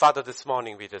Father, this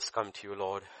morning we just come to you,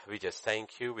 Lord. We just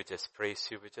thank you. We just praise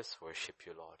you. We just worship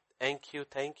you, Lord. Thank you,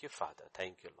 Father.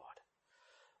 Thank you, Lord.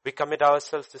 We commit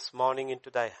ourselves this morning into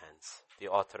thy hands, the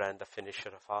author and the finisher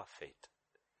of our faith.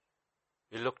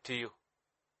 We look to you.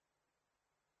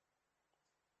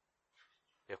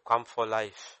 We have come for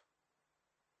life.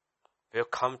 We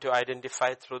have come to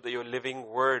identify through your living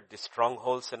word the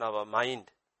strongholds in our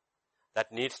mind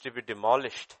that needs to be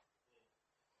demolished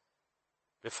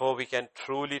before we can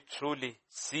truly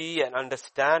see and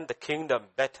understand the kingdom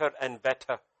better and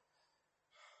better.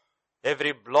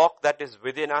 Every block that is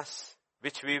within us,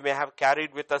 which we may have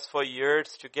carried with us for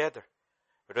years together,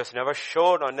 it was never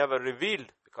shown or never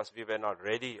revealed because we were not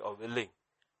ready or willing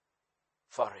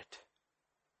for it.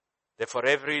 Therefore,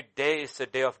 every day is a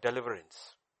day of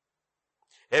deliverance.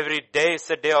 Every day is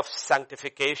a day of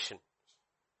sanctification.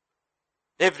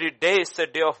 Every day is a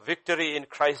day of victory in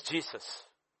Christ Jesus.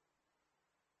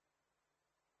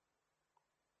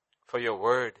 For your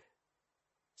word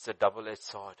is a double-edged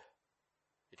sword.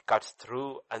 It cuts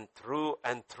through and through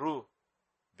and through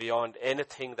beyond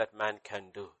anything that man can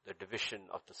do. The division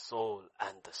of the soul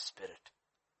and the spirit.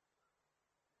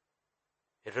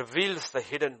 It reveals the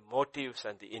hidden motives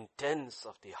and the intents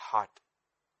of the heart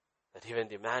that even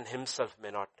the man himself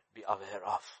may not be aware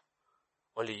of.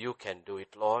 Only you can do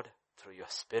it, Lord, through your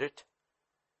spirit.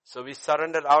 So we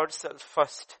surrender ourselves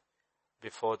first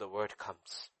before the word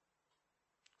comes.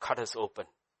 Cut us open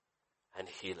and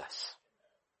heal us.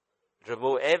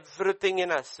 Remove everything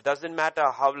in us. It doesn't matter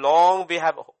how long we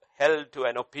have held to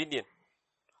an opinion,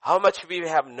 how much we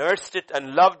have nursed it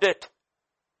and loved it.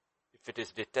 If it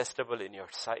is detestable in your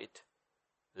sight,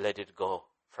 let it go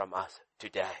from us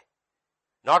today.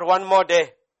 Not one more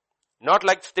day. Not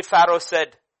like the Pharaoh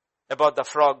said about the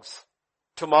frogs.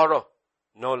 Tomorrow.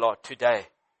 No, Lord, today.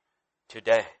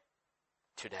 Today.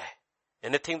 Today.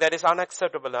 Anything that is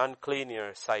unacceptable, unclean in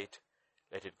your sight,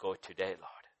 let it go today,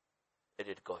 Lord. Let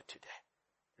it go today.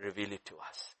 Reveal it to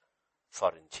us. For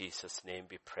in Jesus' name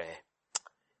we pray.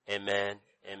 Amen,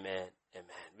 amen,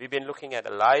 amen. We've been looking at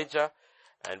Elijah,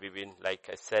 and we've been, like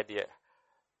I said here,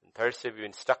 on Thursday, we've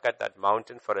been stuck at that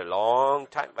mountain for a long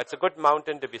time. It's a good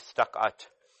mountain to be stuck at.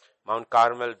 Mount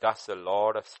Carmel does a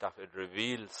lot of stuff. It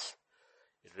reveals,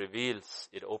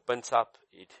 it opens up,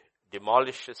 it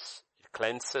demolishes, it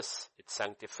cleanses, it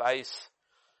sanctifies,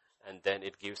 and then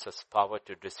it gives us power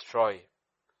to destroy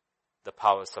the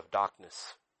powers of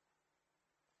darkness.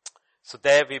 So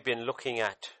there we've been looking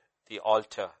at the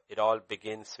altar. It all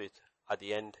begins with, at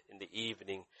the end, in the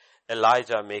evening,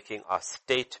 Elijah making a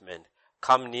statement,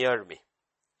 come near me,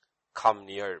 come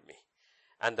near me.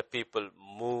 And the people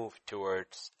move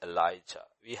towards Elijah.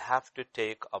 We have to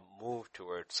take a move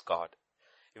towards God.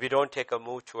 If we don't take a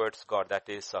move towards God, that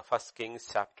is 1 Kings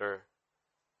chapter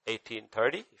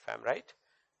 18:30, if I'm right.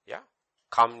 Yeah.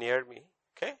 Come near me.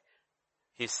 Okay.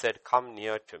 He said, come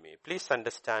near to me. Please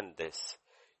understand this.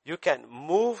 You can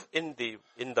move in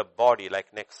the body,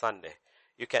 like next Sunday.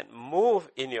 You can move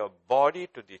in your body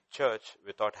to the church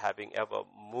without having ever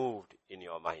moved in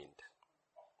your mind.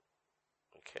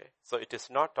 Okay. So it is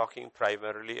not talking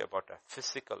primarily about a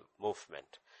physical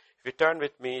movement. If you turn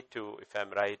with me to, if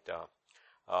I'm right,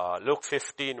 Luke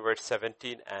 15 verse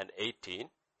 17 and 18.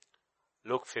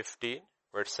 Luke 15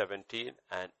 verse 17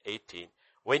 and 18.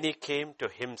 When he came to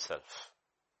himself.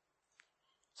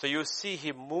 So you see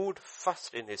he moved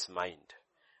first in his mind.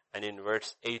 And in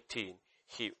verse 18,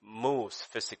 he moves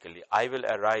physically. I will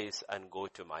arise and go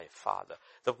to my Father.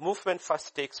 The movement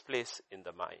first takes place in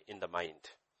the mind.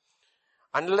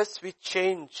 Unless we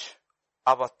change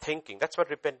our thinking, that's what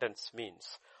repentance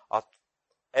means.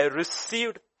 A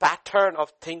received pattern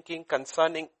of thinking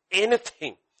concerning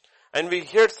anything. And we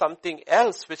hear something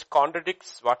else which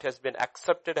contradicts what has been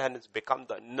accepted and has become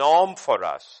the norm for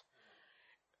us.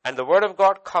 And the word of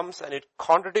God comes and it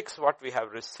contradicts what we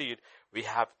have received. We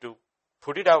have to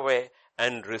put it away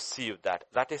and receive that.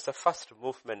 That is the first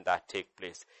movement that takes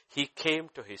place. He came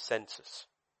to his senses.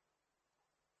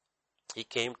 He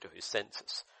came to his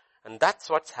senses. And that's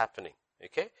what's happening.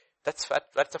 Okay? That's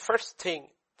the first thing,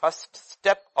 first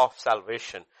step of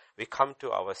salvation. We come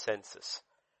to our senses.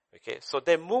 Okay? So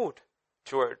they moved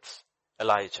towards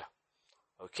Elijah.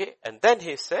 Okay? And then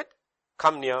he said,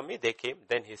 come near me. They came.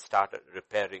 Then he started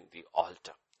repairing the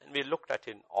altar. And we looked at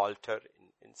an altar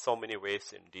in so many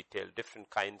ways in detail, different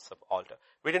kinds of altar.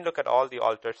 We didn't look at all the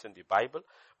altars in the Bible,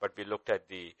 but we looked at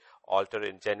the altar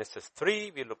in Genesis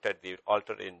 3. We looked at the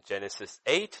altar in Genesis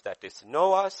 8, that is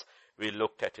Noah's. We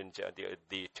looked at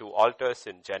the two altars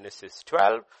in Genesis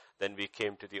 12. Then we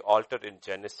came to the altar in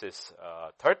Genesis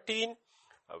 13,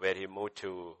 where he moved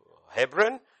to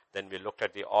Hebron. Then we looked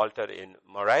at the altar in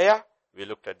Moriah, We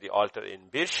looked at the altar in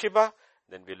Beersheba,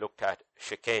 then we looked at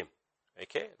Shechem.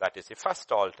 Okay, that is the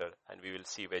first altar, and we will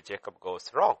see where Jacob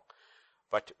goes wrong.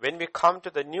 But when we come to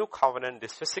the new covenant,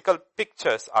 these physical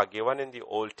pictures are given in the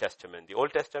Old Testament. The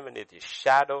Old Testament is the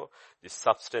shadow, the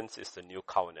substance is the new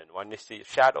covenant. One is the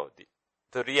shadow,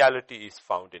 the reality is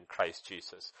found in Christ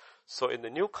Jesus. So in the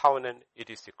new covenant, it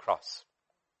is the cross.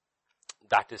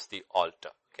 That is the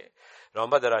altar. Okay.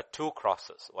 Remember, there are two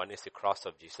crosses. One is the cross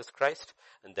of Jesus Christ,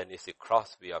 and then is the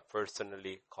cross we are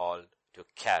personally called to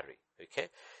carry. Okay.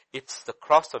 It's the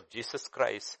cross of Jesus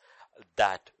Christ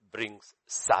that brings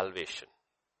salvation,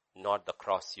 not the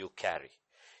cross you carry.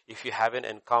 If you haven't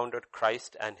encountered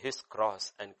Christ and his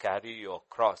cross and carry your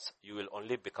cross, you will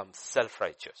only become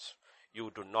self-righteous.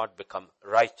 You do not become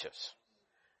righteous.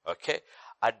 Okay.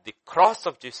 At the cross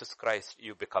of Jesus Christ,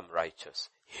 you become righteous.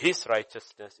 His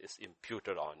righteousness is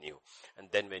imputed on you. And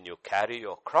then when you carry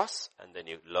your cross and then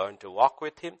you learn to walk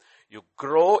with him, you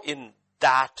grow in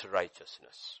that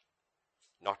righteousness.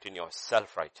 Not in your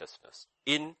self-righteousness.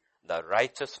 In the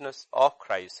righteousness of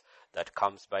Christ that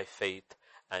comes by faith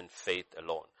and faith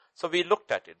alone. So we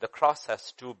looked at it. The cross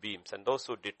has two beams. And those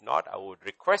who did not, I would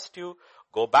request you,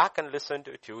 go back and listen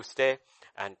to Tuesday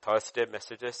and Thursday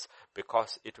messages,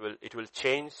 because it will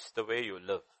change the way you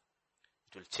live.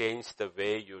 It will change the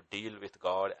way you deal with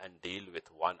God and deal with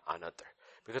one another.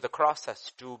 Because the cross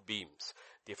has two beams.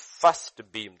 The first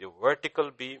beam, the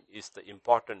vertical beam, is the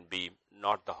important beam,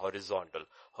 not the horizontal.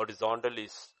 Horizontal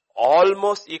is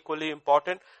almost equally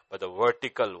important, but the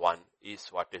vertical one is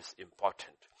what is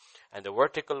important. And the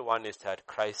vertical one is that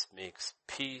Christ makes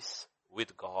peace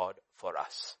with God for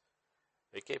us.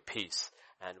 Okay, peace.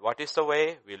 And what is the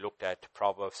way? We looked at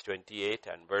Proverbs 28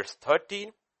 and verse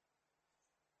 13.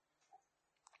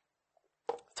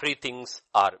 Three things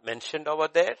are mentioned over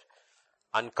there.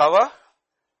 Uncover,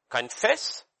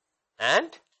 confess, and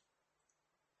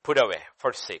put away,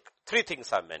 forsake. Three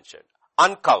things are mentioned.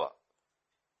 Uncover,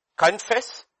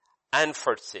 confess, and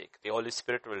forsake. The Holy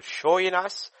Spirit will show in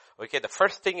us. Okay, the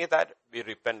first thing is that we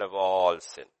repent of all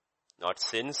sin. Not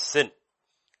sin, sin.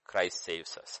 Christ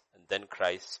saves us. And then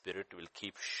Christ's Spirit will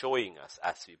keep showing us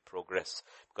as we progress,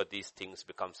 because these things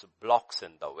becomes blocks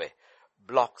in the way.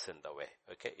 Blocks in the way.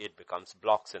 Okay, it becomes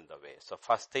blocks in the way. So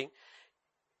first thing,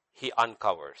 he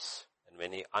uncovers. And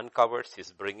when he uncovers,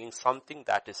 he's bringing something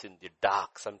that is in the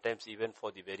dark. Sometimes even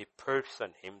for the very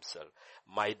person himself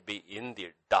might be in the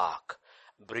dark.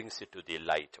 Brings it to the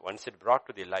light. Once it brought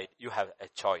to the light, you have a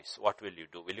choice. What will you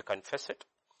do? Will you confess it?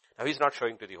 Now he's not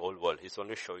showing to the whole world. He's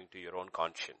only showing to your own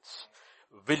conscience.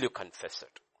 Will you confess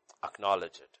it?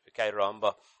 Acknowledge it. Okay, I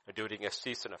remember during a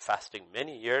season of fasting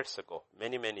many years ago,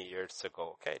 many years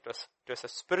ago. Okay, it was a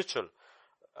spiritual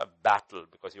battle,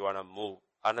 because you want to move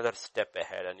another step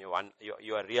ahead, and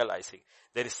you are realizing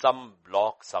there is some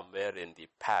block somewhere in the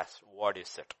past. What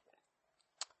is it?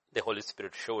 The Holy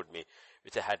Spirit showed me,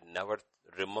 which I had never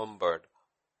remembered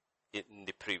in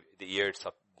the years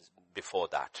before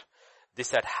that.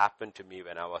 This had happened to me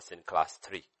when I was in class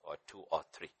 3 or 2 or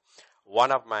 3.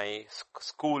 One of my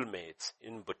schoolmates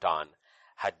in Bhutan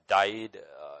had died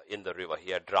in the river.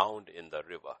 He had drowned in the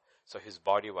river. So his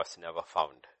body was never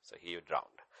found. So he drowned.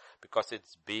 Because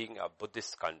it's being a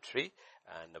Buddhist country,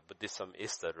 and Buddhism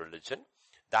is the religion,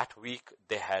 that week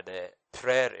they had a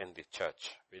prayer in the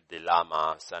church with the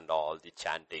lamas and all the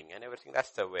chanting and everything.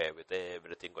 That's the way, with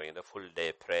everything going, the full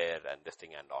day prayer and this thing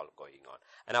and all going on.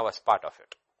 And I was part of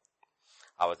it.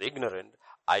 I was ignorant.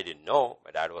 I didn't know.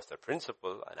 My dad was the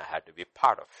principal, and I had to be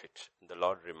part of it. And the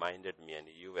Lord reminded me, and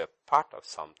you were part of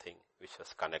something which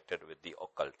was connected with the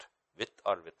occult, with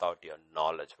or without your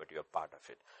knowledge, but you are part of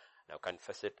it. Now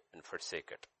confess it and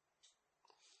forsake it,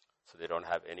 so they don't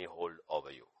have any hold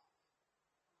over you.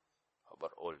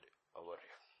 Over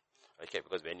you. Okay,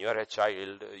 because when you are a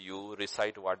child, you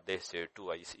recite what they say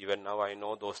too. Even now I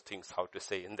know those things, how to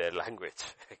say in their language.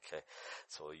 Okay,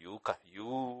 so you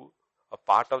are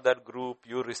part of that group,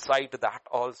 you recite that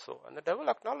also, and the devil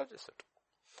acknowledges it.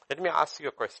 Let me ask you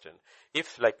a question.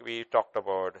 If, like we talked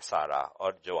about Sarah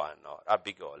or Joanne or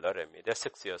Abigail or Remy, they're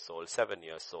 6 years old, 7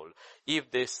 years old.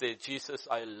 If they say, Jesus,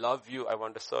 I love you, I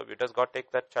want to serve you, does God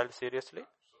take that child seriously?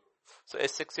 So a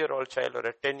 6-year-old child or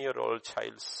a 10-year-old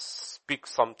child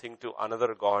speaks something to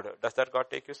another God, does that God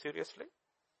take you seriously?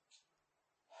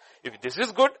 If this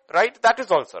is good, right, that is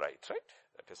also right?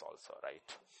 That is also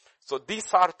right. So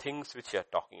these are things which you are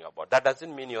talking about. That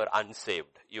doesn't mean you are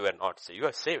unsaved. You are not saved. You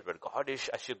are saved, but God is,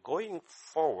 as you're going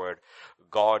forward,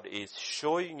 God is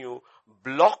showing you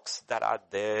blocks that are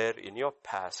there in your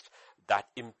past that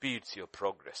impedes your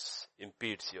progress.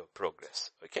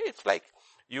 Okay, it's like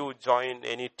you join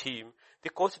any team, The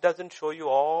coach doesn't show you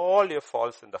all your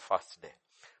faults in the first day.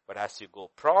 But as you go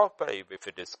proper, if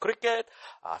it is cricket,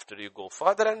 after you go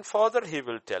further and further, he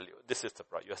will tell you, this is the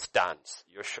problem, your stance,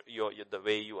 the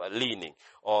way you are leaning,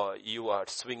 or you are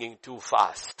swinging too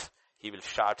fast. He will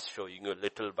start showing you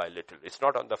little by little. It's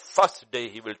not on the first day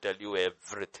he will tell you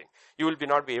everything. You will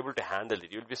not be able to handle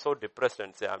it. You will be so depressed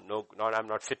and say, I'm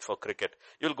not fit for cricket.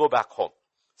 You'll go back home.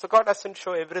 So God doesn't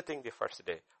show everything the first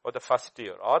day, or the first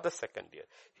year, or the second year.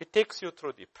 He takes you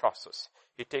through the process.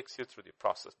 He takes you through the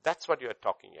process. That's what you are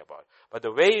talking about. But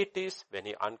the way it is, when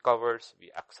he uncovers,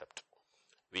 we accept.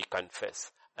 We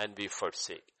confess and we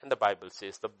forsake. And the Bible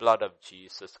says the blood of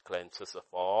Jesus cleanses of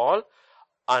all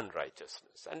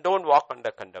unrighteousness. And don't walk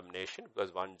under condemnation,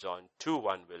 because 1 John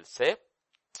 2:1 will say,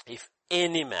 if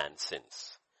any man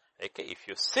sins, okay, if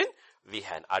you sin, we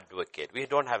have an advocate. We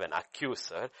don't have an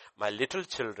accuser. My little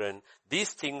children,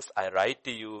 these things I write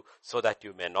to you so that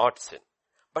you may not sin.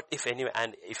 But if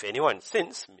anyone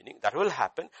sins, meaning that will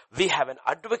happen, we have an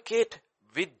advocate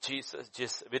with Jesus,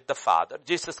 with the Father,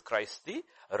 Jesus Christ the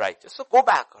righteous. So go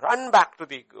back, run back to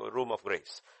the room of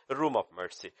grace, the room of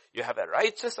mercy. You have a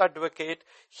righteous advocate.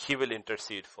 He will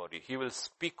intercede for you. He will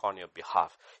speak on your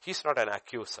behalf. He's not an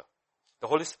accuser. The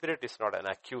Holy Spirit is not an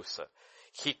accuser.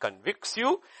 He convicts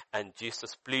you, and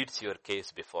Jesus pleads your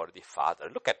case before the Father.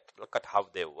 Look at how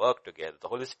they work together. The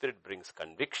Holy Spirit brings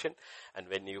conviction, and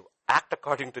when you act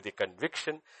according to the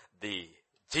conviction,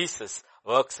 Jesus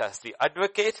works as the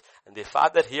advocate, and the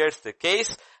Father hears the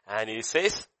case, and he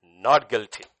says, not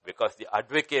guilty, because the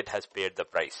advocate has paid the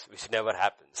price, which never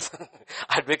happens.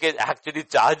 Advocate actually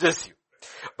charges you.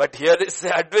 But here is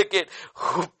the advocate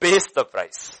who pays the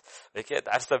price. Okay,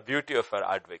 that's the beauty of our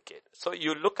advocate. So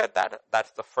you look at that,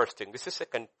 that's the first thing. This is a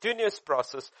continuous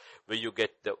process where you get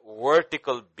the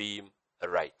vertical beam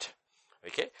right.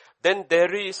 Okay, then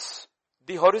there is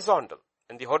the horizontal.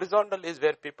 And the horizontal is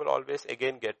where people always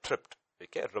again get tripped.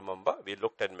 Okay, remember we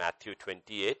looked at Matthew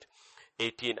 28,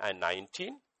 18 and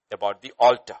 19 about the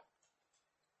altar.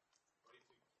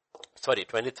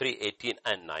 23, 18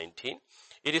 and 19.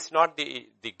 It is not the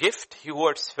gift. He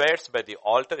who swears by the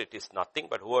altar, it is nothing.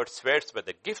 But whoever swears by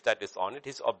the gift that is on it,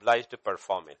 is obliged to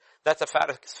perform it. That's a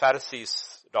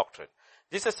Pharisees' doctrine.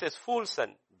 Jesus says, fools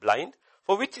and blind,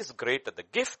 for which is greater, the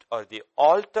gift or the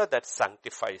altar that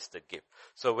sanctifies the gift?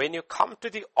 So when you come to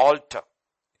the altar,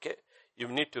 okay, you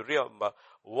need to remember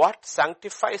what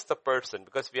sanctifies the person,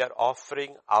 because we are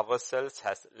offering ourselves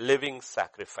as living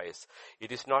sacrifice.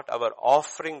 It is not our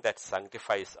offering that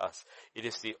sanctifies us. It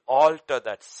is the altar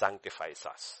that sanctifies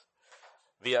us.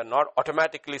 We are not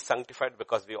automatically sanctified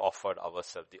because we offered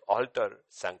ourselves. The altar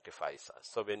sanctifies us.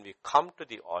 So when we come to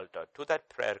the altar, to that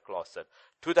prayer closet,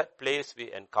 to that place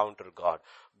we encounter God,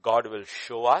 God will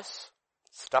show us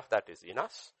stuff that is in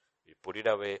us. We put it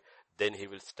away. Then he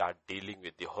will start dealing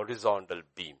with the horizontal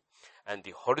beam. And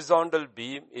the horizontal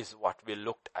beam is what we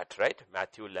looked at, right?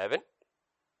 Matthew 11.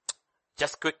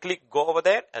 Just quickly go over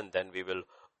there and then we will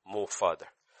move further.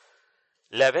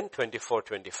 11, 24,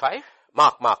 25.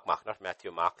 Mark, not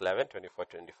Matthew, Mark 11, 24,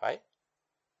 25.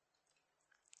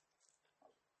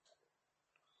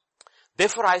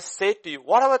 Therefore I say to you,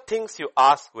 whatever things you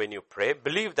ask when you pray,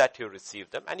 believe that you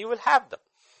receive them and you will have them.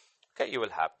 Okay, you will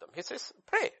have them. He says,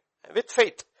 pray with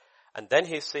faith. And then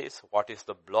he says, what is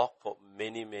the block for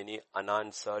many, many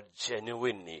unanswered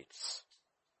genuine needs?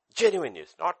 Genuine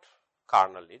needs, not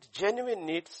carnal needs. Genuine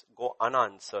needs go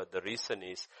unanswered. The reason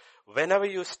is, whenever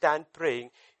you stand praying,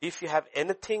 if you have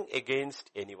anything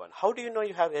against anyone, how do you know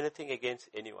you have anything against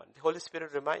anyone? The Holy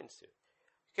Spirit reminds you.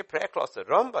 Okay, prayer closet.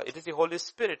 Remember, it is the Holy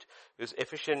Spirit. Because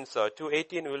Ephesians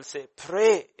 2:18 will say,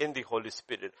 pray in the Holy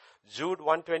Spirit. Jude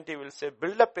 1:20 will say,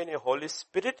 build up in your Holy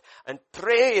Spirit and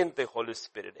pray in the Holy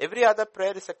Spirit. Every other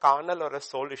prayer is a carnal or a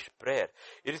soulish prayer.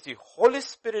 It is the Holy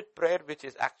Spirit prayer which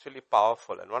is actually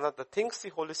powerful. And one of the things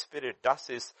the Holy Spirit does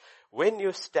is, when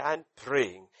you stand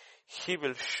praying, he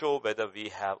will show whether we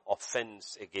have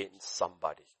offense against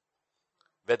somebody.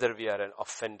 Whether we are an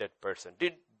offended person.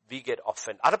 Did we get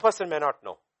offended? Other person may not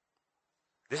know.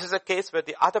 This is a case where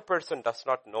the other person does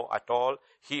not know at all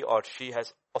he or she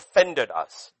has offended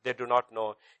us. They do not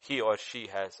know he or she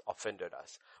has offended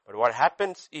us. But what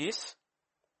happens is,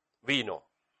 we know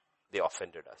they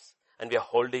offended us. And we are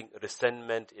holding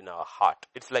resentment in our heart.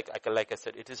 It's like I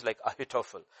said, it is like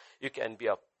Ahithophel. You can be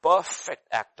a perfect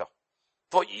actor.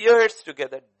 For years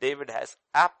together, David has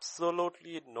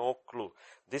absolutely no clue.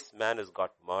 This man has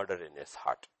got murder in his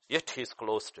heart. Yet he is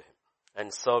close to him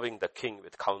and serving the king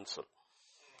with counsel.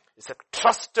 He's a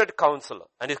trusted counselor,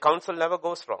 and his counsel never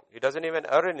goes wrong. He doesn't even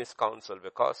err in his counsel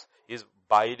because he's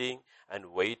biding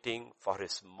and waiting for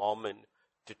his moment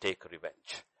to take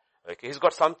revenge. Okay, he's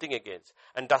got something against.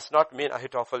 And does not mean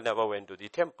Ahithophel never went to the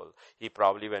temple. He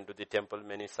probably went to the temple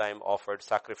many times, offered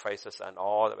sacrifices and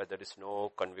all, but there is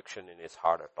no conviction in his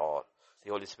heart at all. The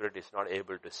Holy Spirit is not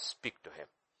able to speak to him.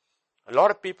 A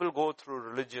lot of people go through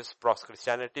religious process.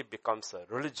 Christianity becomes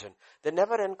a religion. They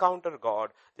never encounter God.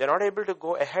 They're not able to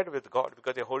go ahead with God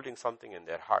because they're holding something in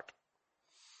their heart.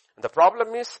 And the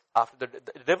problem is, after the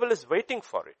devil is waiting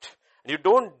for it. And you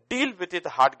don't deal with it, the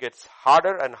heart gets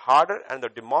harder and harder and the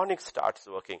demonic starts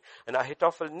working. And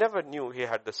Ahithophel never knew he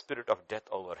had the spirit of death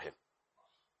over him.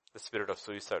 The spirit of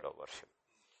suicide over him.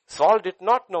 Saul did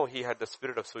not know he had the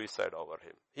spirit of suicide over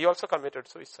him. He also committed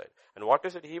suicide. And what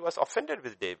is it? He was offended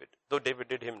with David, though David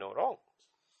did him no wrong.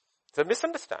 It's a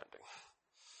misunderstanding.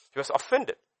 He was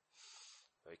offended.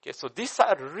 Okay, so these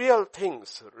are real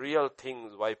things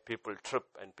why people trip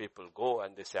and people go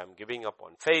and they say, I'm giving up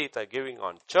on faith, I'm giving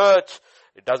on church,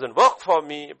 it doesn't work for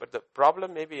me, but the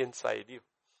problem may be inside you.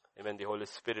 And when the Holy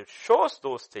Spirit shows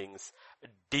those things,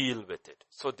 deal with it.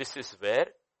 So this is where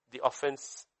the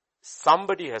offense,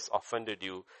 somebody has offended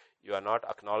you, you are not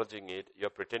acknowledging it, you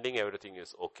are pretending everything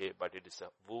is okay, but it is a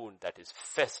wound that is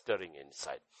festering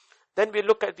inside. Then we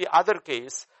look at the other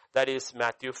case, that is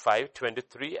Matthew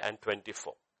 5:23 and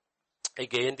 24.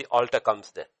 Again, the altar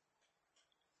comes there.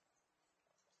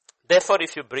 Therefore,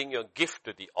 if you bring your gift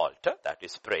to the altar, that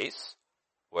is praise,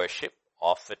 worship,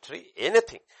 offertory,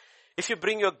 anything. If you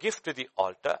bring your gift to the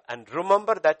altar and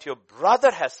remember that your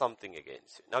brother has something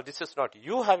against you. Now, this is not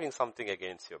you having something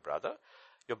against your brother.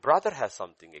 Your brother has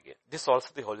something against. This also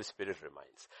the Holy Spirit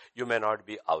reminds. You may not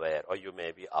be aware, or you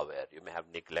may be aware. You may have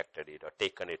neglected it or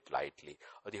taken it lightly.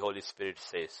 Or the Holy Spirit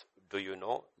says, do you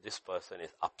know this person is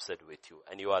upset with you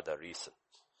and you are the reason.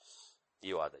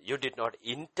 You did not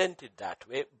intend it that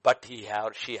way, but he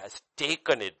or she has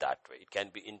taken it that way. It can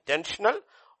be intentional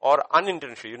or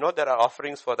unintentional. You know there are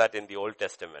offerings for that in the Old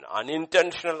Testament.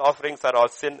 Unintentional offerings are all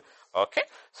sin. Okay,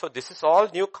 so this is all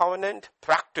new covenant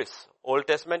practice. Old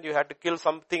Testament, you had to kill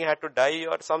something, had to die,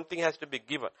 or something has to be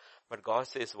given. But God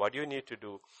says, what do you need to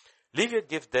do? Leave your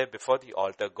gift there before the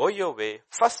altar. Go your way.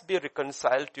 First be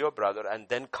reconciled to your brother and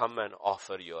then come and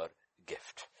offer your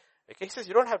gift. Okay, he says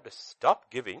you don't have to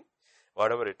stop giving,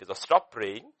 whatever it is, or stop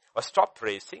praying, or stop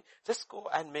praising. Just go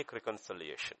and make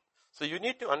reconciliation. So you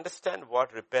need to understand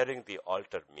what repairing the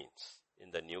altar means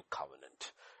in the new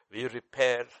covenant. We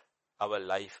repair our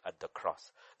life at the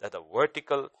cross. That the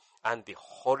vertical and the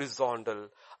horizontal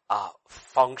are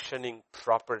functioning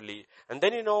properly. And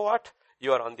then you know what?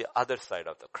 You are on the other side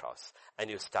of the cross and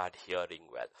you start hearing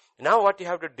well. Now what you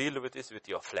have to deal with is with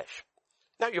your flesh.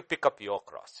 Now you pick up your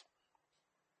cross.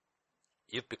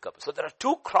 You pick up. So there are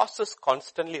two crosses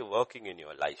constantly working in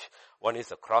your life. One is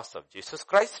the cross of Jesus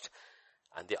Christ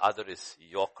and the other is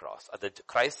your cross.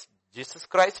 Jesus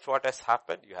Christ, what has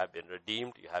happened? You have been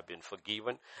redeemed, you have been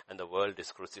forgiven, and the world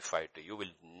is crucified to you. You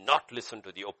will not listen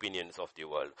to the opinions of the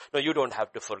world. No, you don't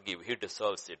have to forgive. He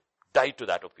deserves it. Die to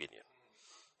that opinion.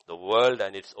 The world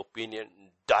and its opinion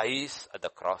dies at the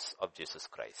cross of Jesus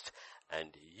Christ. And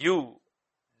you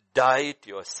die to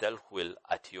your self-will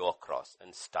at your cross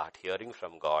and start hearing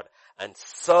from God and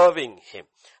serving Him.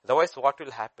 Otherwise, what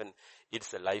will happen?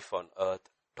 It's a life on earth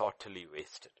totally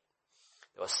wasted.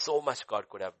 There was so much God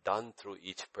could have done through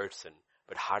each person,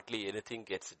 but hardly anything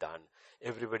gets done.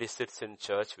 Everybody sits in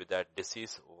church with that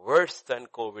disease worse than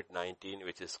COVID-19,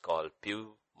 which is called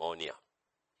pneumonia.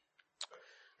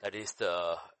 That is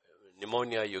the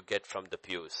pneumonia you get from the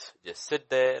pews. Just sit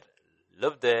there,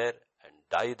 live there, and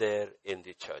die there in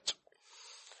the church.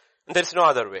 And there is no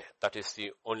other way. That is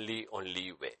the only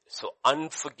way. So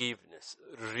unforgiveness,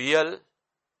 real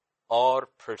or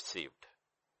perceived.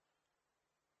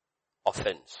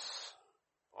 Offense.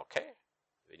 Okay?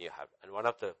 When you have, and one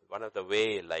of the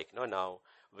way, now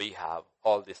we have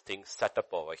all these things set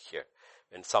up over here.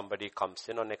 When somebody comes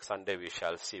in, on next Sunday we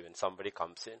shall see, when somebody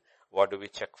comes in, what do we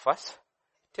check first?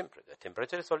 Temperature.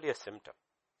 Temperature is only a symptom.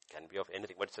 Can be of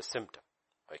anything, but it's a symptom.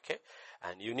 Okay?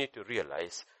 And you need to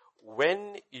realize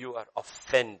when you are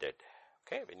offended,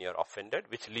 okay, when you are offended,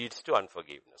 which leads to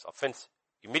unforgiveness. Offense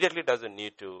immediately doesn't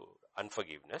need to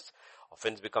unforgiveness.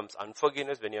 Offense becomes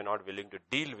unforgiveness when you're not willing to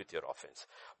deal with your offense.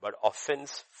 But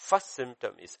offense, first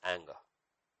symptom is anger.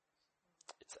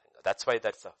 It's anger. That's why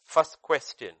that's the first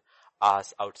question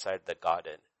asked outside the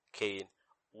garden. Cain,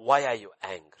 why are you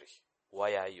angry?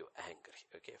 Why are you angry?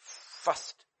 Okay,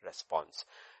 first response.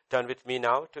 Turn with me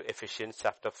now to Ephesians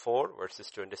chapter 4, verses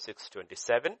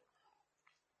 26-27.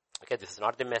 Okay, this is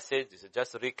not the message. This is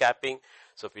just recapping.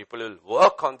 So people will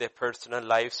work on their personal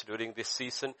lives during this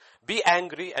season. Be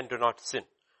angry and do not sin.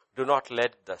 Do not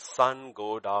let the sun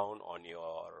go down on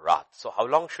your wrath. So how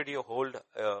long should you hold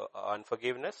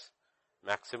unforgiveness?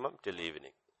 Maximum till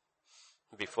evening.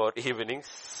 Before evening,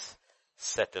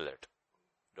 settle it.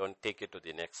 Don't take it to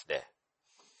the next day.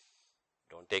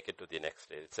 Don't take it to the next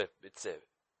day. It's a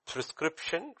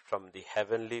prescription from the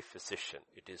heavenly physician.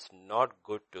 It is not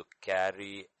good to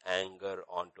carry anger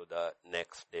onto the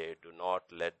next day. Do not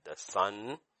let the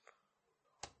sun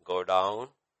go down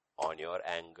on your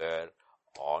anger,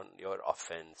 on your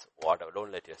offense, whatever.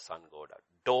 Don't let your sun go down.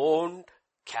 Don't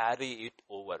carry it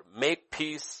over. Make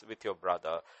peace with your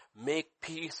brother. Make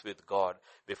peace with God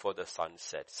before the sun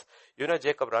sets. You know,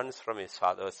 Jacob runs from his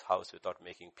father's house without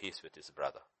making peace with his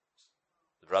brother.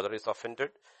 The brother is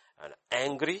offended and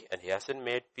angry, and he hasn't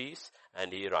made peace,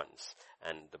 and he runs.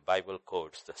 And the Bible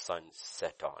quotes, the sun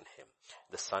set on him.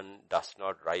 The sun does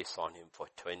not rise on him for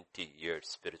 20 years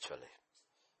spiritually.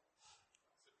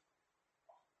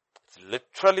 It's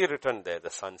literally written there, the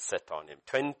sun set on him.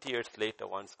 20 years later,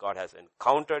 once God has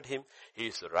encountered him, he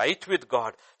is right with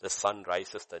God. The sun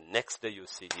rises. The next day you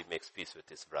see he makes peace with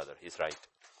his brother. He's right.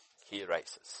 He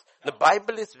rises. The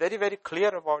Bible is very, very clear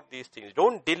about these things.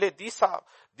 Don't delay. These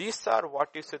are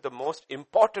what you say the most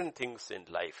important things in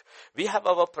life. We have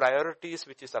our priorities,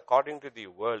 which is according to the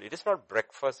world. It is not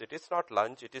breakfast. It is not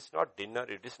lunch. It is not dinner.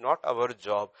 It is not our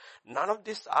job. None of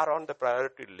these are on the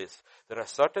priority list. There are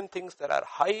certain things that are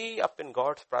high up in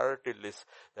God's priority list.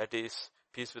 That is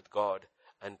peace with God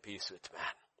and peace with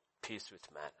man. Peace with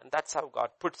man. And that's how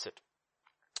God puts it.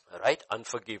 Right?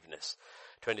 Unforgiveness.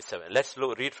 27. Let's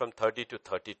read from 30 to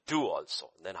 32 also.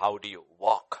 Then how do you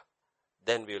walk?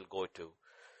 Then we'll go to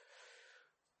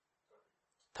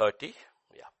 30.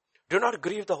 Yeah. Do not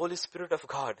grieve the Holy Spirit of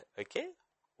God. Okay?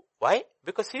 Why?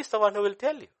 Because He's the one who will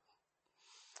tell you.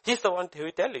 He's the one who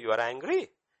will tell you. You are angry.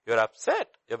 You are upset.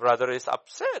 Your brother is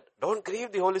upset. Don't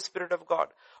grieve the Holy Spirit of God,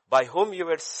 by whom you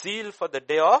were sealed for the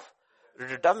day of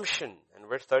redemption. And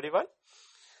verse 31.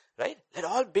 Right? Let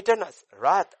all bitterness,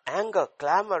 wrath, anger,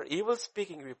 clamor, evil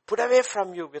speaking be put away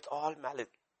from you with all malice.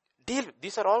 Deal.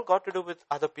 These are all got to do with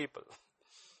other people.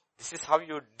 This is how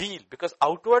you deal. Because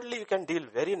outwardly you can deal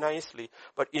very nicely.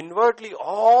 But inwardly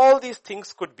all these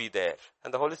things could be there.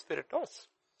 And the Holy Spirit knows.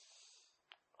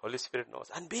 Holy Spirit knows.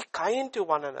 And be kind to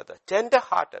one another.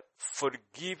 Tender-hearted.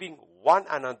 Forgiving one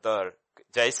another.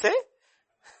 Jaise?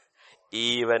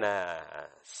 Even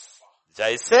as.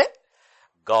 Jaise?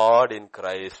 God in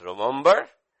Christ, remember,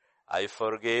 I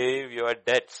forgave your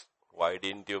debts. Why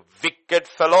didn't you, wicked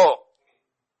fellow?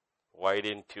 Why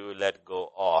didn't you let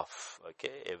go of?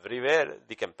 Okay, everywhere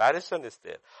the comparison is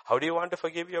there. How do you want to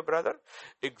forgive your brother?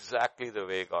 Exactly the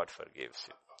way God forgives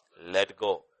you. Let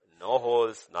go. No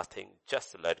holes, nothing.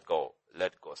 Just let go.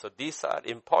 Let go. So these are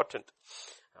important.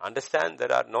 Understand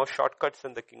there are no shortcuts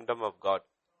in the kingdom of God.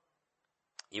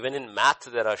 Even in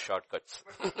math there are shortcuts.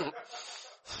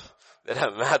 There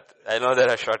are math. I know there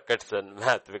are shortcuts in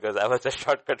math because I was a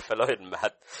shortcut fellow in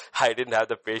math. I didn't have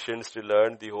the patience to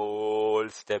learn the whole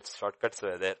steps. Shortcuts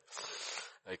were there.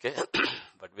 Okay.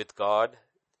 But with God,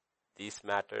 these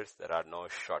matters, there are no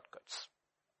shortcuts.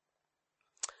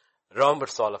 Remember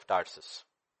Saul of Tarsus.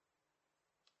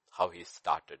 How he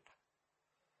started.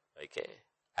 Okay.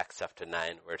 Acts chapter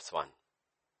 9 verse 1.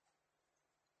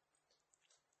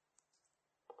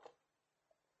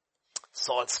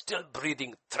 Saul, still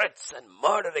breathing threats and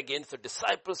murder against the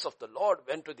disciples of the Lord,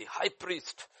 went to the high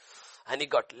priest and he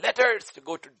got letters to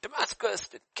go to Damascus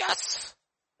to cast,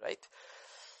 right?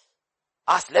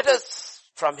 Asked letters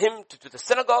from him to the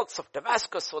synagogues of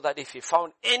Damascus so that if he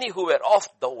found any who were off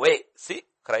the way. See,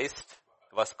 Christ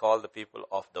was called the people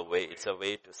of the way. It's a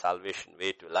way to salvation,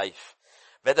 way to life.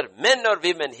 Whether men or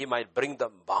women, he might bring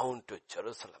them bound to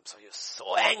Jerusalem. So you're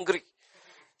so angry,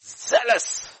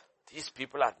 zealous. These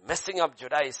people are messing up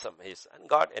Judaism. And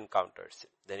God encounters him.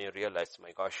 Then you realize,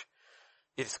 my gosh,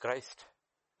 it is Christ.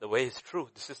 The way is true.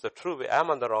 This is the true way. I'm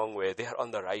on the wrong way. They are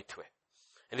on the right way.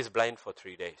 And he's blind for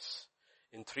 3 days.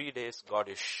 In 3 days, God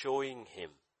is showing him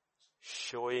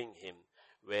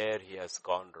where he has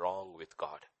gone wrong with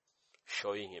God.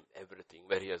 Showing him everything,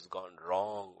 where he has gone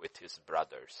wrong with his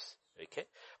brothers. Okay?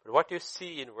 But what you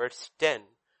see in verse 10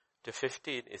 to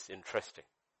 15 is interesting.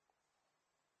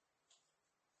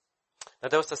 Now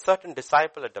there was a certain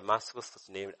disciple at Damascus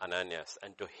named Ananias,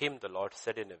 and to him the Lord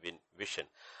said in a vision,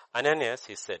 Ananias,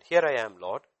 he said, here I am,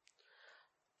 Lord.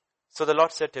 So the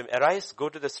Lord said to him, arise, go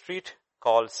to the street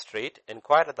called Straight,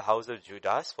 inquire at the house of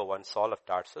Judas for one Saul of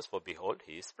Tarsus, for behold,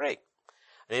 he is praying.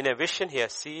 And in a vision he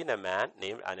has seen a man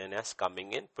named Ananias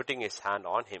coming in, putting his hand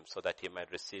on him so that he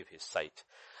might receive his sight.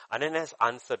 Ananias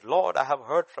answered, Lord, I have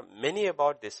heard from many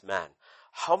about this man,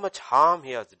 how much harm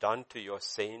he has done to your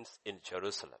saints in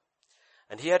Jerusalem.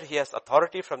 And here he has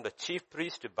authority from the chief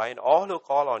priest to bind all who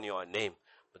call on your name.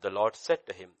 But the Lord said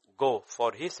to him, Go,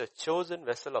 for he is a chosen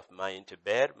vessel of mine to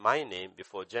bear my name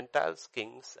before Gentiles,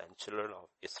 kings, and children of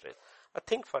Israel.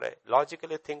 Now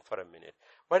logically think for a minute.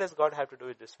 Why does God have to do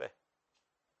it this way?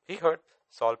 He heard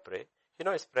Saul pray.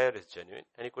 His prayer is genuine,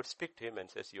 and he could speak to him and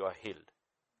says, you are healed.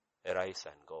 Arise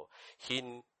and go.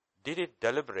 He did it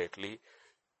deliberately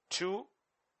to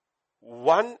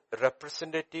one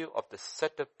representative of the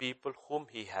set of people whom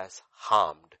he has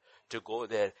harmed, to go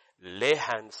there, lay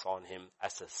hands on him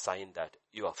as a sign that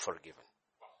you are forgiven.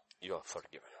 You are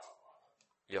forgiven.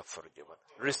 You are forgiven.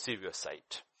 Receive your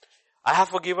sight. I have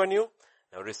forgiven you.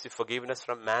 Now receive forgiveness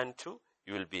from man too.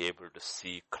 You will be able to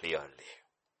see clearly.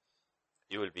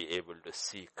 You will be able to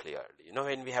see clearly.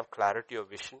 When we have clarity of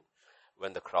vision,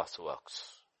 when the cross works,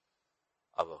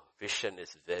 our vision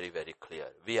is very, very clear.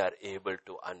 We are able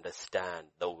to understand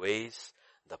the ways,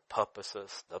 the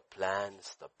purposes, the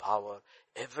plans, the power,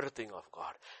 everything of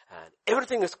God. And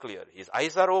everything is clear. His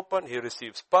eyes are open. He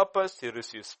receives purpose. He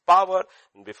receives power.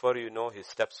 And before you know, he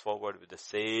steps forward with the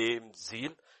same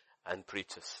zeal and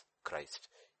preaches Christ.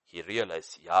 He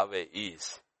realized Yahweh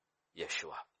is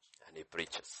Yeshua. And he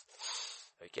preaches.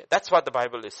 Okay, that's what the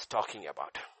Bible is talking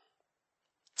about.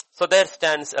 So there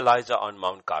stands Elijah on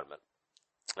Mount Carmel.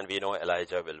 And we know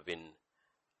Elijah will win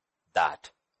that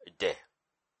day.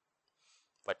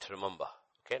 But remember,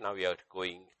 okay, now we are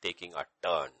taking a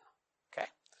turn. Okay.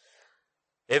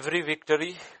 Every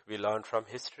victory we learn from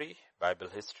history, Bible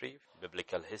history,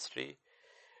 biblical history.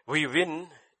 We win,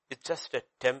 it's just a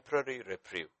temporary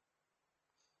reprieve.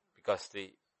 Because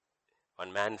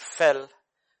when man fell,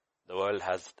 the world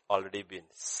has already been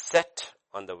set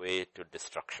on the way to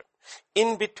destruction.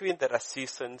 In between, there are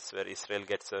seasons where Israel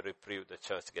gets a reprieve, the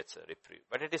church gets a reprieve.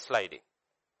 But it is sliding.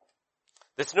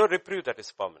 There's no reprieve that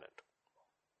is permanent.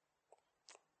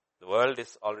 The world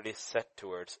is already set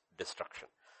towards destruction.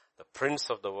 The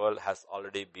prince of the world has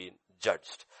already been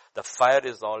judged. The fire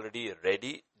is already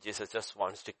ready. Jesus just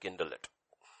wants to kindle it.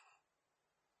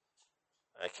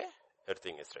 Okay?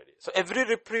 Everything is ready. So every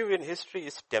reprieve in history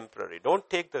is temporary. Don't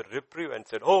take the reprieve and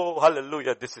say, oh,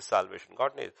 hallelujah, this is salvation.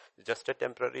 God knows, it's just a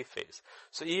temporary phase.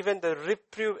 So even the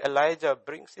reprieve Elijah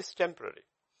brings is temporary.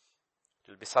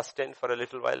 It will be sustained for a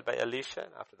little while by Elisha,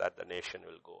 and after that the nation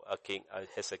will go. A king, a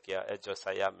Hezekiah, a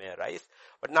Josiah may arise.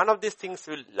 But none of these things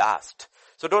will last.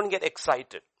 So don't get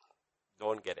excited.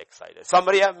 Don't get excited.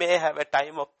 Samaria may have a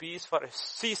time of peace for a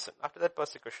season. After that,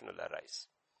 persecution will arise.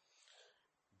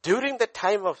 During the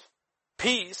time of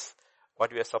peace,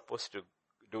 what we are supposed to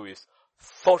do is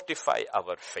fortify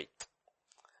our faith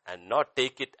and not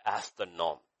take it as the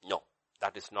norm. No,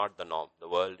 that is not the norm. The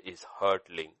world is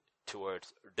hurtling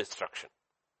towards destruction.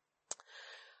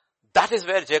 That is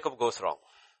where Jacob goes wrong.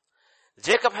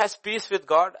 Jacob has peace with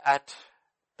God at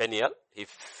Peniel. He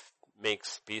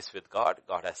makes peace with God.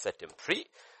 God has set him free.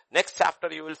 Next chapter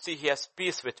you will see he has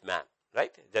peace with man.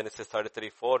 Right? Genesis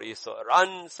 33:4, Esau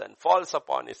runs and falls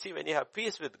upon you. See, when you have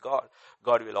peace with God,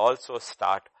 God will also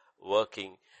start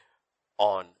working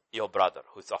on your brother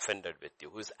who's offended with you,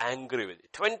 who's angry with you.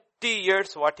 20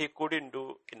 years what he couldn't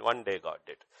do, in one day God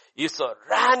did. Esau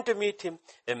ran to meet him,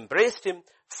 embraced him,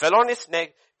 fell on his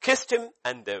neck, kissed him,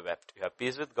 and they wept. You have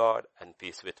peace with God and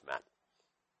peace with man.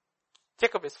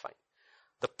 Jacob is fine.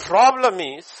 The problem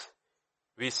is,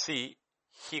 we see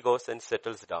he goes and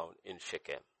settles down in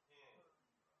Shechem.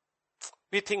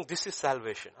 We think this is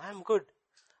salvation. I am good.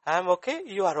 I am okay.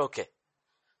 You are okay.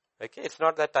 Okay. It's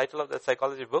not the title of the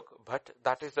psychology book, but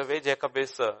that is the way Jacob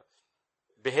is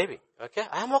behaving. Okay.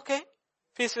 I am okay.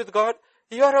 Peace with God.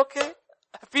 You are okay.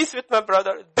 Peace with my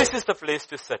brother. This is the place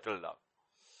to settle down.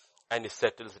 And he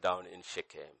settles down in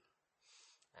Shechem.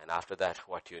 And after that,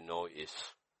 what you know is,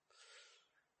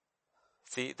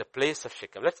 see the place of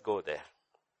Shechem. Let's go there.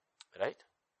 Right?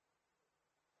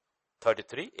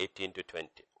 33:18-20.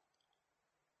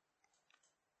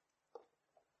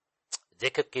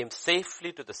 Jacob came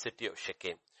safely to the city of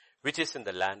Shechem, which is in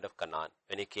the land of Canaan.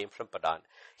 When he came from Padan,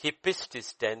 he pitched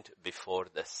his tent before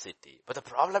the city. But the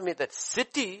problem is that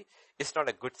city is not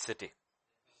a good city.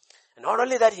 And not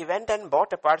only that, he went and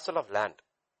bought a parcel of land,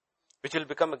 which will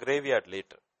become a graveyard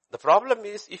later. The problem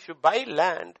is, if you buy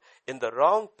land in the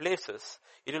wrong places,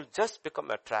 it will just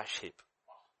become a trash heap.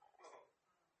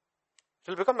 It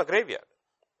will become a graveyard.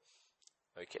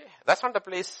 Okay? That's not the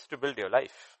place to build your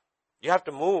life. You have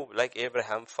to move like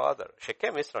Abraham's father.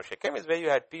 Shechem is not. Shechem is where you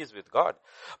had peace with God.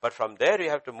 But from there you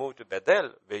have to move to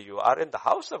Bethel, where you are in the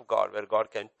house of God, where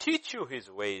God can teach you his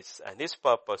ways and his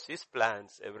purpose, his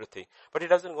plans, everything. But he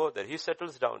doesn't go there. He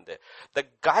settles down there. The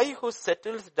guy who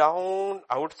settles down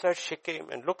outside Shechem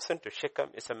and looks into Shechem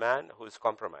is a man who is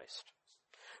compromised.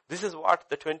 This is what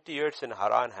the 20 years in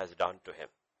Haran has done to him.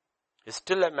 He's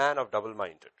still a man of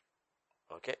double-minded.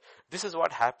 Okay. This is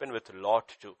what happened with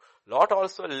Lot too. Lot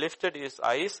also lifted his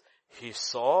eyes. He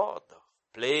saw the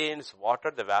plains,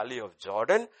 water, the valley of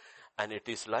Jordan, and it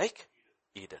is like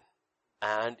Eden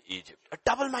and Egypt. A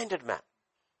double-minded man.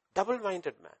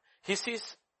 Double-minded man. He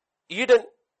sees Eden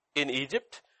in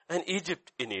Egypt and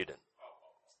Egypt in Eden.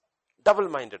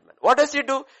 Double-minded man. What does he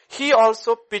do? He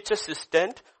also pitches his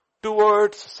tent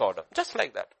towards Sodom. Just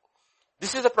like that.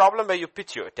 This is the problem where you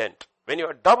pitch your tent. When you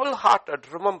are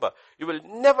double-hearted, remember, you will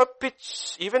never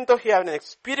pitch, even though you have an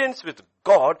experience with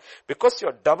God, because you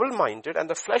are double-minded and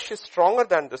the flesh is stronger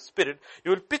than the spirit, you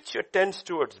will pitch your tents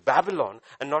towards Babylon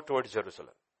and not towards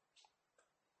Jerusalem.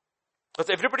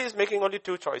 Because everybody is making only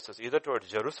two choices, either towards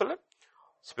Jerusalem,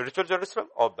 spiritual Jerusalem,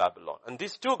 or Babylon. And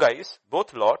these two guys,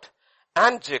 both Lot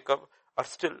and Jacob, are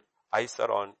still eyes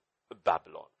are on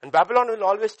Babylon. And Babylon will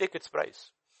always take its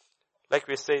price. Like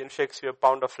we say in Shakespeare,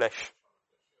 pound of flesh.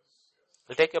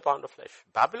 Will take a pound of flesh.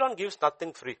 Babylon gives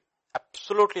nothing free.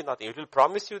 Absolutely nothing. It will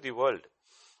promise you the world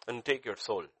and take your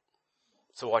soul.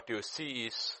 So what you see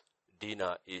is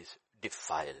Dinah is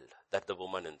defiled. That's the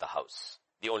woman in the house.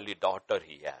 The only daughter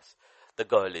he has. The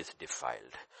girl is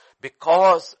defiled.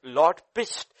 Because Lot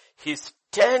pitched his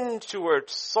tent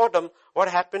towards Sodom, what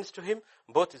happens to him?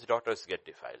 Both his daughters get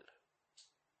defiled.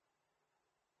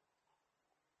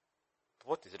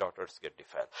 Both his daughters get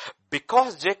defiled.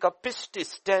 Because Jacob pitched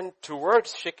his tent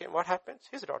towards Shechem, what happens?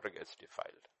 His daughter gets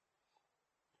defiled.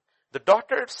 The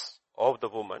daughters of the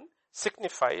woman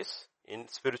signifies in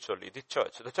spiritually the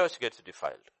church. The church gets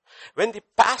defiled. When the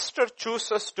pastor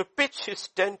chooses to pitch his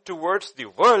tent towards the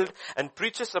world and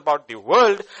preaches about the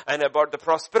world and about the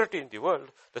prosperity in the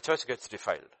world, the church gets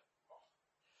defiled.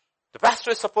 The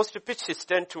pastor is supposed to pitch his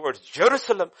tent towards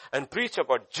Jerusalem and preach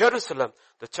about Jerusalem.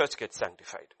 The church gets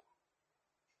sanctified.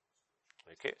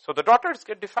 Okay, so the daughters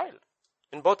get defiled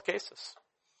in both cases.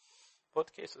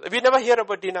 Both cases. We never hear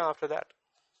about Dinah after that.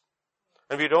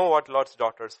 And we know what Lot's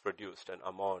daughters produced, and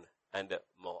Ammon and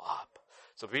Moab.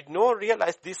 So we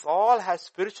realize this all has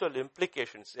spiritual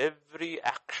implications. Every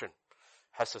action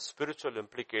has a spiritual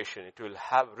implication. It will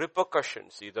have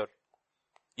repercussions, either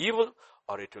evil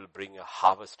or it will bring a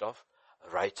harvest of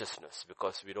righteousness,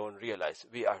 because we don't realize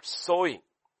we are sowing.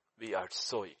 We are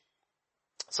sowing.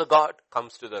 So God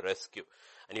comes to the rescue.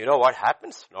 And you know what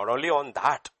happens? Not only on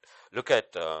that. Look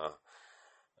at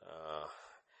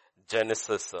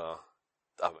Genesis.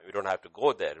 We don't have to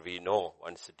go there. We know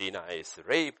once Dinah is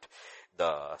raped,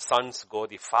 the sons go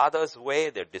the father's way.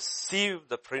 They deceive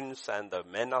the prince and the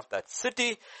men of that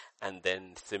city. And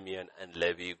then Simeon and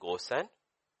Levi goes and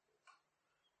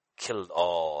killed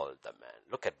all the men.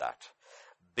 Look at that.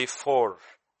 Before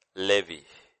Levi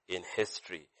in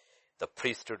history, the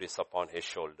priesthood is upon his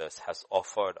shoulders, has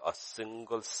offered a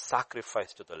single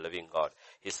sacrifice to the living God.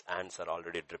 His hands are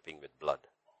already dripping with blood.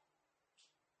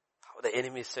 How the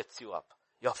enemy sets you up.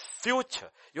 Your future,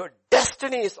 your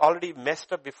destiny is already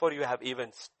messed up before you have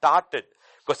even started.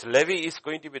 Because Levi is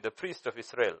going to be the priest of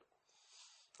Israel.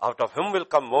 Out of him will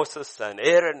come Moses and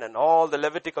Aaron and all the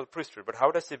Levitical priesthood. But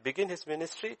how does he begin his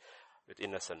ministry? With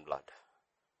innocent blood.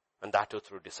 And that too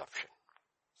through deception.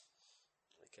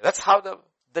 Okay, that's how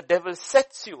the devil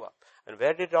sets you up. And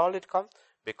where did all it come?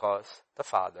 Because the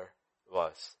father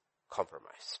was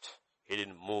compromised. He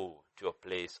didn't move to a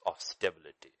place of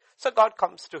stability. So God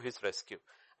comes to his rescue.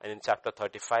 And in chapter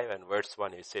 35 and verse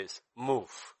 1 he says,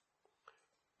 move.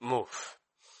 Move.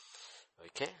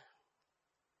 Okay.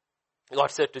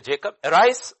 God said to Jacob,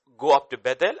 arise, go up to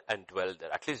Bethel and dwell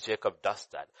there. At least Jacob does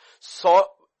that. So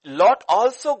Lot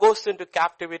also goes into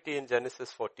captivity in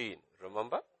Genesis 14.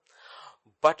 Remember?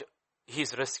 But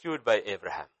he's rescued by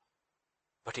Abraham.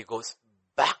 But he goes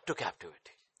back to captivity.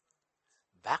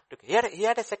 He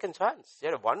had a second chance. He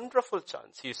had a wonderful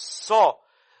chance. He saw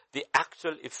the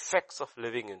actual effects of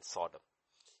living in Sodom.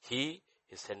 His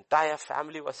entire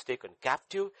family was taken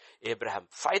captive. Abraham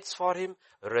fights for him,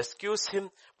 rescues him.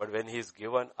 But when he is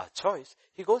given a choice,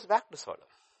 he goes back to Sodom.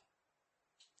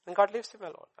 And God leaves him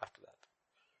alone after that.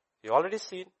 You already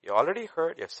seen, you already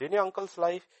heard, you have seen your uncle's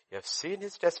life, you have seen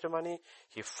his testimony,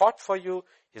 he fought for you,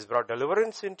 he's brought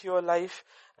deliverance into your life,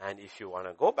 and if you want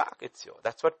to go back, it's yours.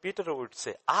 That's what Peter would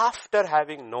say. After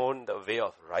having known the way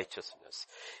of righteousness,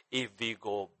 if we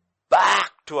go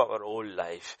back back to our old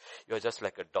life. You're just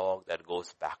like a dog that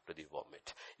goes back to the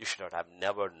vomit. You should not have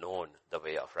never known the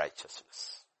way of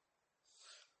righteousness.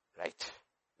 Right?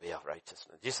 Way of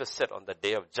righteousness. Jesus said on the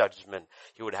day of judgment,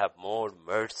 he would have more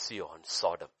mercy on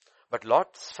Sodom. But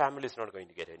Lot's family is not going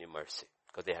to get any mercy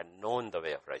because they had known the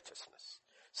way of righteousness.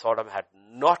 Sodom had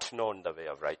not known the way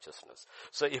of righteousness.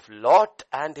 So if Lot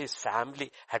and his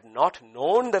family had not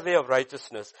known the way of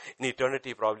righteousness, in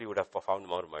eternity probably would have found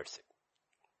more mercy.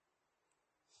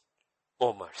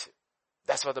 More mercy.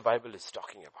 That's what the Bible is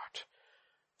talking about.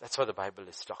 That's what the Bible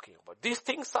is talking about. These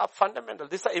things are fundamental.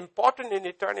 These are important in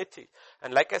eternity.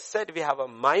 And like I said, our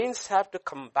minds have to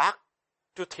come back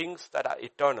to things that are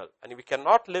eternal. And we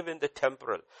cannot live in the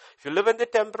temporal. If you live in the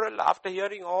temporal, after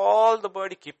hearing all the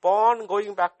word, keep on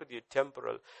going back to the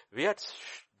temporal, we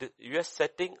are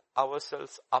setting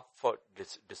ourselves up for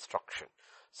destruction.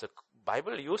 So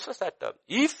Bible uses that term.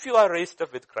 If you are raised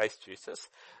up with Christ Jesus,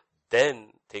 then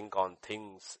think on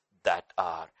things that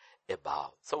are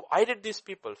above. So why did these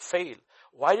people fail?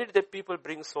 Why did the people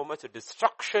bring so much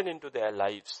destruction into their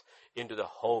lives, into the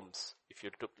homes? If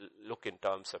you look in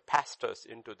terms of pastors,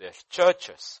 into their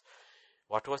churches.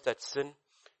 What was that sin?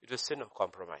 It was sin of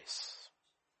compromise.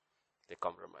 They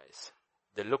compromised.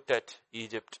 They looked at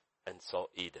Egypt and saw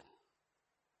Eden.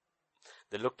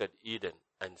 They looked at Eden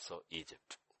and saw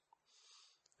Egypt.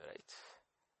 Right?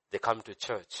 They come to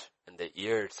church and their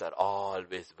ears are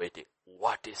always waiting.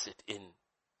 What is it in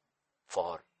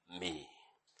for me?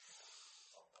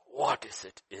 What is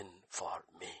it in for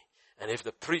me? And if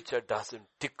the preacher doesn't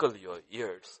tickle your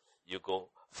ears, you go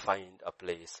find a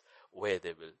place where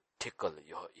they will tickle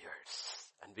your ears.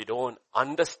 And we don't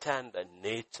understand the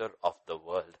nature of the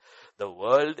world. The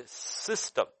world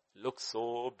system looks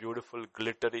so beautiful,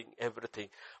 glittering, everything,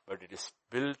 but it is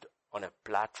built on a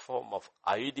platform of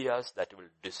ideas that will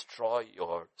destroy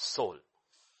your soul.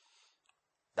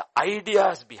 The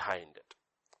ideas behind it,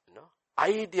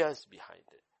 ideas behind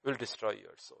it will destroy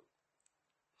your soul.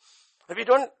 And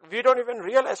we don't even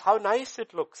realize how nice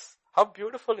it looks, how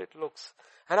beautiful it looks,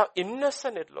 and how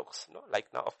innocent it looks. Like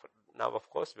now of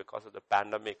course, because of the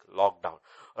pandemic lockdown,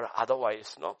 or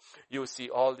otherwise, you see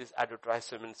all these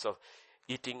advertisements of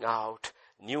eating out,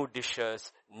 new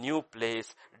dishes, new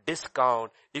place,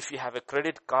 discount. If you have a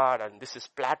credit card and this is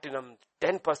platinum,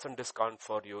 10% discount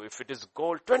for you. If it is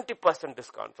gold, 20%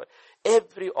 discount for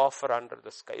every offer under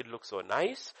the sky. It looks so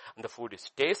nice and the food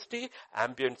is tasty,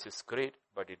 ambience is great,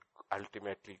 but it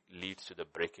ultimately leads to the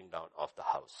breaking down of the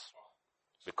house.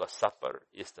 Because supper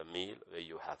is the meal where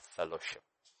you have fellowship.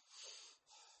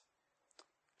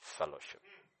 Fellowship.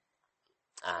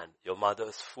 And your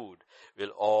mother's food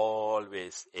will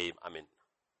always aim,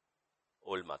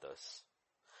 old mothers,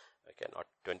 okay, not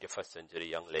 21st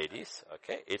century young ladies,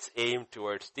 okay, it's aimed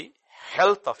towards the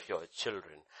health of your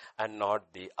children and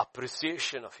not the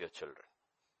appreciation of your children.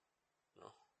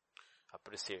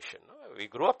 Appreciation. We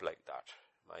grew up like that.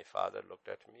 My father looked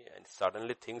at me and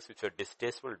suddenly things which were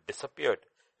distasteful disappeared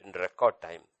in record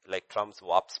time, like Trump's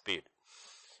warp speed.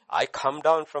 I come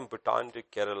down from Bhutan to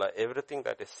Kerala, everything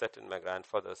that is set in my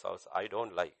grandfather's house, I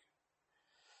don't like.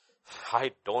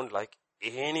 I don't like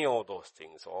any of those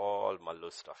things, all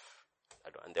Mallu stuff.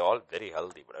 And they're all very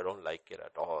healthy, but I don't like it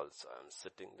at all. So I'm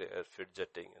sitting there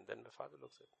fidgeting, and then my father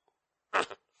looks at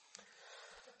me.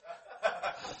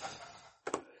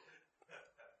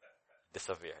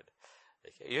 Disappeared.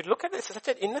 Okay. You look at this, it's such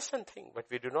an innocent thing, but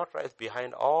we do not realize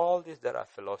behind all this there are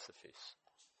philosophies.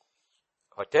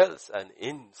 Hotels and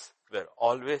inns were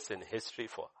always in history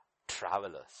for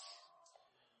travelers.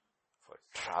 For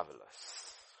travelers.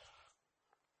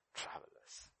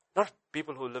 Travelers. Not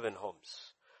people who live in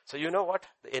homes. So you know what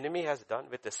the enemy has done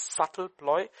with a subtle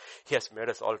ploy? He has made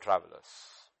us all travelers.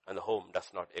 And the home does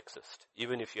not exist.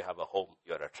 Even if you have a home,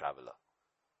 you're a traveler.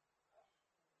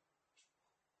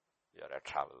 You're a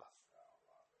traveler.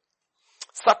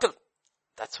 Subtle.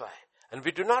 That's why. And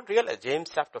we do not realize, James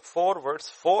chapter 4 verse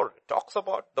 4 talks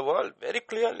about the world very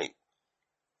clearly.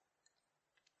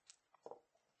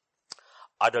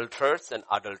 Adulterers and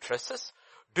adulteresses,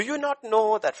 do you not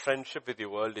know that friendship with the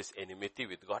world is enmity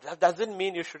with God? That doesn't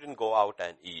mean you shouldn't go out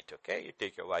and eat, okay? You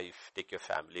take your wife, take your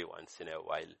family once in a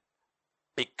while.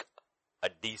 Pick a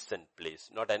decent place,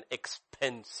 not an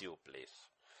expensive place.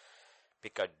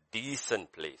 Pick a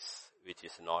decent place, which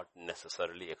is not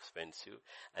necessarily expensive,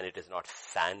 and it is not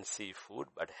fancy food,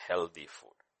 but healthy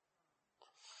food.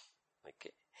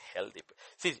 Okay, healthy.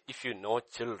 See, if you know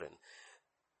children,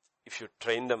 if you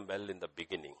train them well in the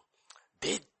beginning,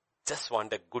 they just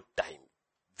want a good time.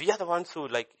 We are the ones who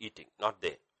like eating, not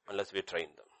they, unless we train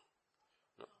them.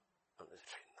 No, unless we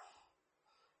train them.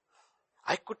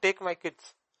 I could take my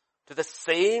kids to the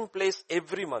same place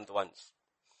every month once.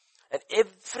 And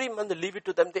every month leave it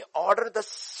to them. They order the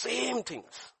same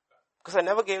things. Because I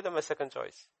never gave them a second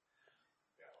choice.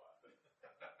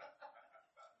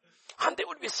 And they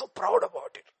would be so proud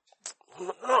about it.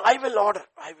 No, I will order.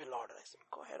 I said,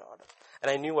 go ahead, order.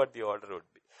 And I knew what the order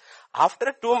would be.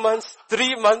 After 2 months,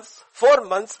 3 months, 4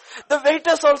 months, the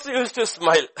waiters also used to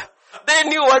smile. They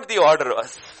knew what the order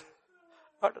was.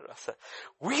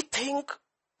 We think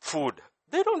food.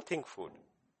 They don't think food.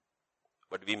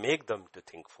 But we make them to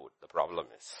think food. The problem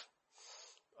is.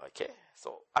 Okay.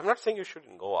 So, I'm not saying you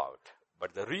shouldn't go out.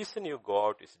 But the reason you go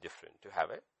out is different. To have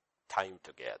a time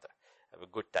together. Have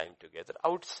a good time together.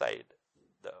 Outside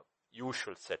the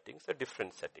usual settings, the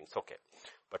different settings. Okay.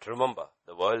 But remember,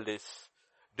 the world is,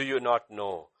 do you not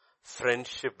know,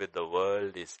 friendship with the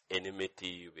world is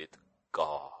enmity with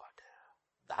God.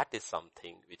 That is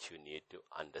something which you need to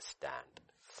understand.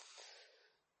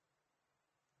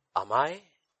 Am I,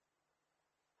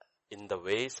 in the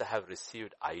ways I have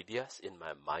received ideas in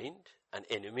my mind, an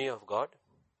enemy of God?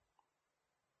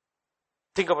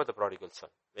 Think about the prodigal son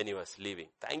when he was leaving.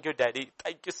 Thank you, Daddy.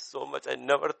 Thank you so much. I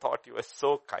never thought you were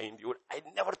so kind. I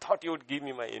never thought you would give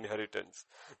me my inheritance.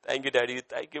 Thank you, Daddy.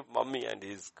 Thank you, Mommy. And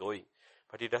he's going.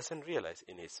 But he doesn't realize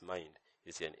in his mind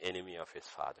he's an enemy of his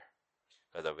father.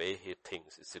 Because the way he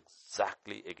thinks is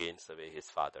exactly against the way his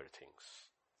father thinks.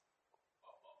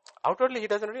 Outwardly he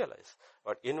doesn't realize.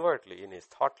 But inwardly in his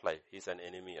thought life he's an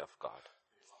enemy of God.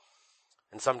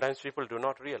 And sometimes people do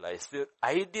not realize the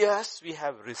ideas we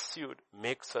have received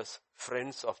makes us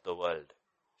friends of the world.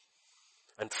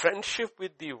 And friendship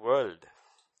with the world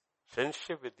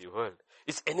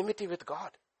is enmity with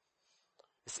God.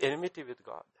 It's enmity with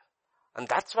God. And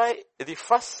that's why the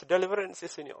first deliverance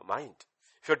is in your mind.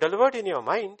 If you're delivered in your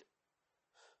mind,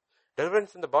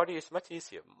 deliverance in the body is much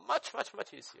easier. Much, much,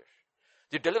 much easier.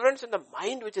 The deliverance in the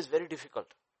mind, which is very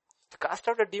difficult. To cast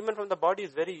out a demon from the body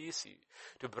is very easy.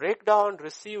 To break down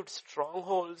received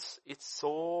strongholds, it's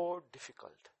so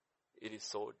difficult. It is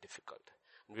so difficult.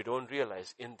 And we don't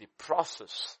realize in the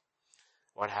process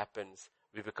what happens.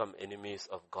 We become enemies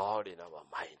of God in our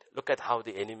mind. Look at how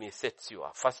the enemy sets you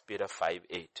up. 1 Peter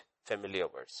 5:8. Familiar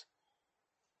verse.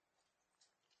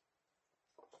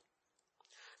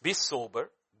 Be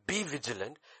sober, be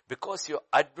vigilant, because your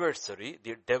adversary,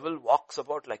 the devil, walks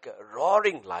about like a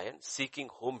roaring lion, seeking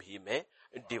whom he may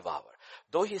devour.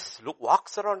 Though he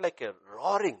walks around like a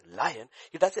roaring lion,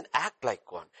 he doesn't act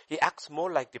like one. He acts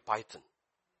more like the python.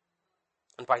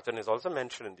 And python is also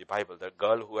mentioned in the Bible. The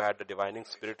girl who had the divining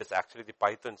spirit is actually the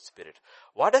python spirit.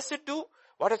 What does it do?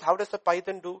 How does the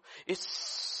python do? It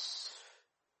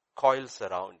coils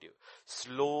around you,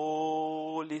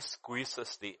 slowly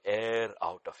squeezes the air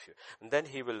out of you, and then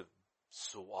he will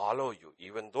swallow you,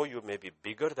 even though you may be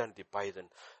bigger than the python.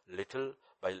 Little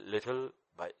by little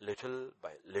by little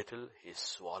by little, he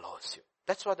swallows you.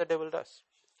 That's what the devil does.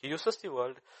 He uses the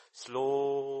world,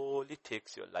 slowly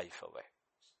takes your life away.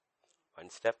 One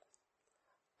step,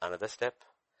 another step,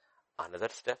 another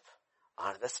step,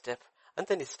 another step, and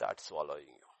then he starts swallowing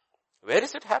you. Where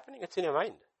is it happening? It's in your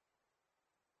mind.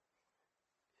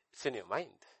 It's in your mind.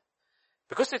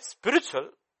 Because it's spiritual,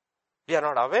 we are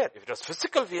not aware. If it was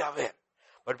physical, we are aware.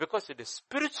 But because it is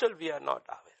spiritual, we are not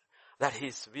aware. That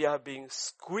is, we are being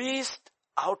squeezed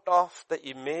out of the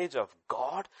image of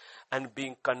God and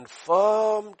being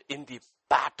confirmed in the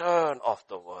pattern of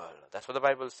the world. That's what the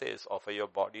Bible says. Offer your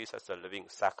bodies as a living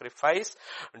sacrifice.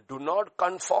 Do not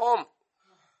conform.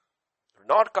 Do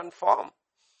not conform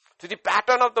to the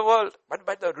pattern of the world, but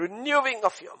by the renewing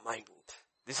of your mind.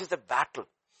 This is the battle.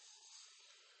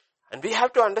 And we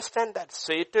have to understand that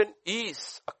Satan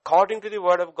is, according to the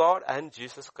word of God and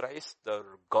Jesus Christ, the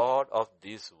God of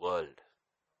this world.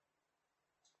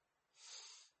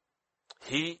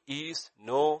 He is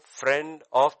no friend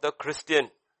of the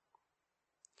Christian.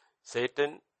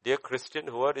 Satan, dear Christian,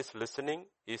 whoever is listening,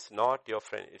 is not your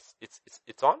friend.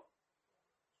 It's on?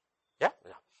 Yeah?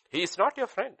 He is not your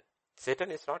friend. Satan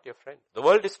is not your friend. The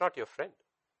world is not your friend.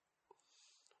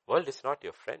 World is not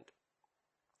your friend.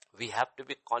 We have to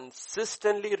be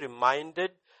consistently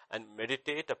reminded and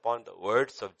meditate upon the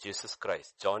words of Jesus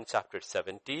Christ. John chapter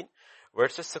 17,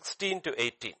 verses 16 to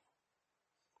 18.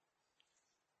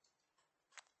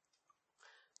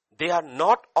 They are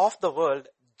not of the world,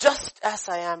 just as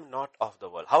I am not of the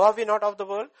world. How are we not of the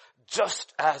world?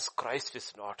 Just as Christ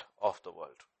is not of the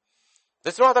world.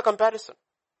 There's no other comparison.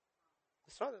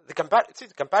 The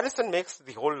comparison makes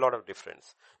the whole lot of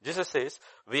difference. Jesus says,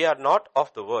 we are not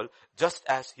of the world, just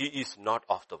as he is not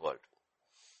of the world.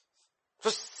 So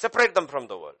separate them from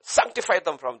the world. Sanctify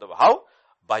them from the world. How?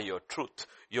 By your truth.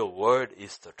 Your word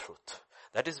is the truth.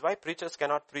 That is why preachers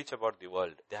cannot preach about the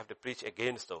world. They have to preach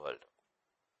against the world.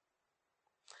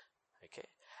 Okay.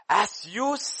 As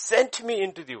you sent me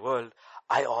into the world,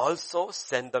 I also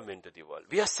send them into the world.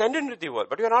 We are sent into the world,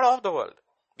 but we are not of the world.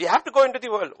 We have to go into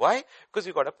the world. Why? Because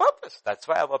we got a purpose. That's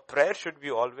why our prayer should be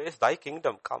always, thy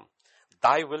kingdom come.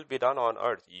 Thy will be done on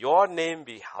earth. Your name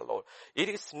be hallowed. It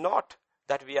is not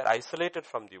that we are isolated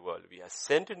from the world. We are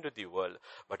sent into the world,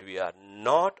 but we are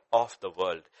not of the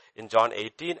world. In John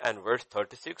 18 and verse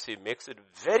 36, he makes it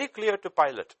very clear to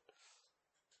Pilate.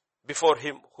 Before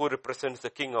him who represents the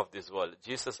king of this world,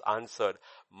 Jesus answered,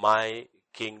 my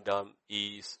kingdom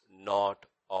is not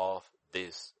of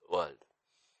this world.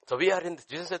 So we are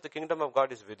Jesus said the kingdom of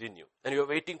God is within you. And you are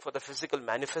waiting for the physical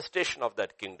manifestation of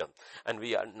that kingdom. And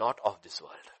we are not of this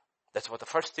world. That's what the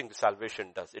first thing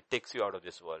salvation does. It takes you out of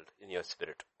this world in your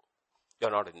spirit. You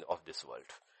are not of this world.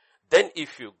 Then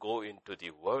if you go into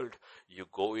the world, you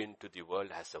go into the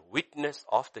world as a witness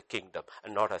of the kingdom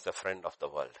and not as a friend of the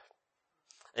world.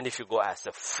 And if you go as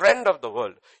a friend of the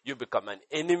world, you become an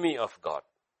enemy of God.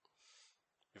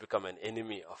 You become an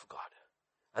enemy of God.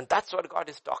 And that's what God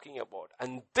is talking about.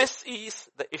 And this is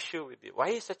the issue with you. Why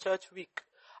is the church weak?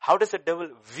 How does the devil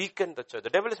weaken the church? The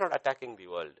devil is not attacking the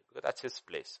world, because that's his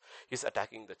place. He's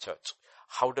attacking the church.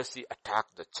 How does he attack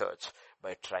the church?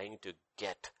 By trying to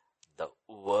get the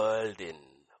world in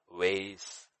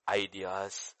ways,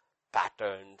 ideas,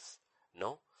 patterns,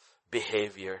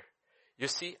 behavior. You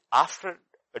see, after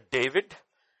David,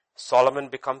 Solomon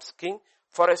becomes king.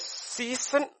 For a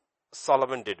season,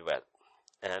 Solomon did well.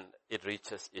 And it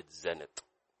reaches its zenith,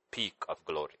 peak of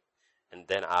glory. And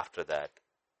then after that,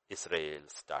 Israel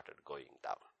started going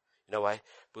down. You know why?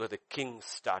 Because the king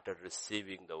started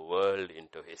receiving the world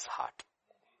into his heart.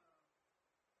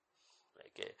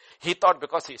 Okay. He thought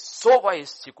because he's so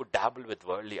wise, he could dabble with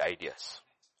worldly ideas.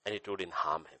 And it wouldn't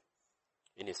harm him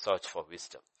in his search for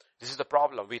wisdom. This is the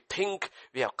problem. We think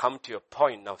we have come to a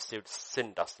point now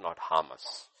sin does not harm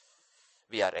us.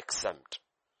 We are exempt.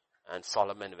 And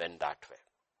Solomon went that way.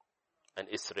 And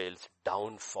Israel's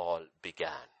downfall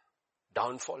began.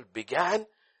 Downfall began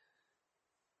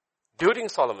during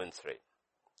Solomon's reign.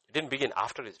 It didn't begin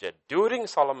after his death. During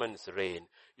Solomon's reign,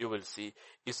 you will see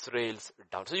Israel's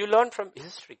down. So you learn from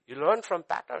history. You learn from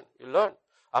pattern. You learn.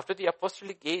 After the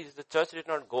apostolic age, the church did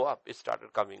not go up. It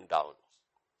started coming down.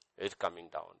 It's coming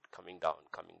down, coming down,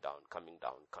 coming down, coming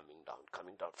down, coming down,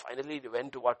 coming down. Finally, it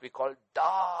went to what we call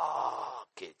dark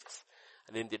ages.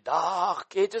 And in the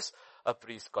dark ages, a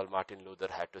priest called Martin Luther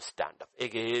had to stand up.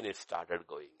 Again, it started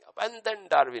going up. And then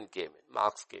Darwin came in.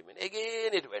 Marx came in.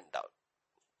 Again, it went down.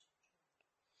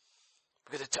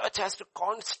 Because the church has to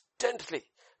constantly,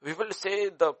 we will say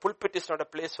the pulpit is not a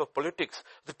place for politics.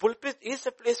 The pulpit is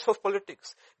a place for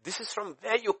politics. This is from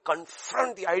where you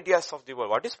confront the ideas of the world.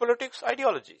 What is politics?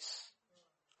 Ideologies.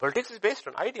 Politics is based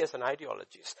on ideas and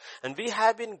ideologies. And we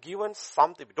have been given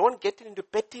something. We don't get into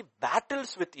petty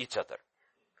battles with each other.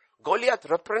 Goliath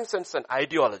represents an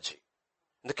ideology.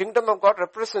 The kingdom of God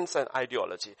represents an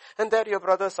ideology. And there your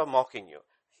brothers are mocking you.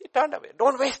 He turned away.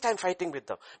 Don't waste time fighting with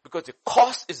them. Because the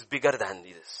cause is bigger than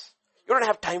this. You don't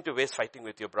have time to waste fighting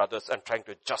with your brothers and trying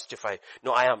to justify,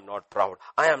 no, I am not proud.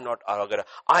 I am not arrogant.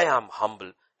 I am humble.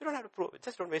 You don't have to prove it.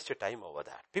 Just don't waste your time over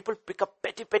that. People pick up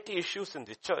petty issues in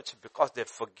the church because they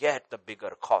forget the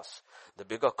bigger cause. The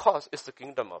bigger cause is the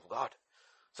kingdom of God.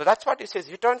 So that's what he says.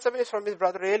 He turns away from his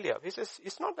brother Eliab. He says,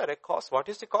 it's not the right cause. What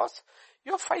is the cause?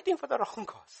 You're fighting for the wrong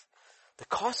cause. The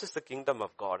cause is the kingdom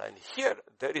of God. And here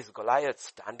there is Goliath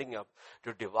standing up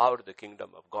to devour the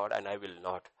kingdom of God, and I will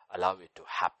not allow it to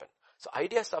happen. So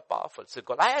ideas are powerful. So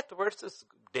Goliath versus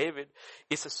David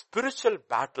is a spiritual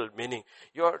battle, meaning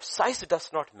your size does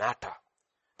not matter.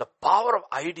 The power of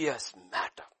ideas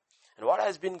matter. And what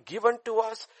has been given to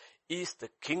us is the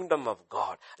kingdom of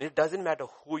God. And it doesn't matter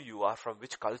who you are, from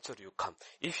which culture you come.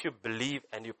 If you believe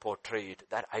and you portray it,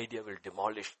 that idea will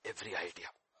demolish every idea.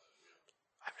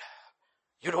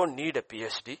 You don't need a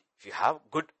PhD. If you have,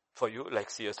 good for you, like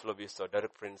C.S. Lewis or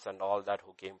Derek Prince and all that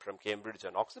who came from Cambridge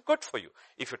and Oxford, good for you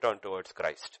if you turn towards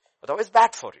Christ. Otherwise,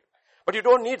 bad for you. But you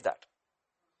don't need that.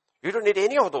 You don't need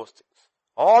any of those things.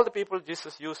 All the people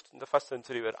Jesus used in the first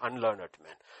century were unlearned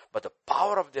men. But the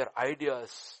power of their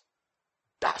ideas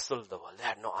dazzled the world. They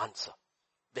had no answer.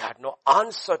 They had no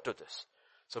answer to this.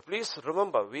 So please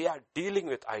remember, we are dealing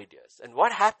with ideas. And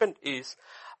what happened is,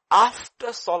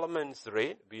 after Solomon's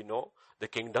reign, we know the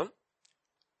kingdom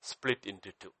split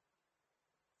into two.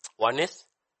 One is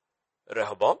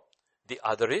Rehoboam, the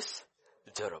other is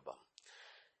Jeroboam.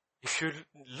 If you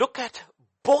look at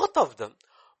both of them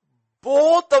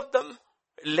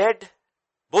led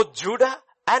both Judah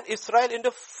and Israel into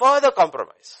further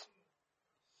compromise.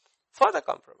 Further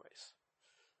compromise.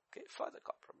 Okay, further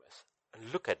compromise.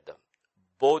 And look at them.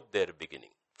 Both their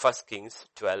beginning. 1 Kings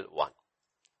 12:1.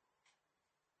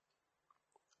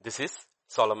 This is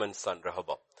Solomon's son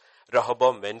Rehoboam.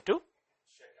 Rehoboam went to,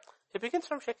 he begins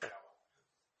from Shechem.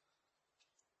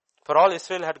 For all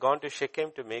Israel had gone to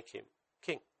Shechem to make him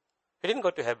king. He didn't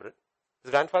go to Hebron. His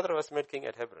grandfather was made king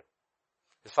at Hebron.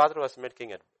 His father was made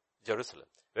king at Jerusalem.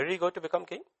 Where did he go to become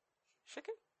king?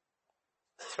 Shechem.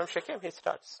 From Shechem he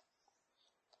starts.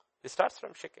 He starts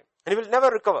from Shechem. And he will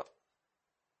never recover.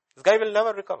 This guy will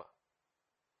never recover.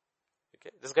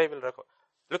 Okay, this guy will recover.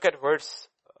 Look at verse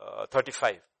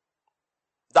 35.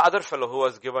 The other fellow who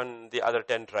was given the other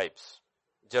 10 tribes.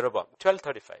 Jeroboam.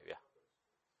 12:35, yeah.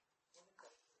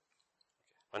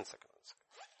 One second.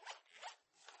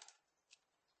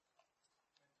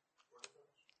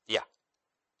 Yeah.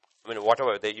 I mean,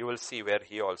 whatever, you will see where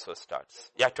he also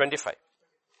starts. Yeah, 25.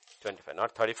 25,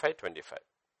 not 35, 25.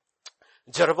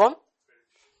 Jeroboam,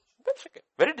 Shechem.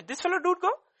 Where did this fellow dude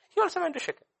go? He also went to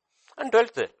Shechem and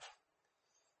dwelt there.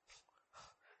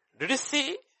 Did you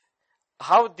see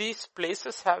how these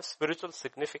places have spiritual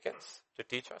significance to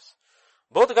teach us?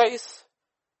 Both guys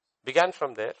began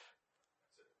from there.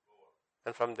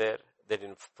 And from there, they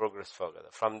didn't progress further.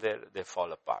 From there, they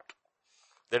fall apart.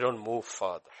 They don't move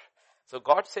further. So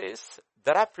God says,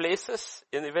 there are places,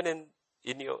 even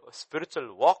in your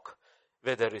spiritual walk,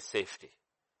 where there is safety.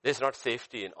 There is not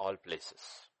safety in all places.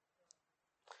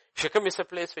 Shechem is a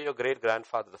place where your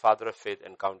great-grandfather, the father of faith,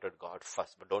 encountered God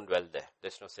first. But don't dwell there.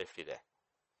 There's no safety there.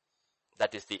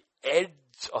 That is the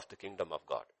edge of the kingdom of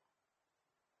God.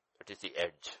 That is the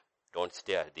edge. Don't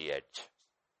stay at the edge.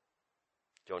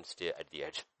 Don't stay at the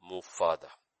edge. Move further.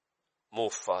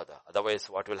 Move further. Otherwise,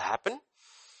 what will happen?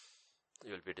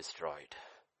 You will be destroyed.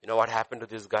 You know what happened to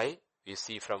this guy? We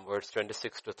see from verse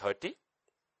 26 to 30.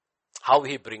 How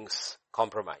he brings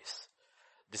compromise.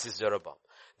 This is Jeroboam.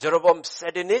 Jeroboam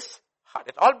said in his heart.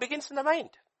 It all begins in the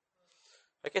mind.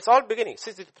 Okay, it's all beginning.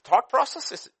 See, the thought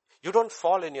process is, you don't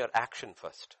fall in your action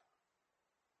first.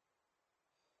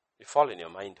 You fall in your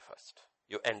mind first.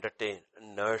 You entertain,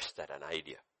 nurse that an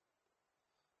idea.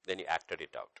 Then you acted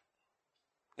it out.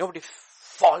 Nobody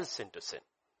falls into sin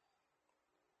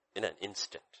in an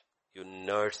instant. You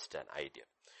nursed an idea.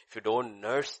 If you don't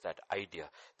nurse that idea,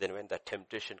 then when that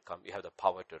temptation comes, you have the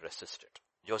power to resist it.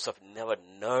 Joseph never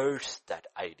nursed that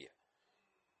idea.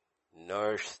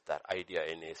 Nursed that idea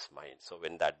in his mind. So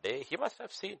when that day, he must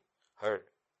have seen her.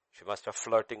 She must have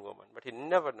flirting woman. But he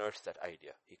never nursed that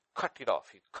idea. He cut it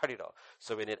off.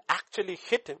 So when it actually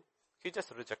hit him, he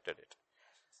just rejected it.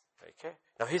 Okay.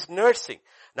 Now he's nursing.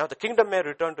 Now the kingdom may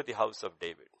return to the house of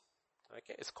David.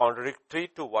 Okay. It's contradictory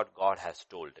to what God has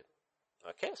told him.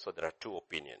 Okay. So there are two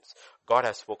opinions. God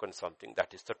has spoken something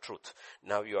that is the truth.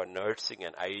 Now you are nursing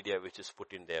an idea which is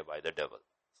put in there by the devil.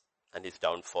 And his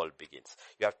downfall begins.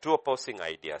 You have two opposing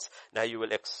ideas. Now you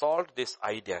will exalt this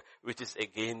idea which is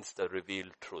against the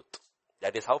revealed truth.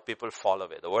 That is how people fall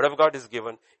away. The word of God is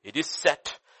given. It is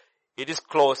set. It is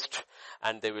closed.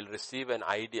 And they will receive an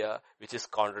idea which is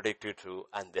contradictory to,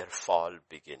 and their fall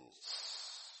begins.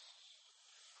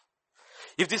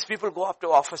 If these people go up to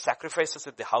offer sacrifices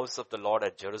at the house of the Lord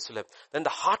at Jerusalem, then the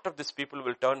heart of these people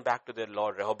will turn back to their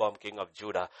Lord, Rehoboam, king of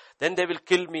Judah. Then they will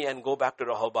kill me and go back to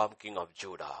Rehoboam, king of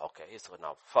Judah. Okay, so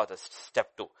now further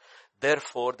step 2.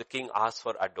 Therefore, the king asks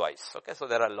for advice. Okay, so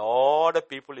there are a lot of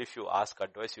people, if you ask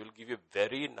advice, he will give you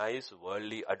very nice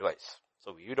worldly advice.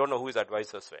 So you don't know who his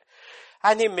advisors were.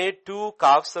 And he made 2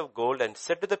 calves of gold and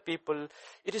said to the people,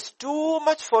 it is too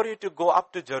much for you to go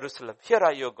up to Jerusalem. Here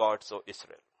are your gods, O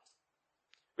Israel,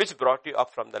 which brought you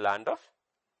up from the land of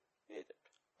Egypt.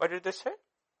 What did they say?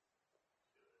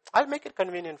 I'll make it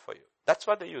convenient for you. That's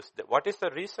what they use. What is the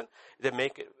reason? They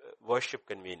make worship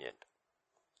convenient.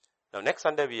 Now next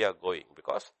Sunday we are going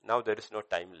because now there is no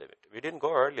time limit. We didn't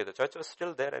go earlier. The church was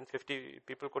still there and 50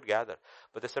 people could gather.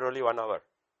 But they said only 1 hour.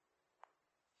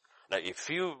 Now if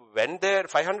you went there,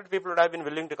 500 people would have been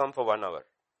willing to come for 1 hour.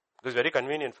 It was very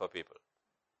convenient for people.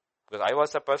 Because I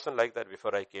was a person like that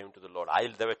before I came to the Lord.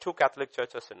 There were 2 Catholic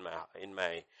churches in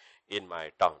my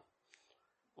town.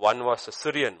 One was a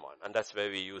Syrian one, and that's where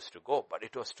we used to go. But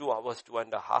it was 2 hours,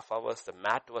 2.5 hours. The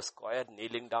mat was quiet,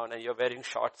 kneeling down, and you're wearing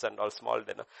shorts and all small.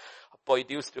 Then, boy,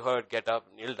 it used to hurt. Get up,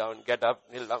 kneel down, get up,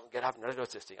 kneel down, get up.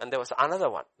 And there was another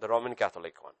one, the Roman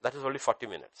Catholic one. That was only 40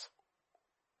 minutes.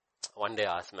 One day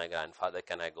I asked my grandfather,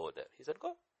 can I go there? He said,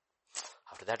 go.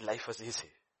 After that, life was easy.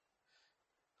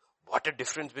 What a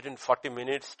difference between 40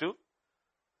 minutes to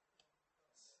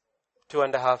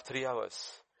 2.5, 3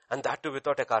 hours. And that too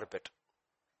without a carpet.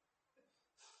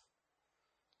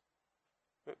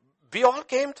 We all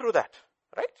came through that,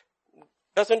 right?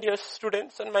 Doesn't your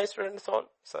students and my students all?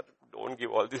 Sir, don't give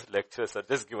all these lectures, sir.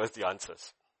 Just give us the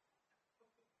answers.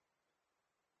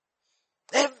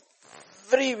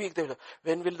 Every week they will,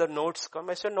 when will the notes come?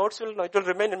 I said, it will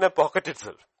remain in my pocket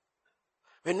itself.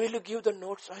 When will you give the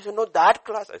notes? I said, no, that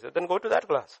class. I said, then go to that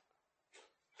class.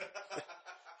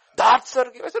 That sir,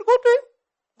 I said, go to him.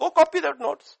 Go copy that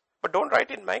notes. But don't write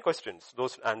in my questions,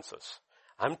 those answers.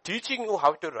 I'm teaching you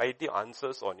how to write the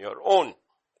answers on your own.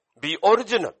 Be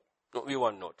original. No, we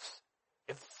want notes.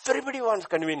 Everybody wants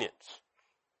convenience.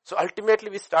 So ultimately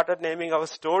we started naming our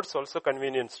stores also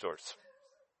convenience stores.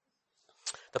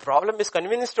 The problem is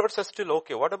convenience stores are still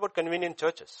okay. What about convenient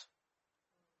churches?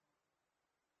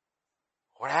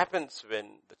 What happens when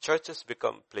the churches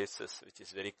become places which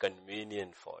is very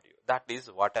convenient for you? That is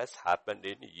what has happened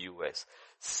in US.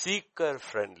 Seeker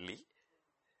friendly.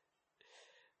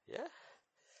 Yeah.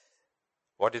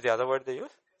 What is the other word they use?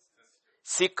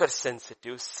 Seeker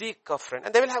sensitive, seeker friend.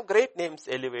 And they will have great names,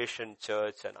 Elevation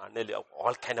Church and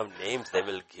all kind of names they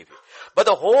will give you. But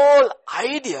the whole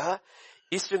idea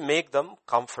is to make them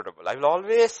comfortable. I will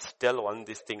always tell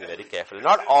this thing very carefully.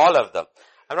 Not all of them.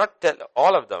 I'm not telling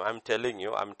all of them. I'm telling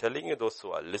you those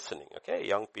who are listening, okay?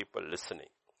 Young people listening.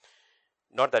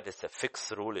 Not that it's a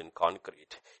fixed rule in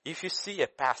concrete. If you see a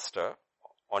pastor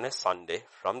on a Sunday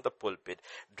from the pulpit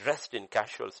dressed in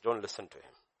casuals, don't listen to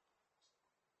him.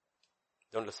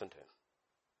 Don't listen to him.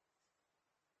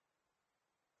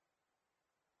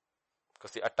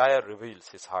 Because the attire reveals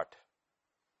his heart.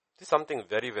 This is something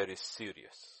very, very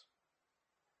serious.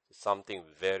 Something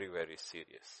very, very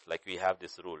serious. Like we have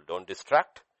this rule, don't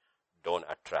distract, don't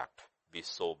attract, be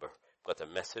sober. Because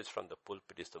the message from the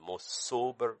pulpit is the most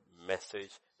sober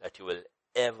message that you will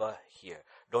ever hear.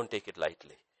 Don't take it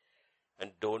lightly.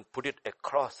 And don't put it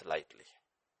across lightly.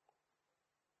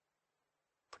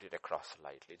 Put it across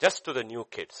lightly. Just to the new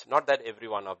kids. Not that every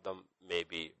one of them may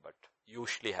be, but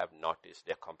usually have noticed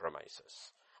their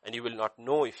compromises. And you will not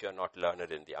know if you are not learned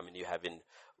you haven't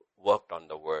worked on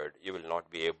the word, you will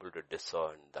not be able to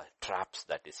discern the traps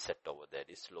that is set over there.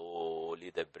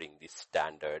 Slowly they bring the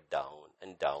standard down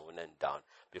and down and down.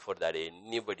 Before that,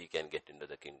 anybody can get into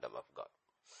the kingdom of God.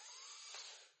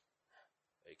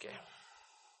 Okay.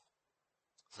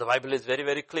 So the Bible is very,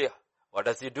 very clear. What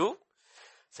does he do?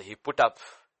 So he put up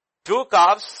 2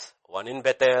 calves, one in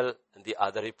Bethel and the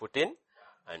other he put in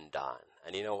and Dan.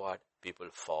 And you know what? People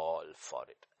fall for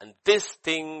it. And this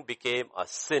thing became a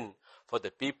sin. For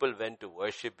the people went to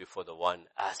worship before the one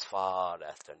as far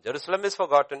as done. Jerusalem is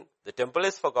forgotten. The temple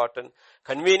is forgotten.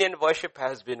 Convenient worship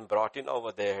has been brought in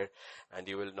over there. And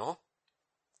you will know.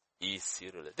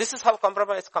 Easy. This is how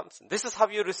compromise comes in. This is how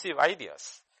you receive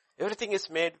ideas. Everything is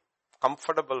made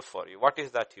comfortable for you. What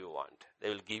is that you want? They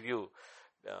will give you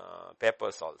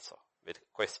papers also with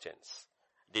questions.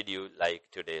 Did you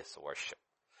like today's worship?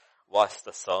 Was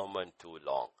the sermon too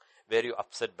long? Were you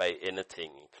upset by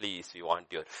anything? Please, we want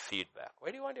your feedback.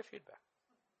 Why do you want your feedback?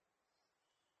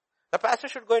 The pastor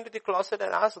should go into the closet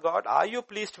and ask God, are you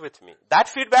pleased with me? That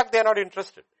feedback, they are not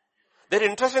interested. They're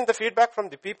interested in the feedback from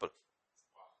the people.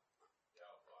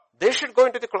 They should go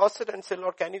into the closet and say,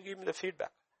 Lord, can you give me the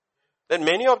feedback? Then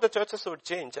many of the churches would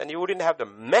change and you wouldn't have the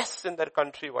mess in their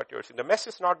country what you're seeing. The mess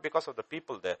is not because of the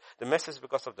people there. The mess is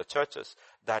because of the churches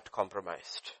that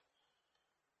compromised.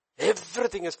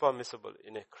 Everything is permissible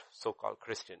in a so-called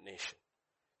Christian nation.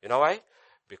 You know why?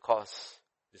 Because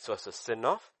this was the sin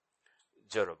of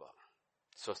Jeroboam.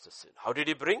 This was the sin. How did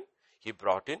he bring? He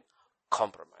brought in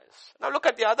compromise. Now look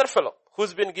at the other fellow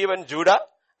who's been given Judah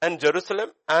and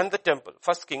Jerusalem and the temple.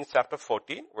 1 Kings chapter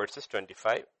 14 verses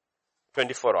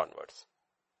 24 onwards.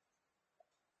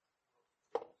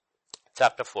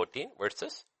 Chapter 14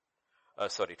 verses,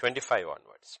 25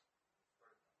 onwards.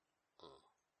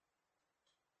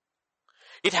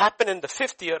 It happened in the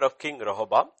 5th year of King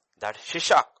Rehoboam that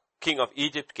Shishak, king of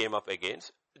Egypt, came up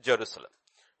against Jerusalem.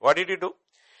 What did he do?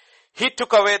 He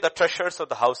took away the treasures of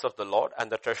the house of the Lord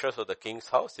and the treasures of the king's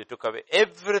house. He took away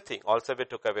everything. Also he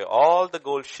took away all the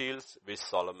gold shields which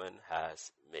Solomon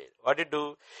has made. What did he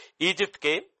do? Egypt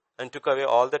came and took away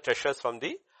all the treasures from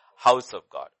the house of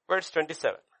God. Verse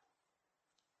 27.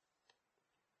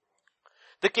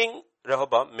 The king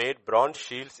Rehoboam made bronze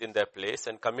shields in their place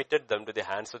and committed them to the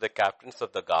hands of the captains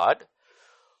of the guard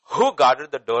who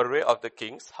guarded the doorway of the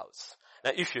king's house.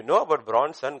 Now if you know about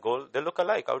bronze and gold, they look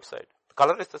alike outside. The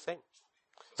color is the same.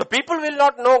 So people will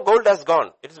not know gold has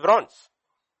gone. It is bronze.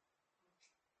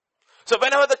 So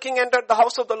whenever the king entered the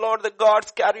house of the Lord, the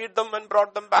guards carried them and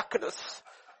brought them back in his.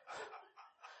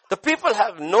 The people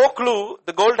have no clue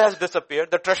the gold has disappeared,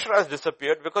 the treasure has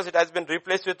disappeared because it has been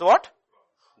replaced with what?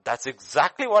 That's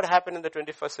exactly what happened in the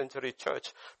 21st century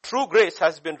church. True grace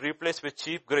has been replaced with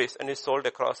cheap grace and is sold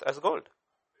across as gold.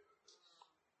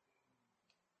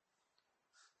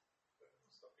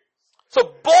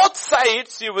 So both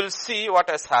sides you will see what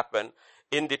has happened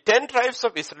in the 10 tribes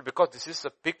of Israel, because this is a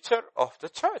picture of the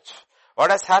church.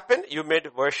 What has happened? You made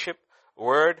worship,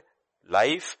 word,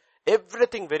 life,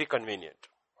 everything very convenient.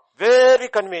 Very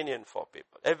convenient for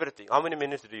people. Everything. How many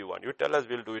minutes do you want? You tell us,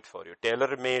 we'll do it for you.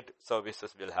 Tailor-made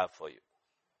services we'll have for you.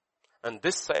 And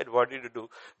this side, what did you do?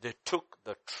 They took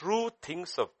the true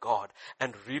things of God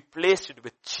and replaced it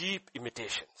with cheap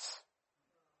imitations.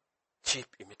 Cheap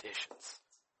imitations.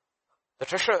 The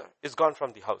treasure is gone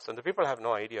from the house and the people have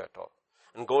no idea at all.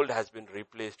 And gold has been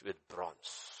replaced with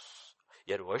bronze.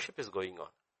 Yet worship is going on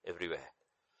everywhere.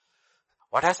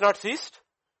 What has not ceased?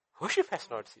 Worship has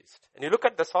not ceased. And you look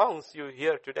at the songs you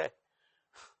hear today.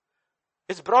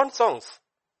 It's bronze songs.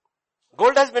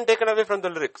 Gold has been taken away from the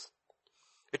lyrics.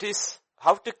 It is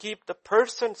how to keep the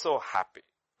person so happy.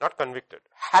 Not convicted.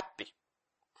 Happy.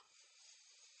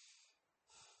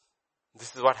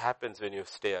 This is what happens when you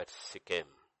stay at Shechem.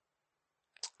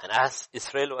 And as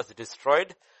Israel was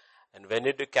destroyed and went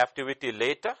into captivity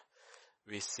later,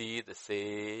 we see the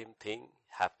same thing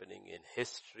happening in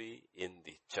history in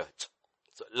the church.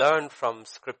 So learn from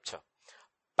scripture.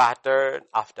 Pattern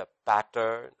after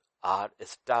pattern are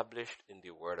established in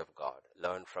the word of God.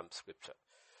 Learn from scripture.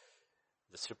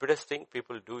 The stupidest thing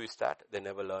people do is that they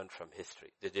never learn from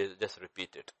history. They just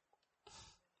repeat it.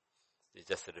 They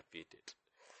just repeat it.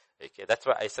 Okay, that's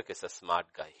why Isaac is a smart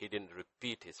guy. He didn't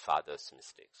repeat his father's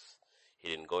mistakes. He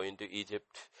didn't go into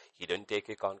Egypt. He didn't take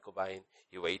a concubine.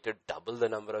 He waited double the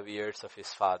number of years of his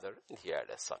father and he had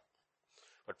a son.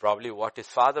 But probably what his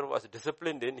father was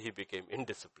disciplined in, he became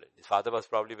indisciplined. His father was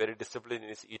probably very disciplined in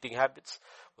his eating habits,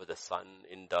 but the son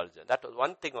indulgent. That was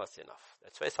one thing was enough.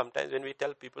 That's why sometimes when we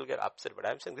tell people get upset, but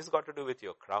I'm saying this got to do with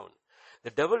your crown. The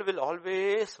devil will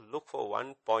always look for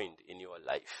one point in your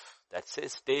life that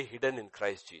says stay hidden in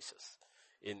Christ Jesus.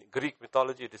 In Greek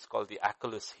mythology it is called the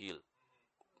Achilles heel.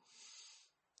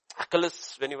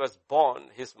 Achilles, when he was born,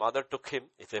 his mother took him,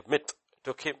 it's a myth,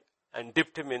 took him and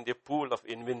dipped him in the pool of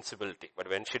invincibility. But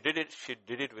when she did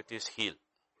it with his heel.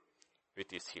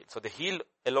 With his heel. So the heel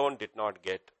alone did not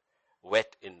get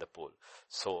wet in the pool.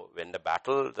 So when the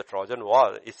battle, the Trojan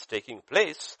War is taking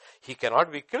place, he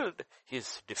cannot be killed.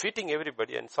 He's defeating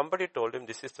everybody and somebody told him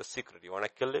this is the secret. You want to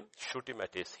kill him? Shoot him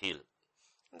at his heel.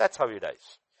 And that's how he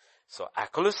dies. So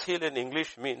Achilles heel in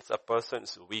English means a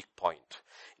person's weak point.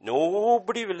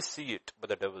 Nobody will see it, but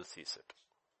the devil sees it.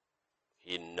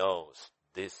 He knows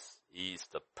this is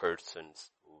the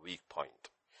person's weak point.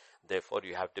 Therefore,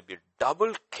 you have to be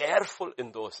double careful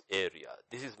in those areas.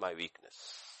 This is my weakness.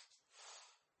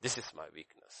 This is my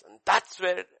weakness. And that's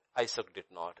where Isaac did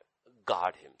not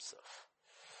guard himself.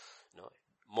 No,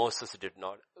 Moses did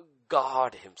not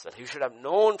guard himself. He should have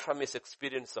known from his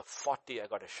experience of 40, I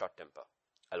got a short temper.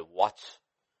 I'll watch.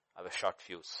 I have a short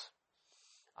fuse.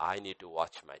 I need to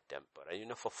watch my temper.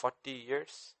 And for 40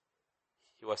 years,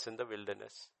 he was in the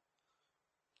wilderness.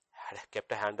 Had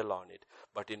kept a handle on it.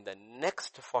 But in the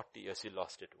next 40 years, he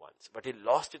lost it once. But he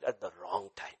lost it at the wrong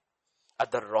time.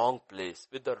 At the wrong place.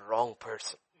 With the wrong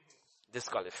person.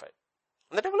 Disqualified.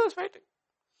 And the devil was waiting.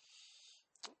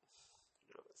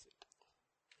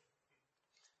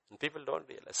 And people don't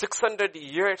realize. 600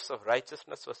 years of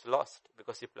righteousness was lost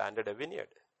because he planted a vineyard.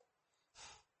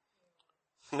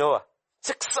 Noah.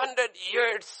 600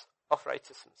 years of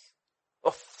righteousness.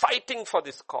 Of fighting for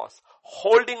this cause.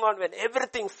 Holding on when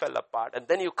everything fell apart. And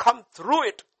then you come through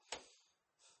it.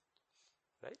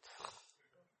 Right?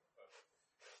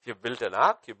 You built an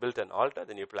ark, you built an altar,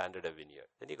 then you planted a vineyard.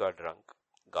 Then you got drunk.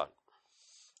 Gone.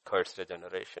 Cursed a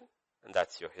generation. And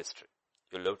that's your history.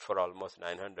 You lived for almost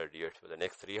 900 years. For the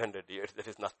next 300 years, there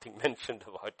is nothing mentioned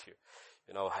about you.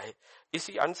 Is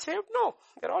he unsaved? No.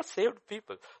 They're all saved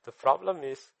people. The problem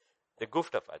is, they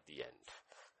goofed up at the end.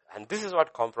 And this is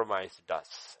what compromise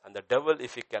does. And the devil,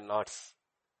 if he cannot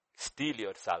steal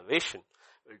your salvation,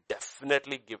 will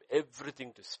definitely give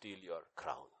everything to steal your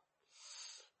crown.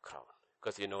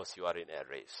 Because he knows you are in a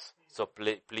race. So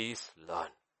please learn.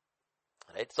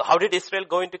 Right? So how did Israel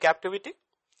go into captivity?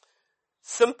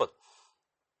 Simple.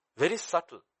 Very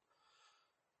subtle.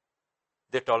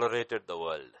 They tolerated the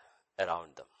world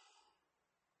around them.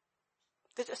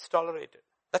 They just tolerated.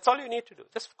 That's all you need to do.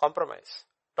 Just compromise.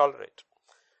 Tolerate.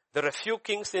 There are a few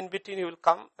kings in between who will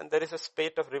come and there is a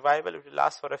spate of revival. It will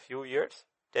last for a few years,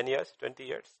 10 years, 20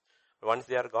 years. Once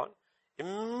they are gone,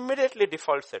 immediately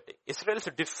default setting. Israel's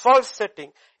default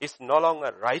setting is no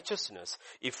longer righteousness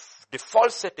if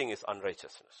default setting is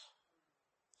unrighteousness.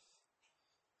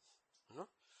 No?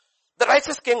 The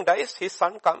righteous king dies, his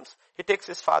son comes, he takes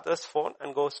his father's phone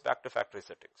and goes back to factory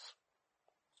settings.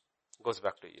 Goes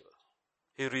back to evil.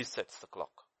 He resets the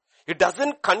clock. He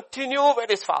doesn't continue where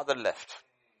his father left.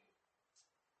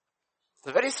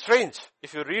 It's very strange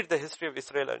if you read the history of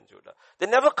Israel and Judah. They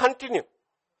never continue.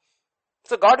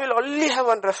 So God will only have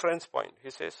one reference point.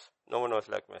 He says, no one was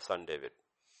like my son David,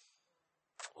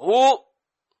 who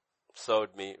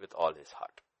served me with all his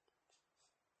heart.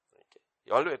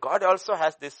 God also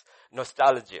has this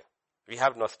nostalgia. We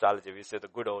have nostalgia. We say the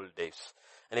good old days.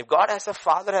 And if God as a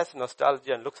father has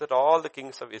nostalgia and looks at all the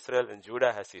kings of Israel and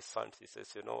Judah as his sons, he says,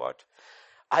 you know what?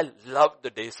 I love the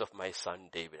days of my son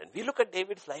David. And we look at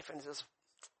David's life and says,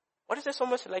 what is there so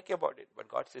much like about it? But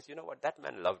God says, you know what? That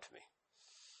man loved me.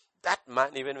 That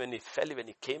man, even when he fell, when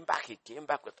he came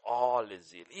back with all his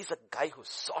zeal. He's a guy who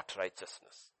sought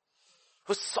righteousness.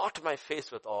 Who sought my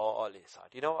face with all his heart.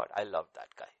 You know what? I love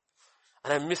that guy.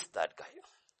 And I miss that guy.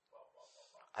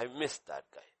 I miss that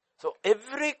guy. So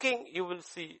every king you will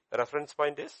see, the reference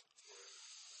point is,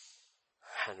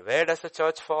 and where does the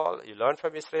church fall? You learn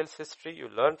from Israel's history, you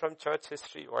learn from church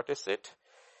history. What is it?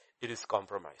 It is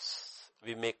compromise.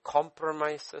 We make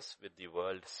compromises with the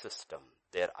world system,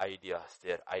 their ideas,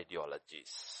 their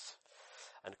ideologies.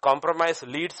 And compromise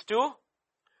leads to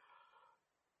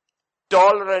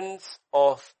tolerance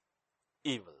of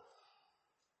evil.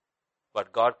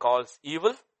 What God calls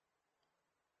evil,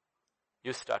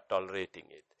 you start tolerating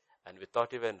it. And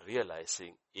without even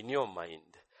realizing, in your mind,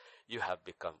 you have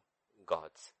become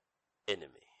God's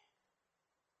enemy.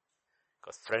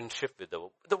 Because friendship with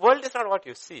the world is not what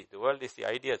you see. The world is the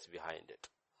ideas behind it.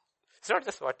 It's not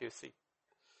just what you see.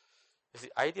 It's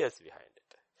the ideas behind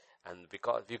it. And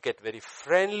because you get very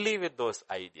friendly with those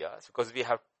ideas, because we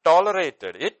have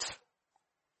tolerated it,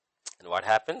 and what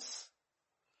happens?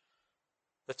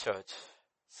 The church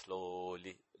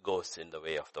slowly goes in the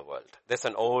way of the world. There's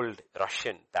an old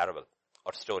Russian parable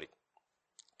or story.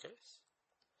 Okay.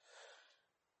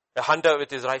 A hunter with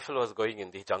his rifle was going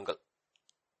in the jungle.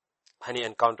 And he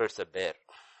encounters a bear.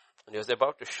 And he was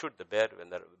about to shoot the bear when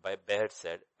the bear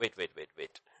said, wait.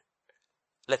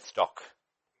 Let's talk.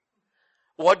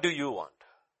 What do you want?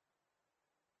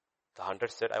 The hunter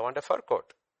said, I want a fur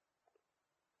coat.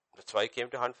 That's why I came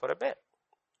to hunt for a bear.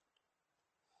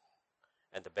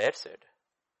 And the bear said,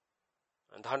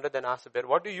 and the hunter then asked the bear,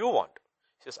 what do you want?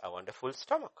 He says, I want a full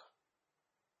stomach.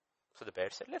 So the bear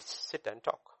said, let's sit and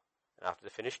talk. And after they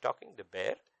finished talking, the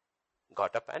bear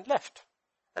got up and left.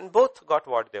 And both got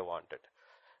what they wanted.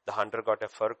 The hunter got a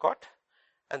fur coat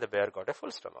and the bear got a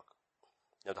full stomach.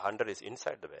 Now the hunter is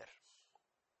inside the bear.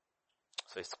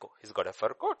 So he's got a fur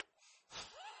coat.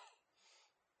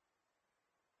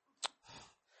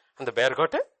 And the bear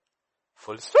got a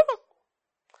full stomach.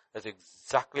 That's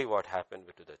exactly what happened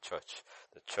to the church.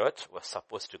 The church was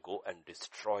supposed to go and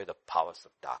destroy the powers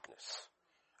of darkness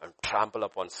and trample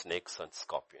upon snakes and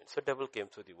scorpions. So the devil came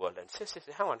through the world and said,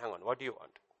 hang on, what do you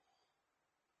want?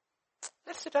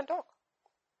 Let's sit and talk.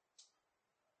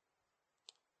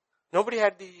 Nobody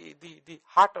had the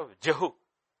heart of Jehu.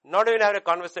 Not even have a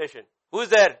conversation. Who's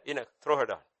there? Throw her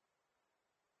down.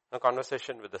 No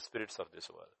conversation with the spirits of this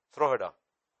world. Throw her down.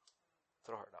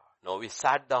 No, we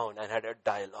sat down and had a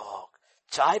dialogue.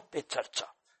 Chai pe charcha.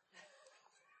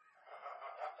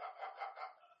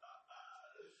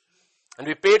 And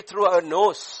we paid through our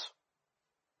nose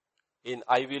in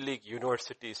Ivy League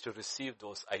universities to receive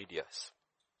those ideas.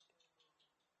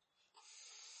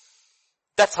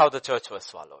 That's how the church was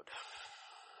swallowed.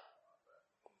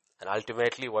 And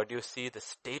ultimately, what do you see? The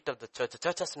state of the church. The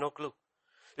church has no clue.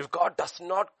 If God does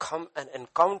not come and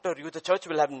encounter you, the church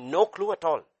will have no clue at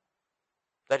all.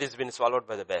 That is been swallowed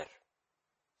by the bear.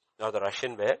 Not the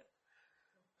Russian bear,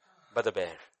 but the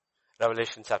bear.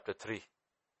 Revelation chapter 3,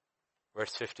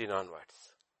 verse 15 onwards.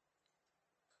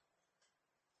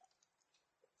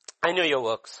 I know your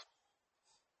works.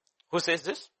 Who says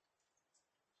this?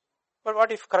 But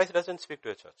what if Christ doesn't speak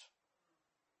to a church?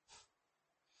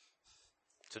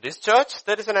 So this church,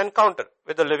 there is an encounter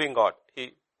with the living God.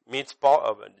 He meets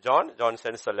John. John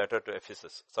sends a letter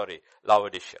to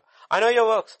Laodicea. I know your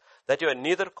works, that you are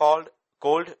neither cold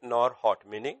nor hot,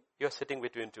 meaning you are sitting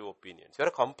between two opinions. You are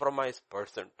a compromised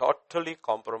person, totally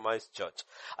compromised church.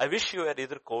 I wish you were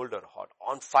either cold or hot,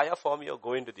 on fire for me or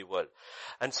go into the world.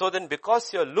 And so then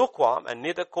because you are lukewarm and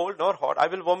neither cold nor hot, I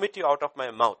will vomit you out of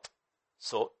my mouth.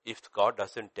 So, if God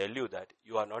doesn't tell you that,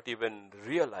 you are not even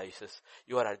realizes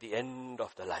you are at the end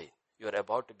of the line. You are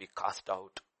about to be cast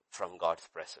out from God's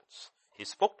presence. He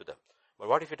spoke to them. But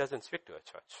what if he doesn't speak to a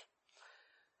church?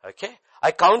 Okay.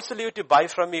 I counsel you to buy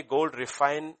from me gold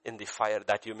refined in the fire,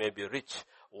 that you may be rich,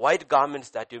 white garments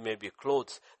that you may be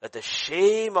clothed, that the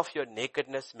shame of your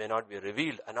nakedness may not be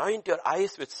revealed. Anoint your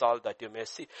eyes with salt that you may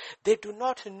see. They do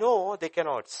not know, they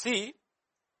cannot see,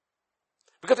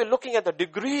 because they're looking at the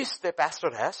degrees the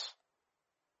pastor has.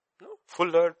 No?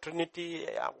 Fuller, Trinity,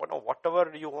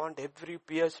 whatever you want, every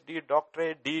PhD,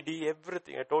 doctorate, DD,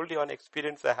 everything. I told you on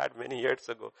experience I had many years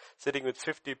ago, sitting with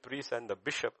 50 priests and the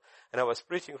bishop, and I was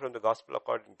preaching from the gospel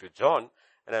according to John,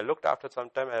 and I looked after some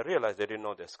time, I realized they didn't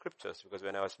know their scriptures, because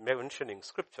when I was mentioning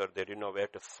scripture, they didn't know where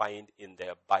to find in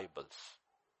their Bibles.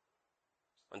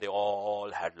 And they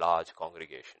all had large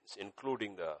congregations,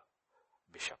 including the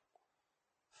bishop.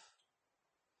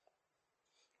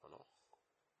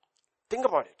 Think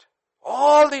about it.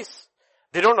 All these.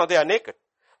 They don't know they are naked.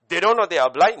 They don't know they are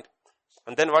blind.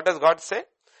 And then what does God say?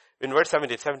 In verse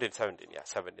 17. Yeah,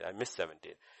 17. I missed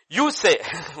 17. You say,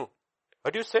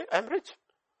 what do you say? I am rich.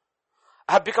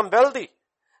 I have become wealthy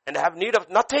and I have need of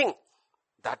nothing.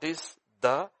 That is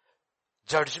the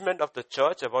judgment of the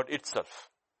church about itself.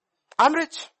 I'm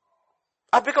rich.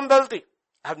 I've become wealthy.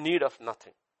 I have need of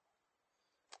nothing.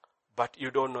 But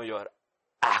you don't know your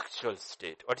actual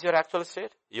state. What is your actual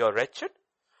state? You're wretched,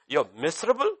 you're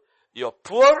miserable, you're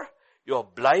poor, you're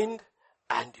blind,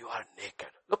 and you are naked.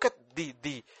 Look at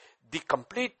the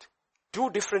complete two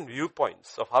different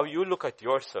viewpoints of how you look at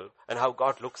yourself and how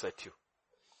God looks at you.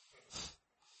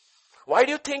 Why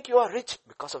do you think you are rich?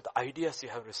 Because of the ideas you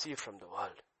have received from the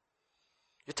world.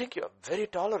 You think you are very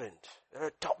tolerant.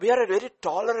 We are a very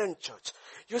tolerant church.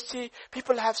 You see,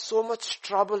 people have so much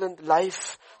trouble in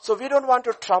life. So we don't want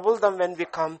to trouble them when we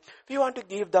come. We want to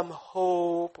give them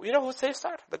hope. You know who says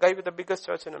that? The guy with the biggest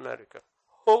church in America.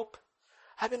 Hope.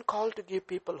 I've been called to give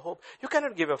people hope. You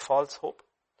cannot give a false hope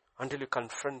until you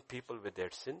confront people with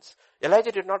their sins.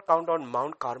 Elijah did not count on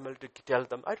Mount Carmel to tell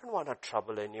them, I don't want to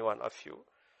trouble any one of you.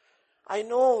 I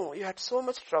know you had so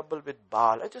much trouble with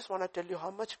Baal. I just want to tell you how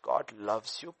much God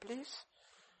loves you, please.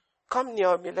 Come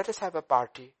near me. Let us have a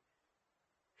party.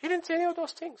 He didn't say any of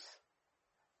those things.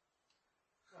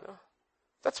 No.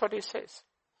 That's what he says.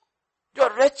 You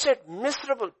are wretched,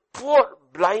 miserable, poor,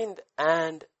 blind,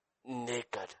 and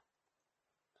naked.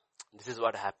 This is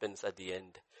what happens at the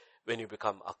end when you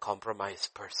become a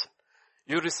compromised person.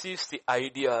 You receive the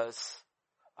ideas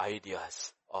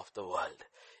of the world.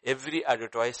 Every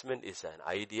advertisement is an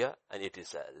idea and it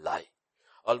is a lie.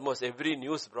 Almost every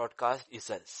news broadcast is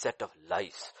a set of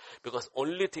lies. Because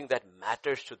only thing that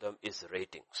matters to them is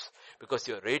ratings. Because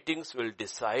your ratings will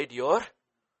decide your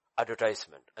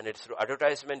advertisement. And it's through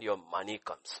advertisement your money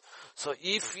comes. So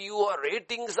if your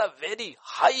ratings are very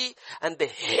high and they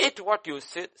hate what you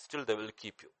say, still they will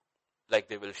keep you. Like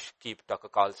they will keep Tucker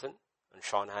Carlson and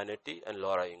Sean Hannity and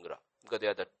Laura Ingraham. Because they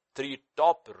are the three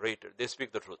top rated. They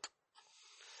speak the truth.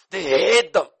 They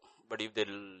hate them. But if they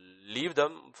leave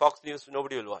them, Fox News,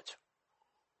 nobody will watch.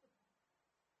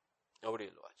 Nobody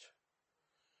will watch.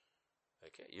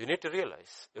 Okay. You need to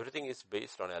realize everything is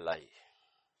based on a lie.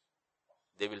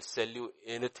 They will sell you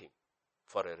anything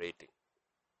for a rating.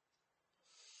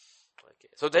 Okay.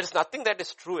 So there is nothing that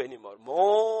is true anymore.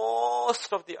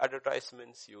 Most of the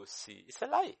advertisements you see is a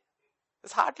lie.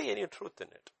 There's hardly any truth in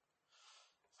it.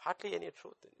 Hardly any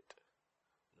truth in it.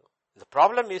 The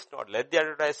problem is not let the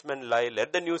advertisement lie,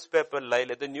 let the newspaper lie,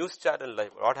 let the news channel lie.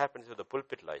 What happens if the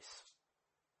pulpit lies?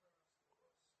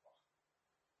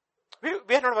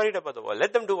 We are not worried about the world.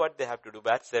 Let them do what they have to do.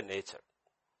 That's their nature.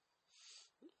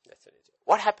 That's their nature.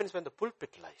 What happens when the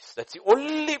pulpit lies? That's the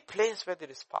only place where there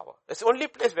is power. That's the only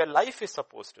place where life is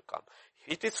supposed to come.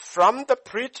 It is from the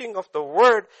preaching of the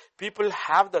word, people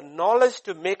have the knowledge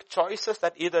to make choices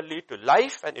that either lead to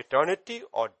life and eternity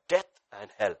or death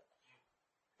and hell.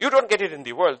 You don't get it in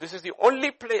the world. This is the only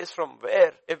place from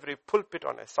where every pulpit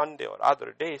on a Sunday or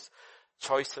other days,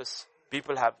 choices,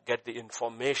 people get the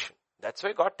information. That's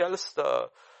why God tells the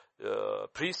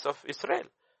priests of Israel,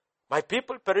 my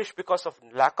people perish because of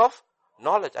lack of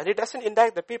knowledge. And he doesn't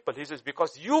indict the people. He says,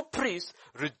 because you priests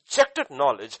rejected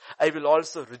knowledge, I will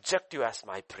also reject you as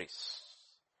my priests.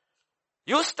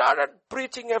 You started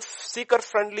preaching a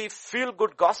seeker-friendly,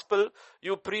 feel-good gospel,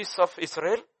 you priests of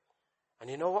Israel. And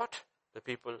you know what? The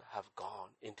people have gone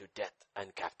into death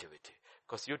and captivity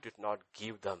because you did not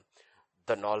give them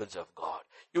the knowledge of God.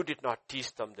 You did not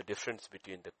teach them the difference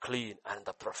between the clean and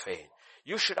the profane.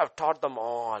 You should have taught them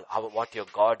all what your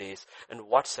God is and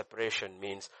what separation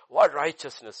means, what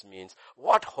righteousness means,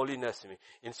 what holiness means.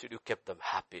 Instead, you kept them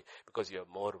happy because you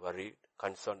are more worried,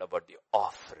 concerned about the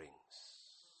offerings.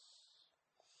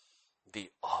 The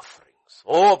offerings.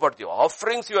 Oh, but the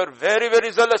offerings, you are very,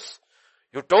 very zealous.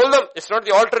 You told them it's not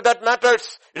the altar that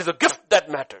matters. It is the gift that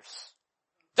matters.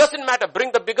 Doesn't matter.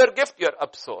 Bring the bigger gift. You're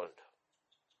absolved.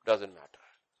 Doesn't matter.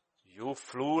 You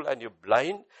fool and you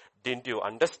blind. Didn't you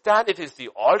understand? It is the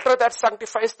altar that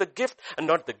sanctifies the gift and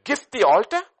not the gift the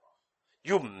altar.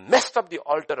 You messed up the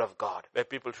altar of God where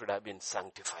people should have been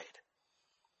sanctified.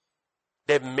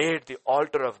 They made the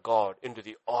altar of God into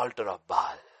the altar of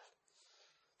Baal.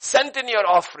 Send in your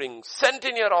offerings, send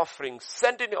in your offerings,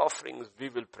 send in your offerings. We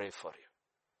will pray for you.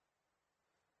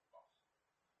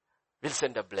 We'll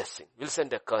send a blessing. We'll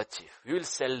send a kerchief. We will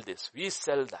sell this. We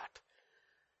sell that.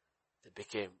 They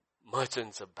became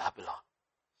merchants of Babylon.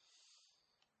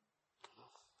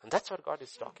 And that's what God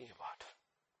is talking about.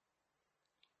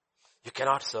 You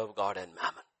cannot serve God and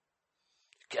mammon.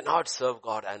 You cannot serve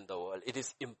God and the world. It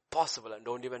is impossible, and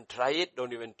don't even try it.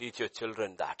 Don't even teach your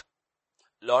children that.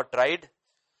 Lot tried.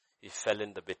 He fell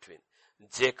in the between.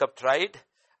 Jacob tried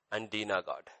and Dinah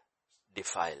got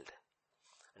defiled.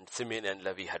 And Simeon and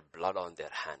Levi had blood on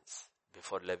their hands.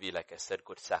 Before Levi, like I said,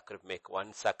 could make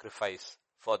one sacrifice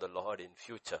for the Lord in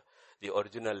future, the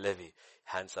original Levi,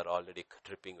 hands are already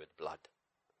dripping with blood.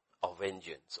 Of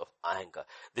vengeance, of anger.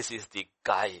 This is the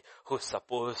guy who's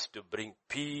supposed to bring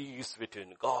peace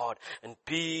between God and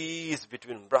peace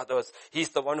between brothers. He's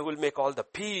the one who will make all the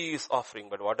peace offering.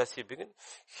 But what does he begin?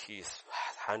 His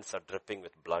hands are dripping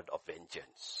with blood of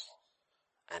vengeance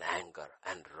and anger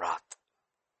and wrath.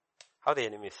 How the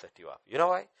enemy set you up. You know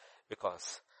why?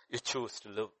 Because you choose to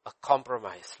live a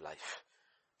compromised life.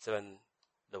 So when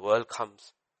the world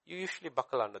comes, you usually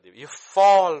buckle under you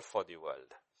fall for the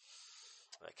world.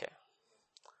 Okay.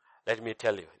 Let me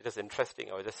tell you. It is interesting.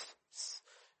 I was just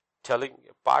telling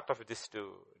part of this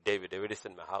to David. David is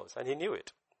in my house and he knew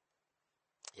it.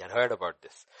 He had heard about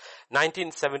this.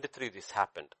 1973 this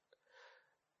happened.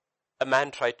 A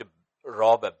man tried to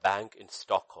rob a bank in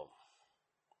Stockholm.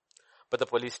 But the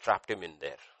police trapped him in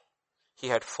there. He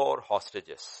had 4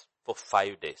 hostages for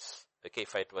 5 days. Okay,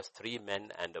 if it was 3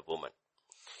 men and a woman.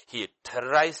 He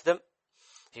terrorized them.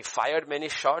 He fired many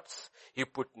shots. He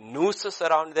put nooses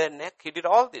around their neck. He did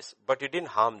all this, but he didn't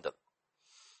harm them.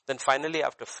 Then finally,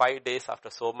 after 5 days, after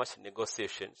so much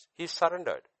negotiations, he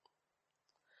surrendered.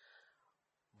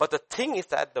 But the thing is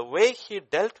that the way he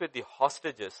dealt with the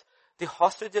hostages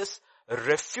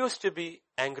refused to be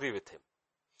angry with him.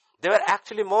 They were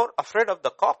actually more afraid of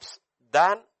the cops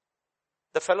than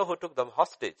the fellow who took them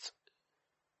hostage.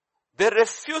 They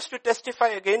refused to testify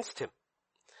against him.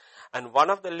 And one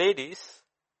of the ladies,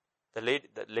 the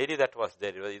lady that was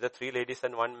there, it was either 3 ladies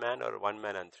and 1 man or 1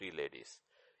 man and 3 ladies,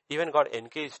 even got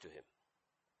engaged to him.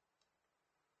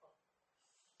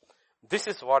 This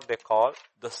is what they call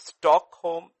the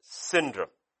Stockholm Syndrome.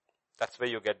 That's where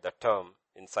you get the term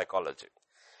in psychology.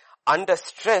 Under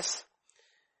stress,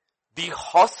 the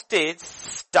hostage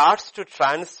starts to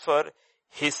transfer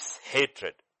his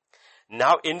hatred.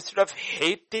 Now, instead of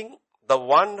hating the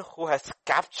one who has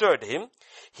captured him,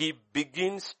 he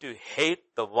begins to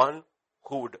hate the one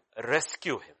who would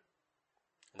rescue him.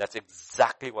 That's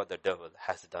exactly what the devil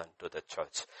has done to the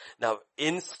church. Now,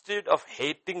 instead of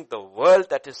hating the world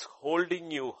that is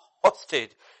holding you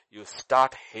hostage, you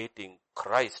start hating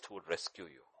Christ who would rescue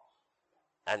you.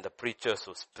 And the preachers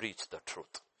who preach the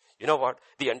truth. You know what?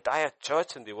 The entire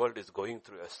church in the world is going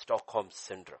through a Stockholm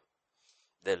Syndrome.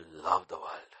 They love the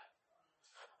world.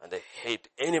 And they hate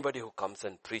anybody who comes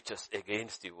and preaches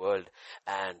against the world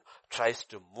and tries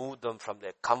to move them from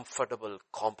their comfortable,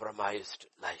 compromised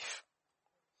life.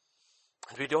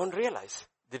 And we don't realize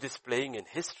that is playing in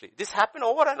history. This happened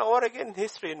over and over again in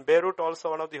history. In Beirut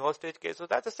also, one of the hostage cases,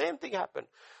 that's the same thing happened.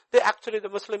 The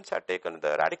Muslims had taken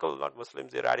the radical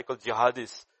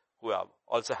jihadis, who have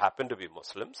also happened to be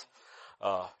Muslims,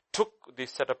 took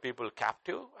this set of people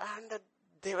captive, and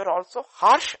they were also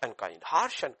harsh and kind.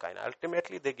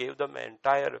 Ultimately, they gave them an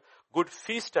entire good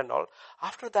feast and all.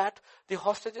 After that, the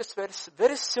hostages were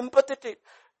very sympathetic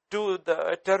to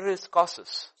the terrorist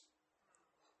causes.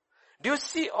 Do you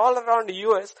see all around the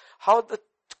US how the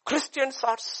Christians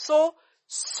are so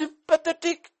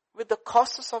sympathetic with the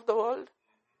causes of the world?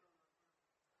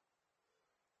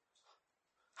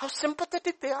 How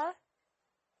sympathetic they are.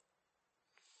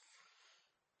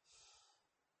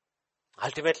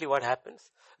 Ultimately what happens?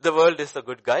 The world is the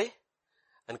good guy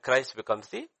and Christ becomes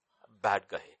the bad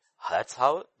guy. That's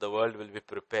how the world will be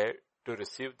prepared to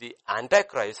receive the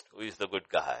Antichrist who is the good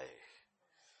guy.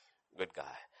 Good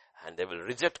guy. And they will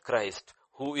reject Christ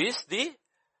who is the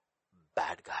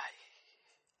bad guy.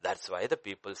 That's why the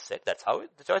people said, that's how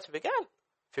the church began.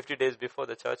 50 days before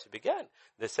the church began,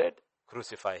 they said,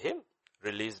 crucify him,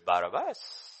 release Barabbas.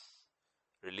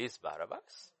 Release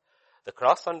Barabbas. The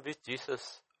cross on which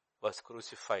Jesus was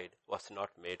crucified was not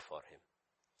made for him.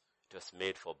 It was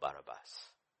made for Barabbas.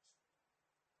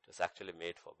 It was actually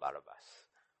made for Barabbas.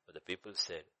 But the people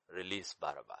said, release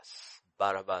Barabbas.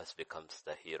 Barabbas becomes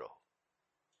the hero.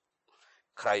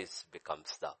 Christ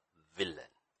becomes the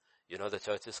villain. You know, the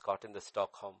church is caught in the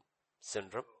Stockholm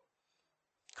syndrome.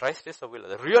 Christ is a villain.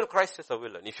 The real Christ is a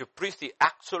villain. If you preach the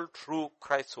actual true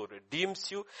Christ who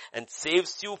redeems you and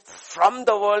saves you from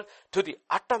the world to the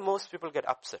uttermost, people get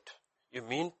upset. You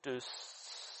mean to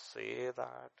say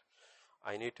that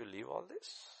I need to leave all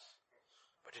this?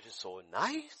 But it is so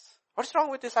nice. What's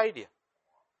wrong with this idea?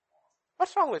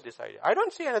 What's wrong with this idea? I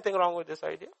don't see anything wrong with this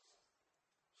idea.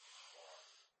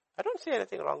 I don't see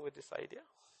anything wrong with this idea.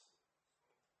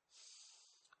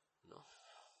 No.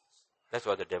 That's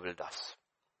what the devil does.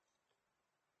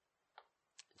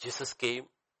 Jesus came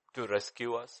to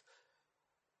rescue us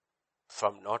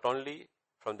from not only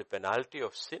from the penalty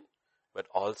of sin, but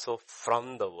also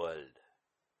from the world.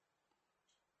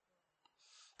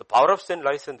 The power of sin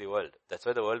lies in the world. That's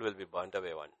why the world will be burnt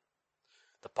away one.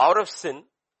 The power of sin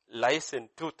lies in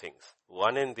two things.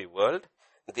 One in the world,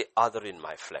 the other in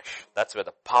my flesh. That's where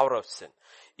the power of sin.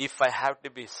 If I have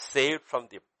to be saved from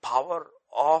the power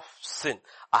of sin,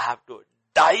 I have to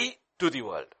die to the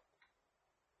world.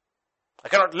 I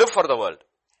cannot live for the world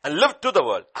and live to the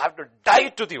world. I have to die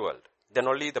to the world. Then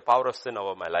only the power of sin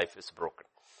over my life is broken.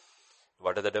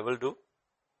 What does the devil do?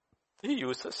 He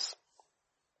uses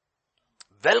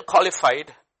well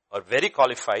qualified or very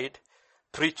qualified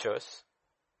preachers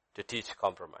to teach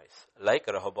compromise, like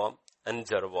Rehoboam and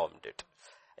Jeroboam did.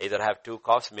 Either have two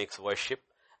costs, makes worship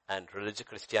and religious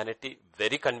Christianity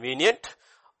very convenient,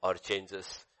 or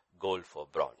changes gold for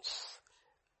bronze.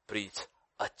 Preach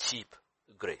a cheap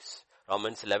grace.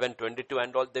 Romans 11:22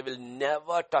 and all, they will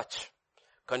never touch.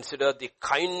 Consider the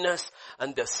kindness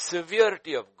and the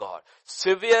severity of God.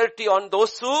 Severity on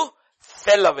those who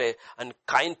fell away, and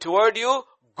kind toward you,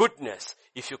 goodness.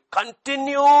 If you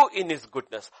continue in His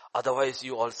goodness, otherwise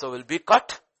you also will be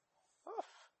cut off.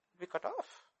 Be cut off.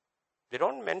 They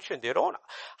don't mention,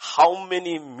 how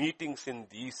many meetings in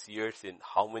these years, in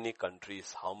how many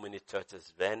countries, how many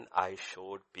churches, when I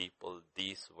showed people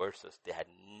these verses, they had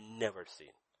never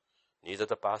seen. Neither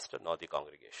the pastor nor the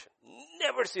congregation.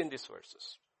 Never seen these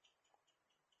verses.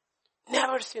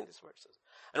 Never seen these verses.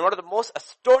 And one of the most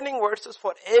astounding verses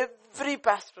for every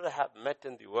pastor I have met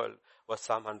in the world was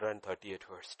Psalm 138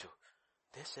 verse 2.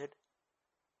 They said,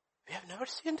 we have never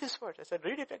seen this verse. I said,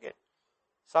 read it again.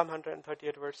 Psalm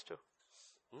 138 verse 2.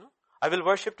 I will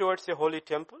worship towards your holy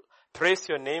temple, praise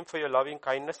your name for your loving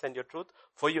kindness and your truth,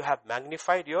 for you have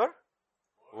magnified your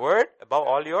word above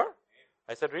all your.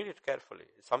 I said, read it carefully.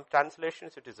 Some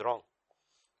translations it is wrong.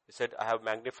 He said, I have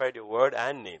magnified your word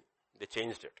and name. They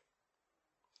changed it.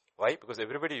 Why? Because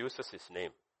everybody uses his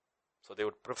name. So they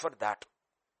would prefer that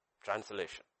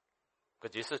translation.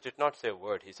 Because Jesus did not say a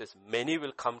word. He says, many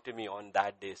will come to me on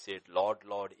that day, said, Lord,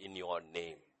 Lord, in your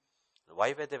name.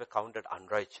 Why were they counted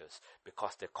unrighteous?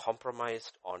 Because they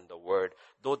compromised on the word,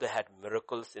 though they had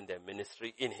miracles in their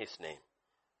ministry in his name.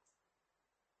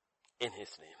 In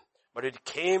his name. But when it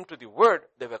came to the word,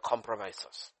 they were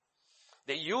compromisers.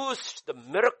 They used the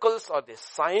miracles or the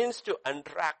signs to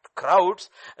attract crowds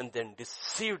and then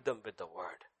deceived them with the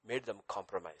word, made them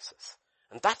compromisers.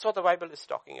 And that's what the Bible is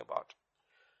talking about.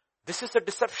 This is a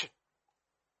deception.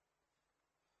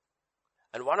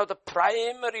 And one of the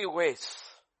primary ways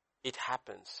it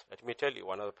happens, let me tell you,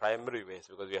 one of the primary ways,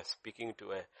 because we are speaking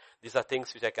to these are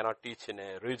things which I cannot teach in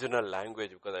a regional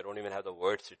language because I don't even have the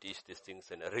words to teach these things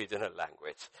in a regional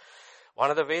language. One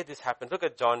of the ways this happens, look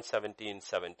at John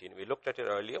 17:17. We looked at it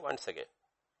earlier once again.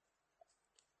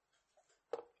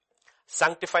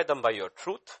 Sanctify them by your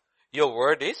truth. Your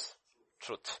word is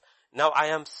truth. Now I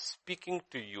am speaking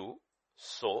to you,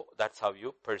 so that's how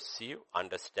you perceive,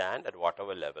 understand at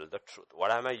whatever level the truth.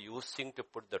 What am I using to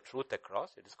put the truth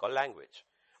across? It is called language.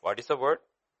 What is the word?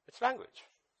 It's language.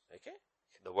 Okay?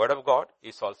 The word of God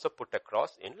is also put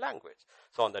across in language.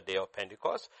 So on the day of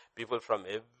Pentecost, people from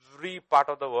every part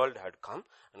of the world had come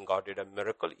and God did a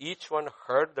miracle. Each one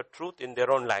heard the truth in their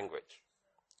own language.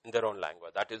 In their own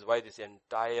language. That is why this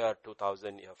entire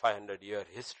 500 year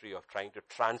history of trying to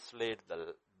translate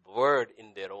the word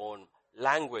in their own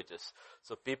languages.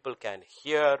 So people can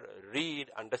hear,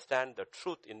 read, understand the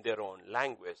truth in their own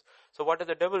language. So what does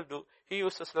the devil do? He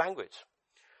uses language.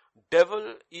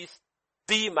 Devil is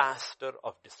the master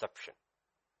of deception.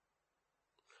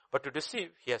 But to deceive,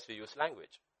 he has to use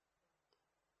language.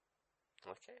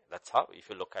 Okay, that's how, if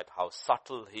you look at how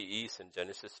subtle he is in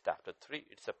Genesis chapter 3,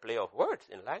 it's a play of words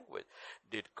in language.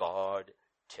 Did God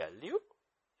tell you?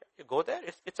 You go there,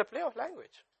 it's a play of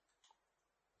language.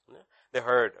 They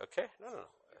heard, okay? No.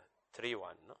 3:1,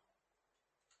 no?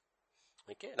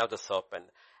 Okay, now the serpent.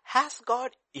 Has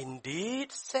God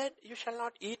indeed said you shall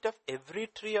not eat of every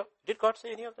tree of... Did God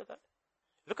say any of that?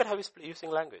 Look at how he's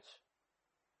using language.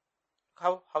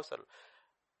 How subtle.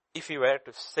 If he were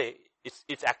to say,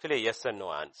 it's actually a yes and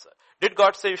no answer. Did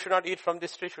God say you should not eat from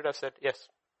this tree? Should have said yes.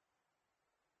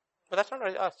 But that's not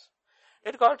what he asked.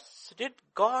 Did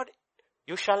God,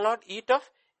 you shall not eat of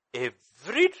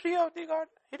every tree of the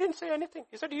garden? He didn't say anything.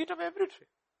 He said eat of every tree.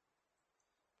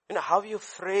 How you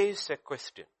phrase a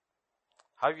question.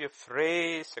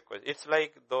 It's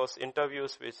like those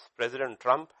interviews which President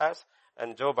Trump has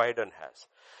and Joe Biden has.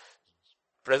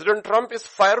 President Trump is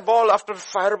fireball after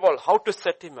fireball. How to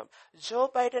set him up?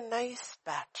 Joe Biden, nice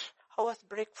bat. How was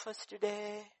breakfast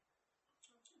today?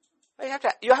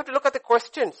 You have to look at the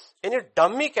questions. Any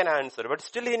dummy can answer, but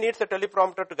still he needs a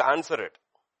teleprompter to answer it.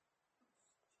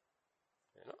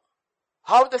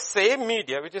 How the same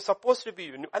media, which is supposed to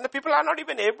be, and the people are not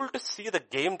even able to see the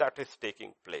game that is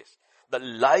taking place. The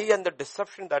lie and the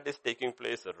deception that is taking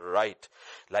place, right?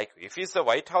 Like, if it's a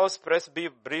White House press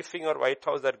briefing or White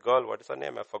House, that girl, what is her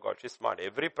name? I forgot. She's smart.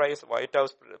 Every White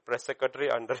House press secretary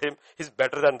under him is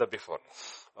better than the before.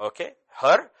 Okay?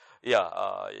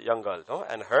 Young girl, no?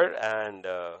 And her and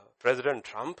President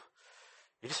Trump.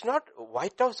 It is not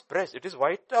White House press. It is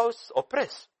White House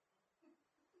oppress.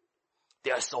 They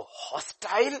are so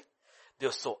hostile. They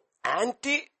are so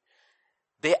anti.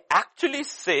 They actually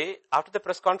say, after the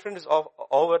press conference is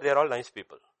over, they are all nice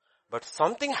people. But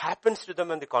something happens to them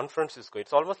when the conference is going.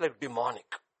 It's almost like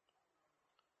demonic.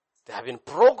 They have been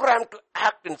programmed to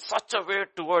act in such a way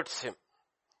towards him.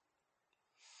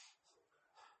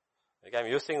 Like, I'm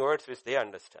using words which they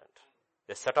understand.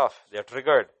 They're set off. They're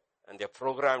triggered. And they're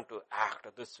programmed to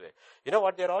act this way. You know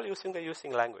what they're all using? They're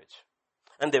using language.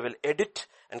 And they will edit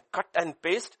and cut and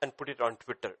paste and put it on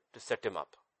Twitter to set him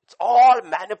up. It's all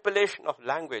manipulation of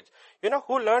language. You know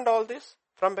who learned all this?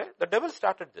 From where? The devil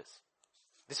started this.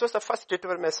 This was the first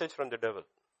Twitter message from the devil.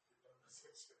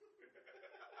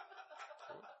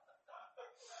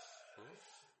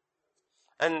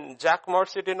 And Jack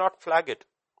Morsi did not flag it.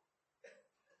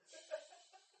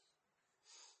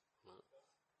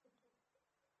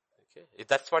 Okay,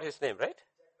 that's what his name, right?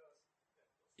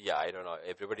 Yeah, I don't know.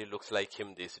 Everybody looks like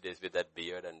him these days with that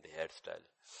beard and the hairstyle.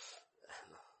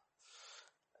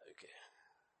 Okay.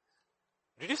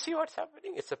 Did you see what's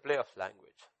happening? It's a play of language.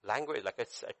 Language, like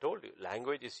I told you,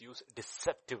 language is used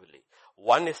deceptively.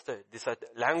 One is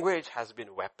language has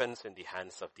been weapons in the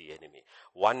hands of the enemy.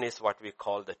 One is what we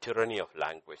call the tyranny of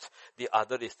language. The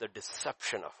other is the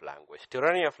deception of language.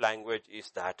 Tyranny of language is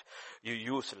that you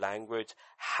use language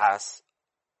as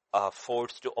a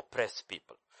force to oppress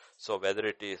people. So whether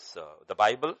it is the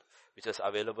Bible, which is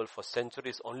available for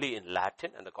centuries only in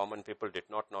Latin, and the common people did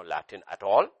not know Latin at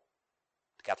all.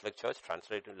 The Catholic Church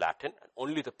translated in Latin, and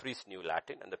only the priests knew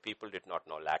Latin, and the people did not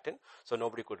know Latin. So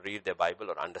nobody could read their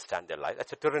Bible or understand their life.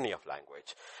 That's a tyranny of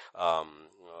language.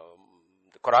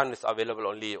 The Quran was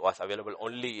available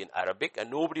only in Arabic, and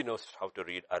nobody knows how to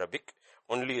read Arabic.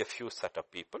 Only a few set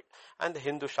of people. And the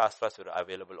Hindu Shastras were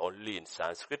available only in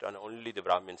Sanskrit, and only the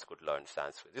Brahmins could learn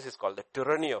Sanskrit. This is called the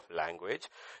tyranny of language.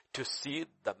 To see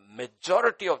the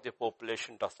majority of the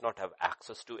population does not have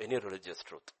access to any religious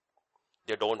truth.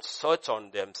 They don't search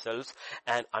on themselves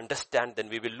and understand, then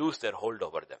we will lose their hold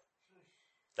over them.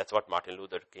 That's what Martin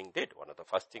Luther King did. One of the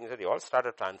first things that they all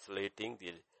started translating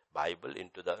the Bible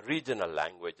into the regional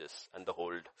languages and the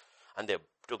hold. And they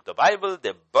took the Bible,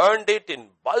 they burned it in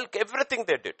bulk, everything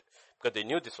they did. Because they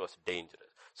knew this was dangerous.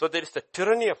 So there is the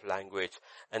tyranny of language,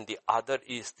 and the other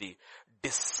is the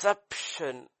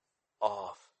deception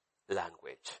of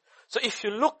language. So if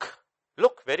you look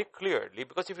very clearly,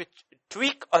 because if you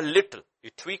tweak a little,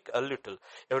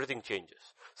 everything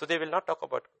changes. So they will not talk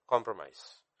about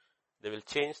compromise. They will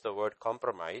change the word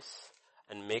compromise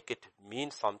and make it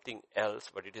mean something else,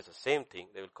 but it is the same thing.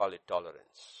 They will call it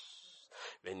tolerance.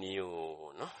 When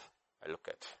I look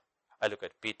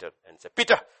at Peter and say,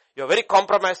 Peter, you're a very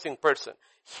compromising person.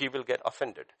 He will get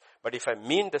offended. But if I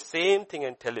mean the same thing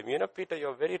and tell him, Peter,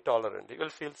 you're very tolerant, he will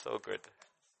feel so good.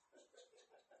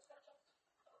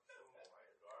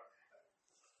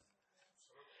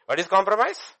 What is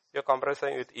compromise? You're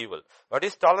compromising with evil. What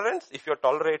is tolerance? If you're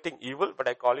tolerating evil, but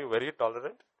I call you very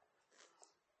tolerant.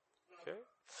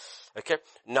 Okay.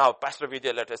 Now, Pastor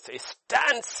Vidya, let us say,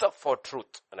 stands up for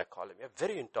truth. And I call him, you're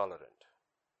very intolerant.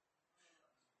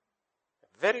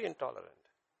 Very intolerant.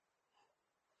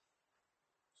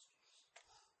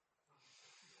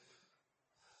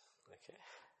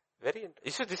 Okay.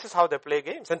 This is how they play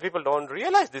games. And people don't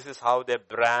realize this is how they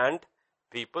brand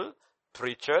people,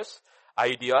 preachers.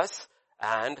 ideas,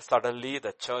 and suddenly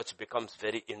the church becomes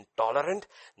very intolerant,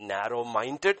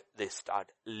 narrow-minded. They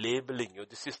start labeling you.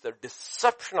 This is the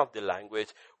deception of the language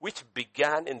which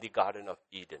began in the Garden of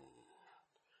Eden.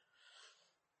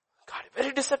 God,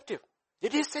 very deceptive.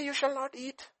 Did he say you shall not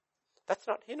eat? That's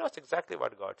not, he knows exactly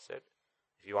what God said.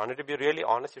 If you wanted to be really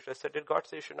honest, you should have said, did God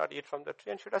say you should not eat from the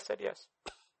tree? And should have said yes.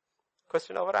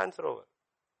 Question over, answer over.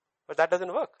 But that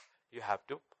doesn't work. You have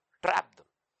to trap them.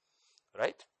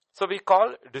 Right? So we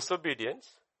call disobedience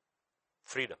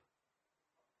freedom.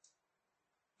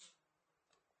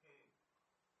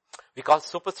 We call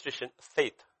superstition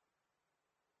faith.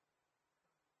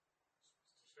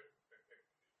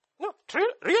 No,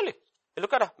 really. You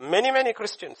look at many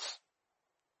Christians.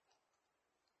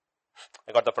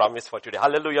 I got the promise for today.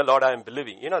 Hallelujah, Lord, I am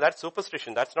believing. That's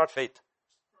superstition. That's not faith.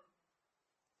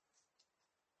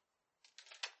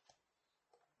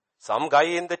 Some guy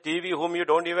in the TV whom you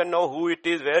don't even know who it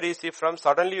is, where is he from,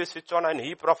 suddenly you switch on and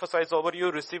he prophesies over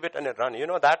you, receive it and run.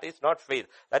 That is not faith.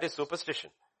 That is superstition.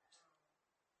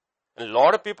 And a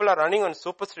lot of people are running on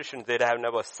superstition. They have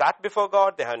never sat before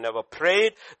God. They have never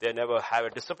prayed. They never have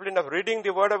a discipline of reading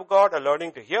the word of God or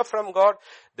learning to hear from God.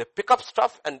 They pick up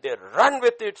stuff and they run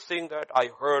with it saying that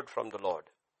I heard from the Lord.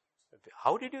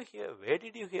 How did you hear? Where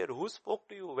did you hear? Who spoke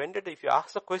to you? When did? If you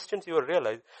ask the questions, you will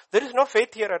realize there is no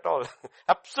faith here at all.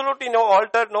 Absolutely no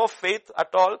altar, no faith at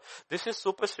all. This is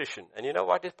superstition. And you know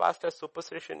what is passed as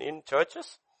superstition in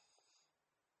churches?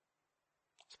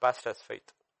 It's passed as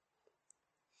faith.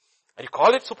 And you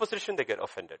call it superstition, they get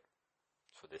offended.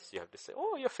 So this you have to say,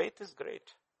 oh, your faith is great.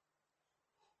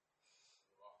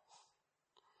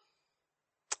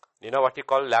 You know what you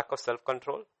call lack of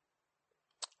self-control?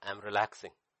 I'm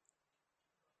relaxing.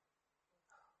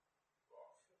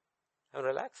 I'm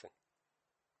relaxing.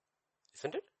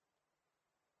 Isn't it?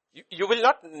 You will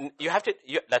not, you have to,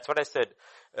 that's what I said.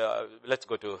 Let's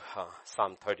go to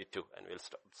Psalm 32 and we'll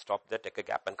stop there, take a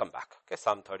gap and come back. Okay,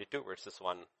 Psalm 32 verses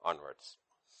 1 onwards.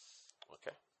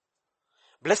 Okay.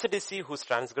 Blessed is he whose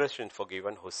transgression is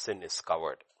forgiven, whose sin is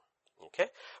covered. Okay.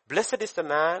 Blessed is the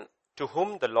man to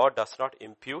whom the Lord does not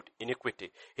impute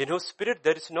iniquity, in whose spirit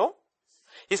there is no,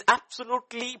 he's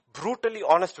absolutely brutally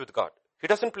honest with God. He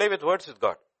doesn't play with words with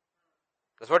God.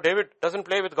 That's what David doesn't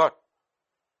play with God.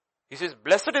 He says,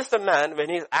 blessed is the man when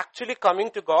he is actually coming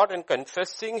to God and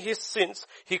confessing his sins.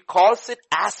 He calls it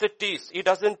as it is. He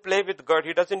doesn't play with God.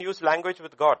 He doesn't use language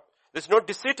with God. There's no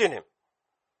deceit in him.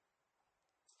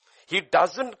 He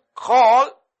doesn't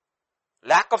call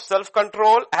lack of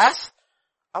self-control as,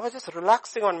 I was just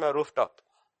relaxing on my rooftop.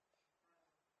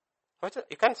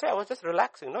 You can't say, I was just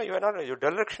relaxing. No, you are not. Your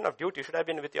direction of duty should have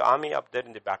been with your army up there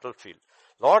in the battlefield.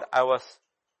 Lord,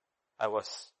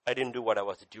 I didn't do what I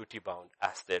was duty bound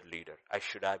as their leader. I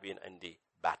should have been in the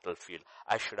battlefield.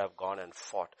 I should have gone and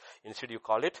fought. Instead you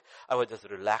call it, I was just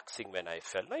relaxing when I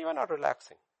fell. No, you are not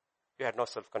relaxing. You had no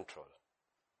self-control.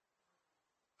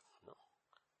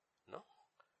 No.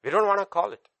 We don't want to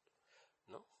call it.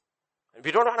 No.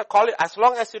 We don't want to call it, as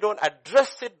long as you don't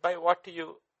address it by what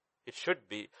it should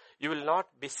be, you will not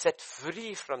be set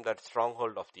free from that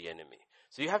stronghold of the enemy.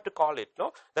 So you have to call it,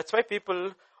 no? That's why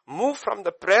people move from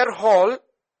the prayer hall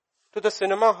to the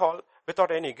cinema hall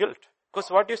without any guilt. Because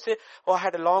what do you say? Oh, I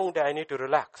had a long day, I need to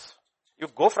relax. You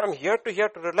go from here to here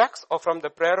to relax, or from the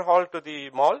prayer hall to the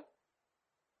mall?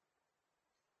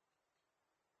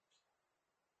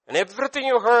 And everything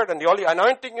you heard and the only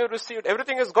anointing you received,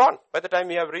 everything is gone by the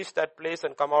time you have reached that place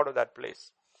and come out of that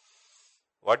place.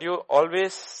 What do you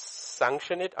always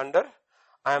sanction it under?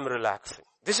 I am relaxing.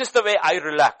 This is the way I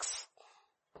relax.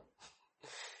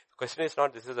 The question is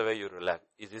not, this is the way you relax.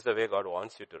 Is this the way God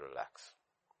wants you to relax?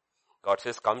 God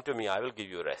says, come to me, I will give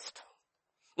you rest.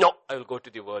 No, I will go to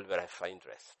the world where I find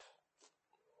rest.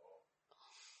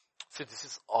 See, this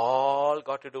is all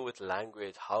got to do with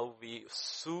language, how we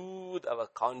soothe our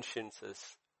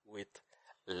consciences with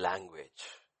language.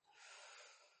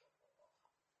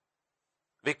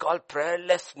 We call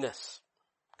prayerlessness,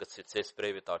 because it says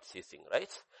pray without ceasing,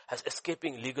 right? As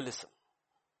escaping legalism.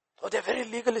 Oh, they're very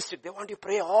legalistic. They want you to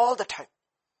pray all the time.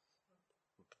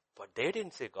 But they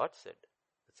didn't say, God said.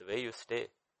 It's the way you stay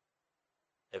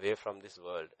away from this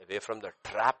world, away from the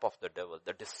trap of the devil,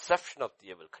 the deception of the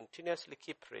devil. Continuously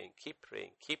keep praying, keep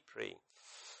praying, keep praying.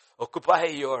 Occupy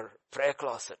your prayer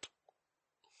closet.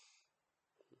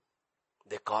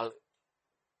 They call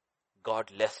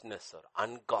godlessness or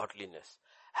ungodliness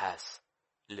as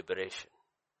liberation.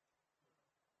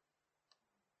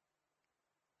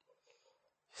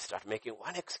 You start making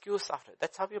one excuse after.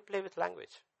 That's how you play with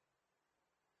language.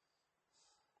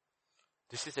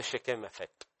 This is the Shechem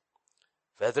effect.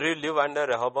 Whether you live under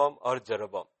Rehoboam or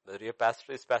Jeroboam, whether your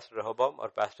pastor is Pastor Rehoboam or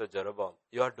Pastor Jeroboam,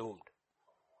 you are doomed.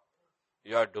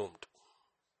 You are doomed.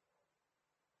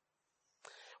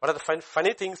 One of the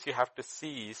funny things you have to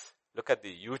see is, look at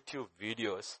the YouTube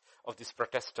videos of these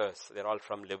protesters. They're all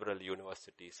from liberal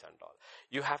universities and all.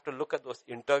 You have to look at those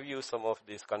interviews some of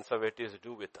these conservatives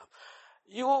do with them.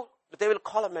 They will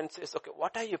call them and say, okay,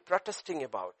 what are you protesting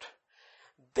about?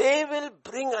 They will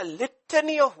bring a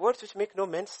litany of words which make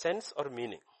no sense or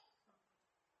meaning.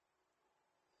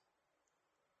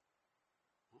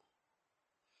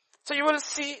 So you will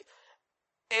see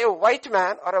a white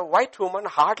man or a white woman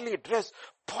hardly dressed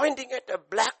pointing at a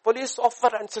black police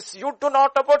officer and says, you do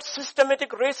not about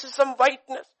systematic racism,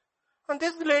 whiteness. And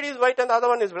this lady is white and the other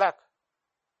one is black.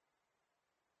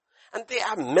 And they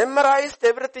have memorized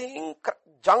everything,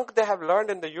 junk they have learned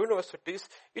in the universities.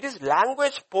 It is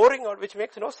language pouring out which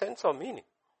makes no sense or meaning.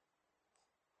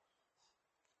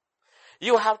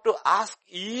 You have to ask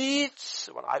each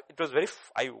one.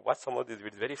 I watched some of these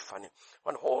videos, very funny.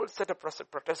 One whole set of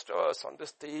protesters on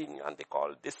this thing, and they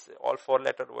call this, all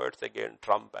 4-letter words again,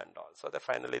 Trump and all. So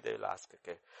finally they will ask,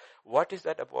 okay, what is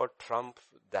that about Trump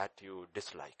that you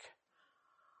dislike?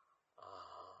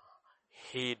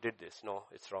 He did this. No,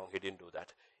 it's wrong. He didn't do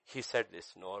that. He said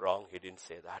this. No, wrong. He didn't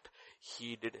say that.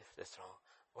 He did it. That's wrong.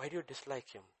 Why do you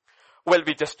dislike him? Well,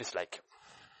 we just dislike him.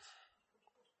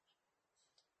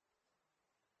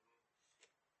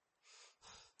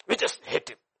 We just hate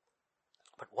him.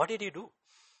 But what did he do?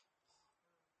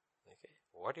 Okay,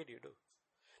 what did he do?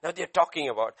 Now they're talking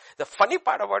about, the funny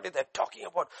part about it, they're talking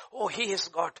about, oh, he has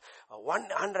got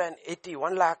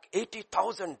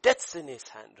 1,80,000 deaths in his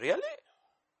hand. Really?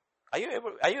 Are you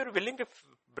willing to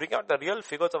bring out the real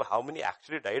figures of how many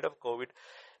actually died of COVID?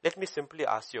 Let me simply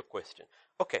ask you a question.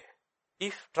 Okay,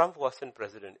 if Trump wasn't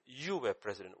president, you were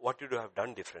president, what would you have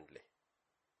done differently?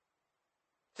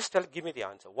 Just give me the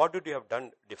answer. What would you have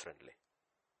done differently?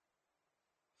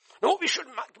 No, we should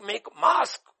make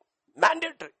mask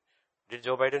mandatory. Did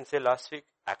Joe Biden say last week,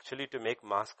 actually to make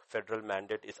mask federal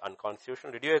mandate is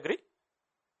unconstitutional? Did you agree?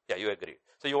 Yeah, you agree.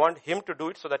 So you want him to do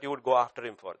it so that you would go after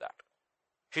him for that.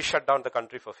 He shut down the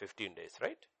country for 15 days,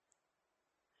 right?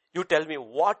 You tell me,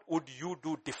 what would you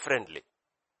do differently?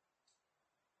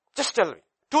 Just tell me.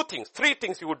 2 things, 3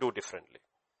 things you would do differently.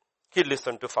 He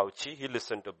listened to Fauci, he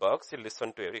listened to Birx, he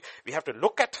listened to we have to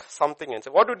look at something and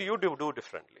say, what did you do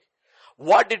differently?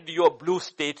 What did your blue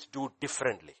states do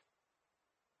differently?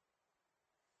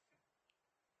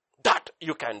 That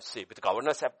you can say. But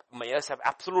governors mayors have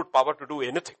absolute power to do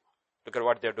anything. Look at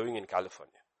what they're doing in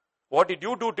California. What did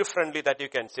you do differently that you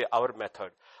can say our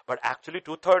method? But actually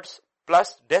 2/3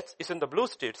 plus deaths is in the blue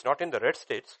states, not in the red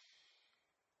states.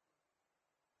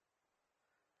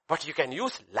 But you can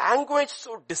use language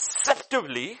so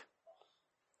deceptively.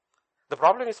 The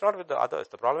problem is not with the others.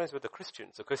 The problem is with the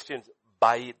Christians. The Christians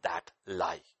buy that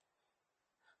lie.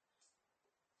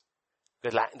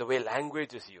 The way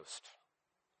language is used.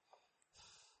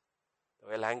 The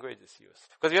way language is used.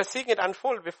 Because we are seeing it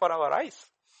unfold before our eyes.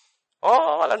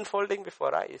 All unfolding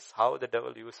before our eyes. How the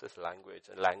devil uses language.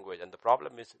 And the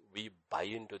problem is we buy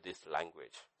into this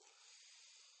language.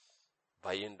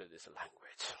 Buy into this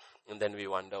language. And then we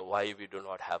wonder why we do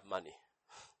not have money.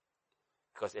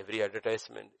 Because every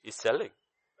advertisement is selling.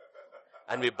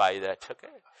 And we buy that,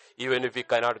 okay? Even if we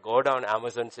cannot go down,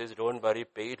 Amazon says, don't worry,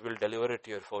 pay it, will deliver it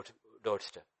to your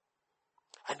doorstep.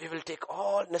 And we will take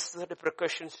all necessary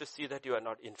precautions to see that you are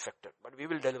not infected. But we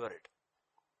will deliver it.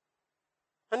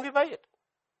 And we buy it.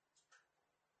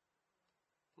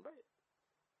 Buy it.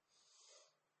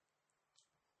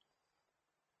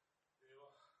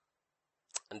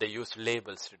 And they use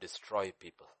labels to destroy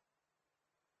people.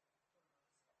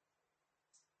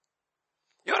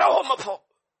 You're a homophobe.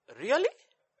 Really?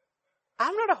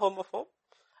 I'm not a homophobe.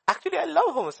 Actually, I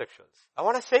love homosexuals. I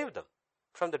want to save them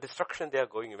from the destruction they are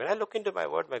going. When I look into my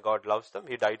word, my God loves them.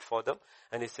 He died for them.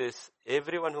 And he says,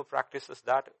 everyone who practices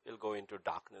that will go into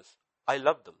darkness. I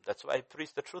love them. That's why I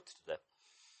preach the truth to them.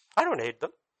 I don't hate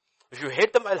them. If you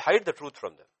hate them, I'll hide the truth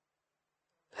from them.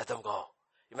 Let them go.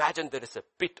 Imagine there is a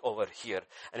pit over here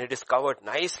and it is covered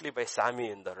nicely by Sammy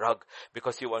in the rug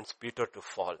because he wants Peter to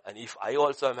fall. And if I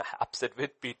also am upset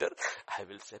with Peter, I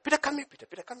will say, Peter, come here, Peter.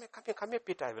 Peter, come here,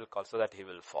 Peter. I will call so that he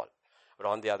will fall. But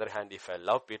on the other hand, if I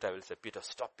love Peter, I will say, Peter,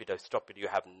 stop it. You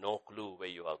have no clue where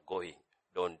you are going.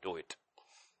 Don't do it.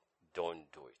 Don't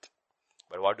do it.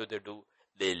 But what do?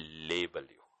 They label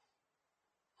you.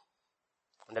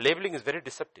 And the labeling is very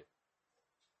deceptive.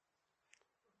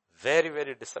 Very,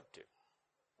 very deceptive.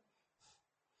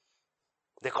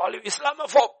 They call you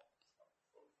Islamophobe.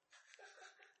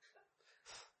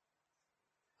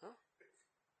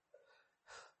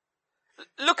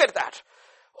 Look at that.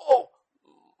 Oh,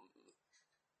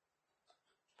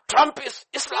 Trump is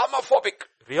Islamophobic.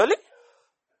 Really?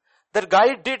 That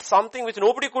guy did something which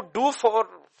nobody could do for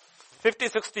 50,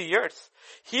 60 years.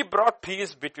 He brought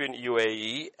peace between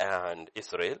UAE and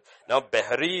Israel. Now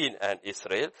Bahrain and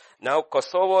Israel. Now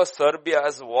Kosovo,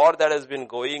 Serbia's war that has been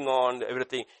going on,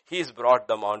 everything. He's brought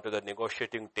them onto the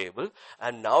negotiating table.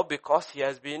 And now because he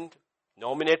has been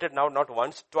nominated now not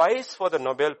once, twice for the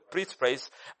Nobel Peace Prize,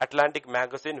 Atlantic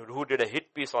Magazine, who did a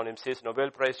hit piece on him, says Nobel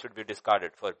Prize should be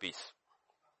discarded for peace.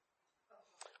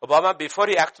 Obama, before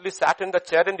he actually sat in the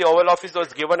chair in the Oval Office,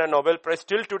 was given a Nobel Prize.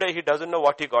 Till today, he doesn't know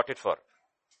what he got it for.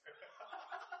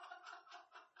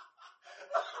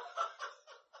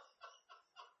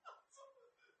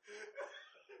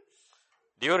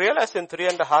 Do you realize in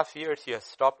 3.5 years, he has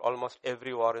stopped almost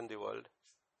every war in the world?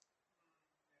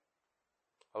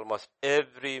 Almost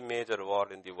every major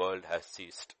war in the world has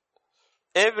ceased.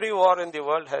 Every war in the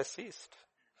world has ceased.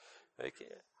 Okay.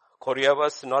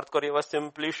 North Korea was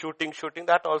simply shooting,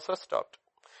 that also stopped.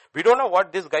 We don't know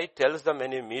what this guy tells them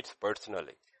when he meets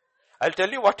personally. I'll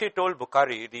tell you what he told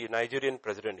Buhari, the Nigerian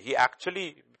president. He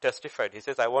actually testified. He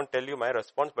says, I won't tell you my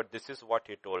response, but this is what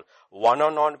he told.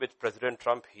 One-on-one with President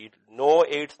Trump, no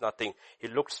aids, nothing. He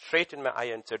looked straight in my eye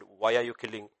and said, why are you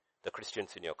killing the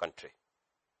Christians in your country?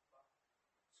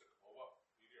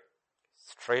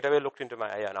 Straight away looked into my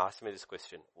eye and asked me this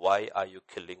question. Why are you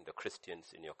killing the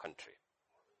Christians in your country?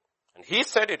 And he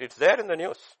said it. It's there in the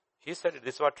news. He said it.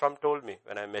 This is what Trump told me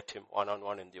when I met him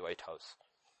one-on-one in the White House.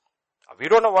 We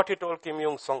don't know what he told Kim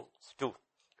Jong-sung too.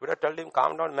 He would have told him,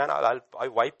 calm down, man, I'll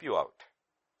wipe you out.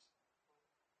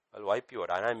 I'll wipe you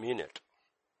out. And I mean it.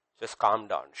 Just calm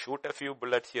down. Shoot a few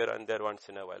bullets here and there once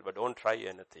in a while, but don't try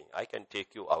anything. I can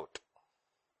take you out.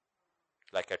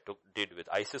 Like I did with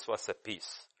ISIS was a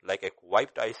peace. Like I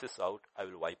wiped ISIS out, I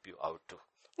will wipe you out too.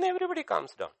 And everybody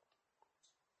calms down.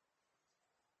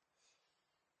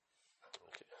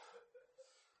 Okay.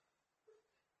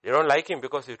 You don't like him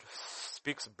because he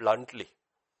speaks bluntly.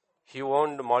 He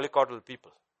warned mollycoddle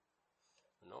people.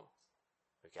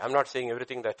 Okay, I'm not saying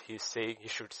everything that he's saying, he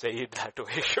should say it that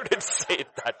way. He shouldn't say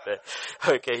it that way.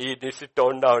 Okay, he needs to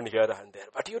tone down here and there.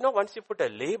 But once you put a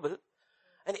label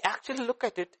and you actually look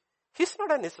at it, he's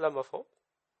not an Islamophobe.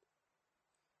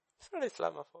 He's not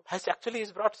Islamophobe.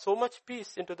 He's brought so much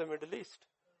peace into the Middle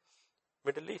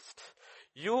East.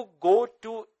 You go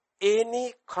to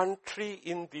any country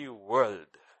in the world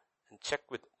and check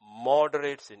with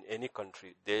moderates in any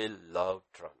country, they love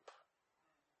Trump.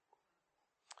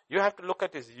 You have to look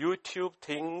at his YouTube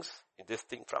things, this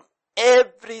thing from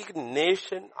every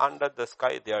nation under the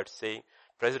sky. They are saying,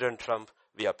 President Trump,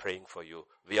 we are praying for you.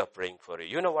 We are praying for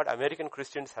you. You know what? American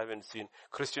Christians haven't seen.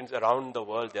 Christians around the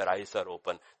world, their eyes are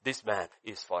open. This man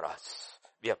is for us.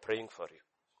 We are praying for you.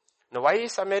 Now, why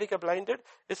is America blinded?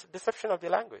 It's deception of the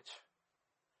language.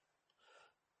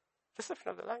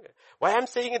 Deception of the language. Why I'm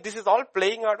saying it, this is all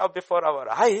playing out before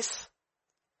our eyes.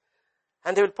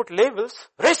 And they will put labels,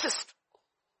 racist.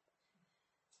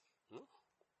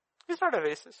 He's not a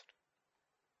racist.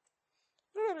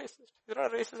 He's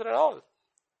not a racist at all.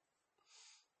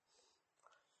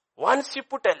 Once you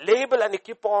put a label and you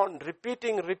keep on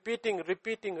repeating,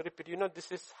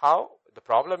 this is how, the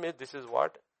problem is, this is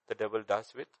what the devil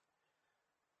does with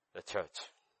the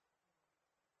church.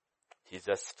 He's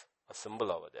just a symbol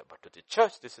over there. But to the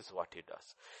church, this is what he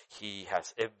does. He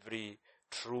has every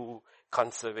true,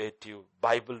 conservative,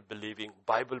 Bible-believing,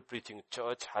 Bible-preaching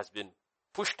church has been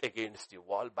pushed against the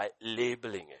wall by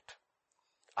labeling it.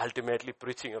 Ultimately,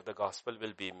 preaching of the gospel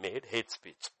will be made hate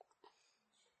speech.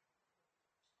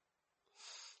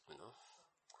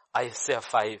 Isaiah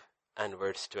 5 and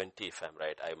verse 20, if I'm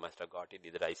right. I must have got it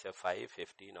either Isaiah 5,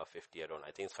 15 or 50. I don't know.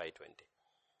 I think it's 5:20.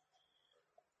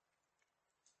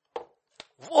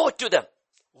 Woe to them.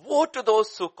 Woe to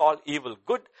those who call evil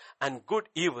good and good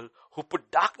evil, who put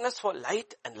darkness for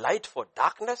light and light for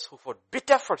darkness, who put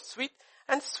bitter for sweet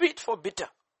and sweet for bitter.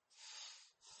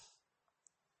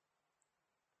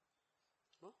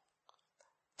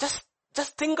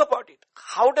 Just think about it.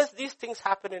 How does these things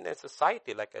happen in a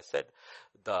society? Like I said,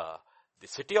 the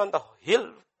city on the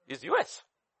hill is US,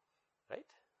 right?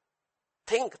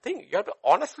 Think. You have to,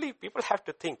 honestly, people have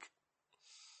to think.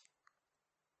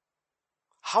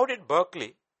 How did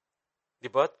Berkeley, the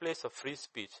birthplace of free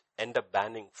speech, end up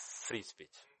banning free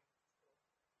speech?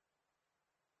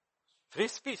 Free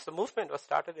speech, the movement was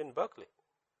started in Berkeley.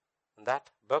 And that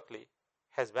Berkeley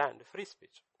has banned free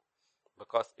speech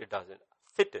because it doesn't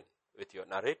fit in with your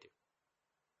narrative.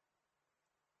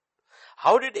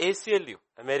 How did ACLU,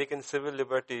 American Civil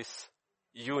Liberties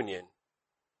Union,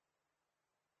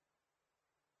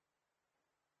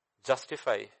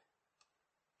 justify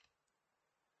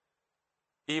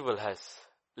evil has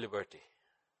liberty.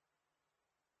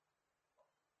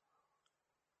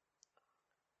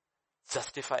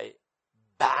 Justify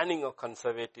banning of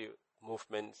conservative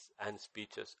movements and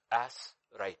speeches as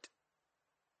right.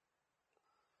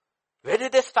 Where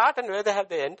did they start and where have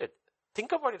they ended?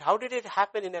 Think about it. How did it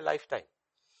happen in a lifetime?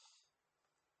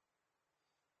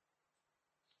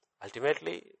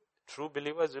 Ultimately, true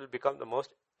believers will become the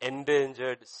most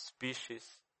endangered species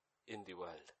in the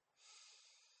world.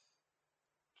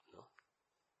 No?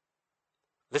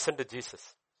 Listen to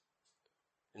Jesus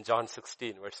in John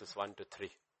 16 verses 1 to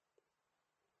 3.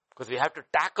 Because we have to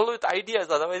tackle with ideas,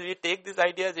 otherwise we take these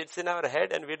ideas, it's in our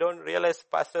head and we don't realize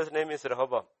pastor's name is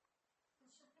Rehoboam.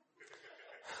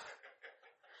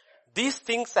 These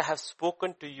things I have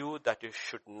spoken to you that you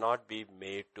should not be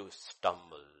made to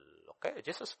stumble. Okay,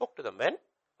 Jesus spoke to them when?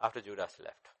 After Judas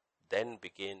left. Then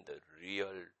began the real,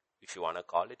 if you want to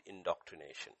call it,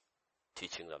 indoctrination.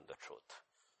 Teaching them the truth.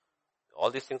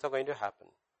 All these things are going to happen.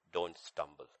 Don't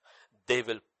stumble. They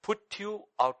will put you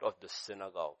out of the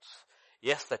synagogues.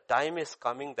 Yes, the time is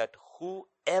coming that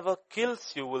whoever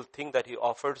kills you will think that he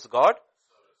offers God.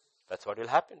 That's what will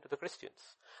happen to the Christians.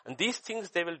 And these things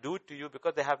they will do to you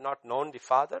because they have not known the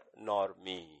Father nor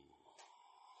me.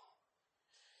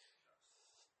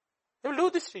 They will do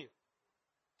this to you.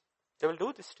 They will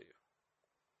do this to you.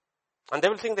 And they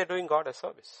will think they're doing God a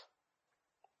service.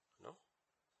 No?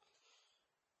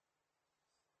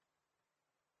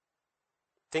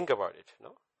 Think about it,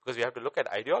 no? Because we have to look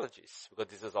at ideologies.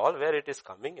 Because this is all where it is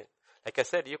coming in. Like I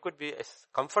said, you could be a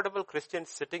comfortable Christian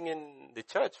sitting in the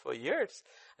church for years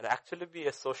and actually be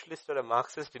a socialist or a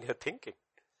Marxist in your thinking.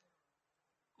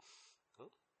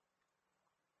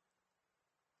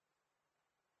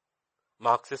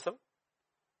 Marxism,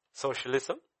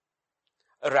 socialism,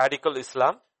 radical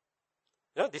Islam,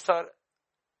 these are,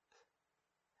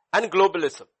 and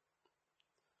globalism.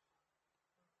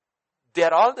 They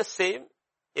are all the same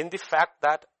in the fact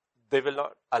that they will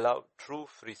not allow true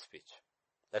free speech.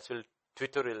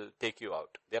 Twitter will take you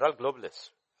out. They're all globalists.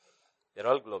 They're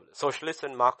all globalists. Socialists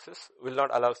and Marxists will not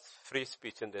allow free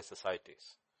speech in their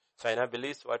societies. China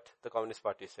believes what the Communist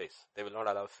Party says. They will not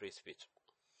allow free speech.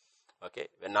 Okay,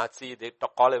 when Nazi, they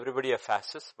call everybody a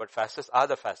fascist, but fascists are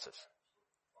the fascists.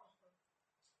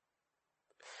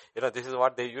 This is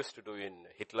what they used to do in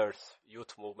Hitler's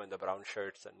youth movement, the brown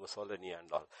shirts and Mussolini and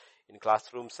all. In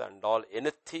classrooms and all,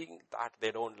 anything that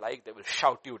they don't like, they will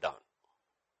shout you down.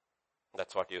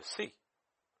 That's what you see.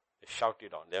 They shout you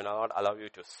down. They will not allow you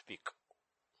to speak.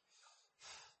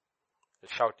 They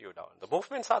shout you down. The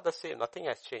movements are the same. Nothing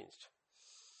has changed.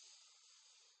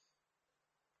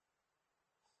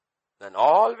 And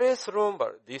always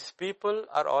remember, these people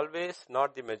are always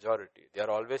not the majority. They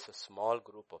are always a small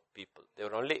group of people. There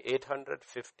were only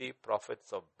 850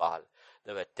 prophets of Baal.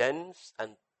 There were tens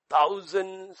and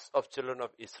thousands of children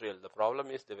of Israel. The problem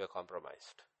is they were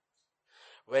compromised.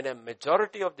 When a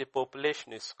majority of the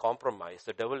population is compromised,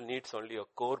 the devil needs only a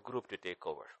core group to take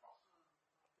over.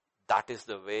 That is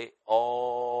the way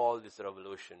all these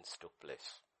revolutions took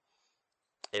place.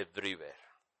 Everywhere.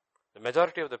 The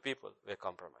majority of the people were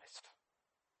compromised.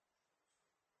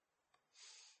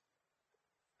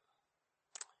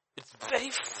 It's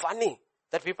very funny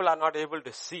that people are not able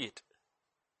to see it.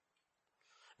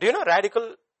 Do you know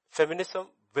radical feminism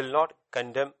will not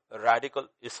condemn radical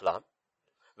Islam?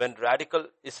 When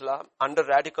under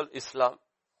radical Islam,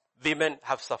 women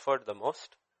have suffered the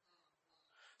most.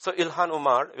 So Ilhan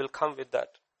Omar will come with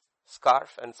that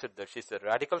scarf and sit there. She's a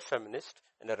radical feminist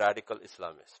and a radical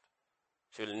Islamist.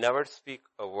 She will never speak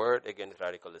a word against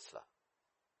radical Islam.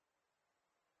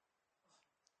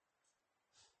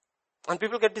 And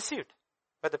people get deceived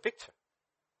by the picture.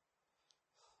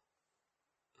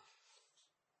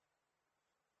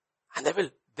 And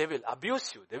they will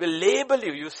abuse you. They will label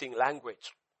you using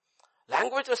language.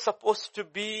 Language is supposed to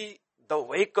be the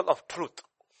vehicle of truth.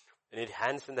 When it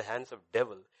hands in the hands of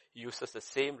devil, he uses the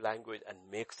same language and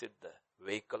makes it the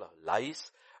vehicle of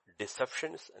lies,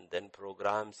 deceptions, and then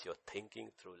programs your thinking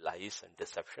through lies and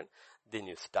deception. Then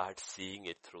you start seeing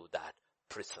it through that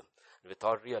prism.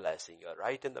 Without realizing you're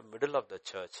right in the middle of the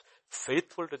church,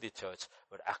 faithful to the church,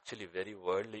 but actually very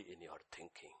worldly in your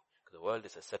thinking. The world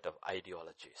is a set of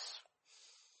ideologies.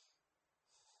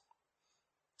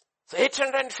 So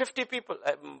 850 people,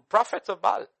 prophets of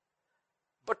Baal.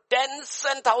 But tens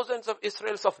and thousands of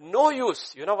Israelis of no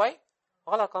use. You know why?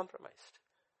 All are compromised.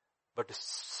 But to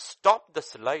stop the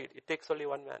slide, it takes only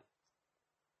one man.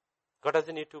 God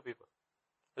doesn't need two people.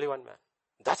 Only one man.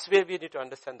 That's where we need to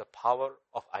understand the power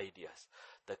of ideas.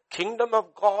 The kingdom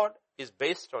of God is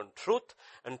based on truth,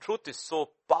 and truth is so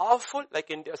powerful, like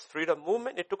India's freedom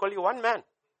movement, it took only one man.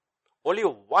 Only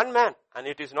one man. And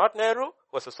it is not Nehru, who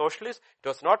was a socialist. It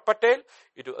was not Patel.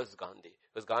 It was Gandhi.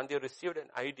 Because Gandhi received an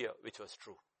idea which was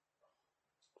true.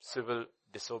 Civil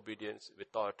disobedience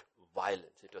without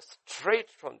violence. It was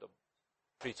straight from the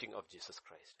preaching of Jesus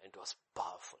Christ. And it was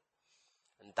powerful.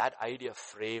 And that idea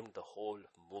framed the whole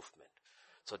movement.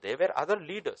 So there were other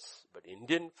leaders, but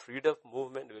Indian freedom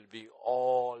movement will be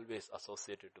always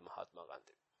associated to Mahatma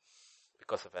Gandhi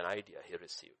because of an idea he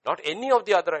received. Not any of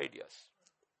the other ideas.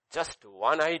 Just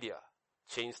one idea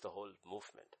changed the whole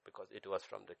movement because it was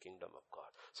from the kingdom of God.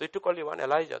 So it took only one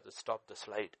Elijah to stop the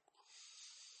slide.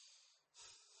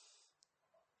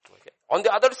 Okay. On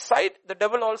the other side, the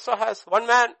devil also has one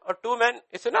man or two men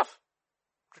is enough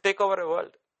to take over a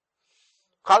world.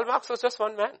 Karl Marx was just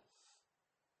one man.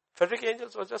 Frederick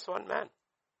Engels was just one man.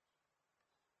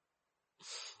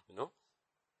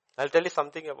 I'll tell you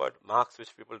something about Marx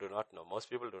which people do not know. Most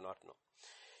people do not know.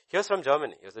 He was from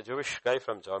Germany. He was a Jewish guy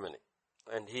from Germany.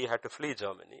 And he had to flee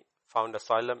Germany, found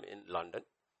asylum in London,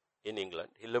 in England.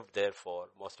 He lived there for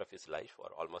most of his life, or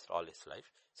almost all his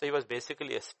life. So he was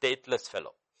basically a stateless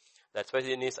fellow. That's why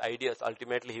in his ideas,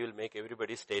 ultimately he will make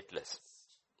everybody stateless.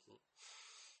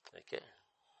 Okay.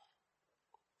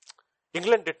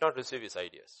 England did not receive his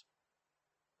ideas.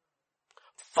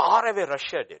 Far away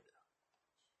Russia did.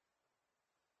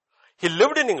 He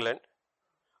lived in England,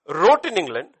 wrote in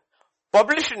England,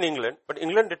 published in England, but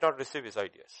England did not receive his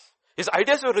ideas. His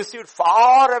ideas were received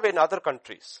far away in other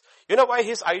countries. You know why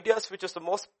his ideas, which is the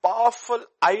most powerful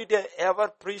idea ever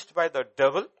preached by the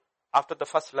devil after the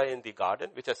first lie in the garden,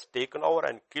 which has taken over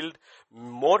and killed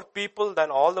more people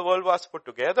than all the world was put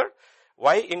together,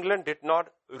 why England did not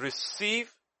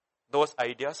receive those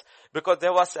ideas? Because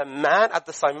there was a man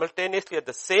simultaneously at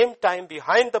the same time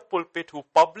behind the pulpit who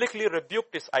publicly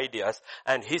rebuked his ideas,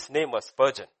 and his name was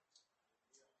Spurgeon.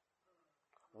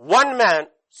 One man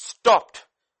stopped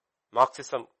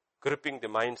Marxism gripping the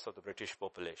minds of the British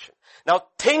population. Now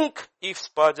think if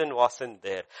Spurgeon wasn't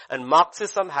there and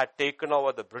Marxism had taken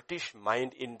over the British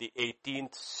mind in the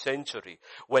 18th century,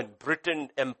 when Britain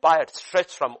empire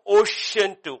stretched from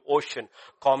ocean to ocean,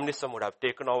 communism would have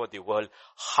taken over the world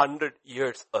 100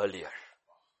 years earlier.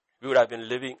 We would have been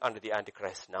living under the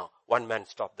Antichrist now. One man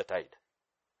stopped the tide.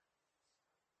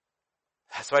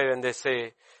 That's why when they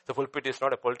say the pulpit is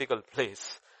not a political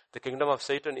place, the kingdom of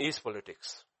Satan is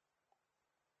politics.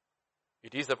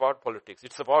 It is about politics.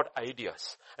 It's about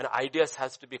ideas. And ideas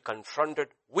has to be confronted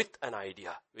with an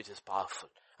idea which is powerful.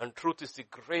 And truth is the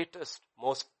greatest,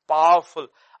 most powerful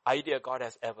idea God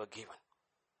has ever given.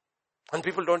 And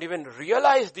people don't even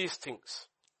realize these things.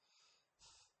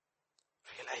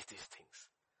 Realize these things.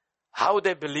 How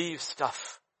they believe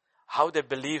stuff. How they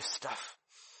believe stuff.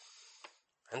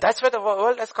 And that's where the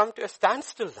world has come to a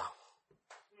standstill now.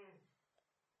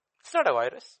 It's not a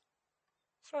virus.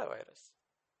 It's not a virus.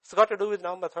 It's got to do with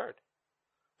November 3rd.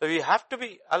 So we have to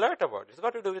be alert about it. It's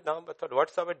got to do with November 3rd.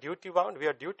 What's our duty bound? We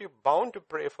are duty bound to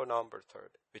pray for November 3rd.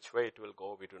 Which way it will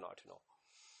go, we do not know.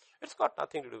 It's got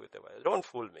nothing to do with the virus. Don't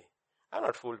fool me. I'm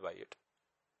not fooled by it.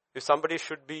 If somebody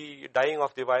should be dying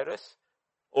of the virus,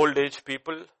 old age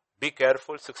people, be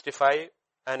careful, 65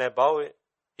 and above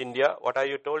India, what are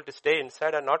you told? To stay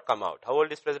inside and not come out. How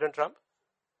old is President Trump?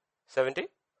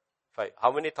 75.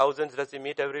 How many thousands does he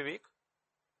meet every week?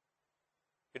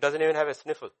 He doesn't even have a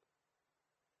sniffle.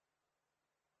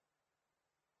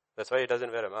 That's why he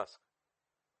doesn't wear a mask.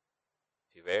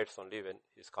 He wears only when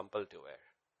he's compelled to wear.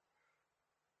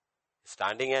 He's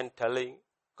standing and telling,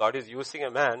 God is using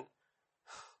a man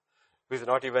who is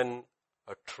not even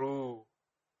a true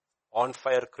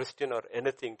on-fire Christian or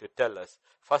anything to tell us.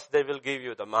 First they will give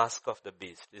you the mask of the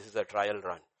beast. This is a trial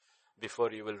run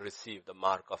before you will receive the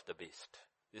mark of the beast.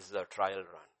 This is a trial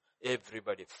run.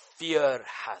 Everybody, fear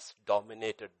has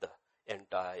dominated the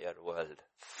entire world.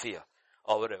 Fear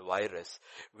over a virus,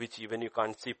 which even you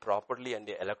can't see properly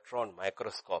under the electron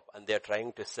microscope, and they're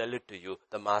trying to sell it to you,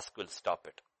 the mask will stop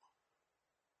it.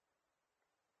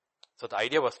 So the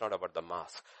idea was not about the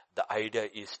mask. The idea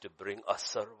is to bring a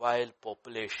servile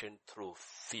population through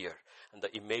fear. And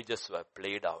the images were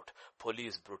played out.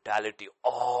 Police brutality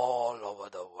all over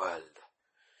the world.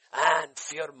 And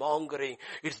fear mongering.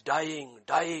 It's dying.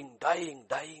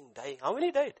 How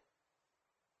many died?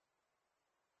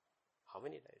 How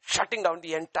many died? Shutting down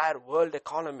the entire world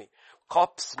economy.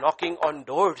 Cops knocking on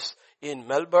doors in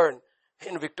Melbourne,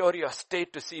 in Victoria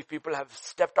State, to see if people have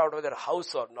stepped out of their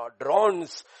house or not.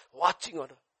 Drones watching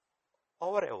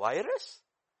over a virus?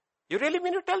 You really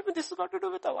mean to tell me this has got to do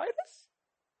with a virus?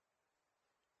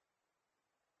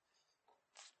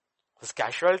 His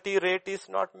casualty rate is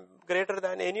not greater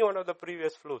than any one of the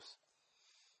previous flus.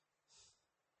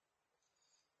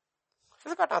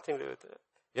 It's got nothing to do with it.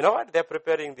 You know what? They're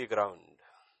preparing the ground.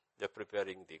 They're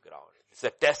preparing the ground. It's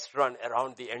a test run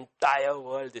around the entire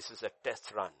world. This is a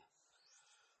test run.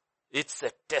 It's a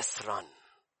test run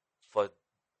for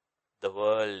the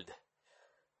world,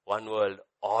 one world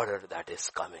order that is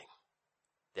coming.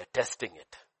 They're testing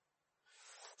it.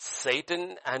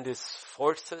 Satan and his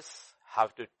forces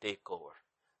have to take over.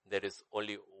 There is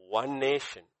only one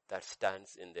nation that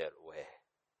stands in their way.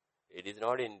 It is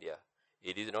not India.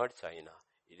 It is not China.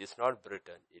 It is not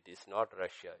Britain. It is not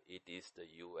Russia. It is the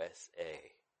USA.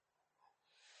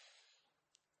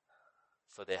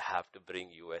 So they have to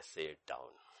bring USA down.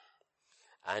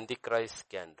 Antichrist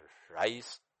can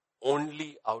rise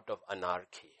only out of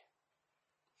anarchy.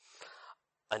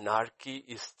 Anarchy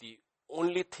is the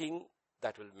only thing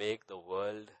that will make the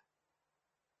world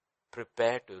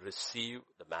prepare to receive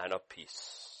the man of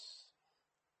peace.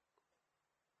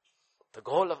 The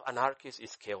goal of anarchists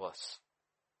is chaos.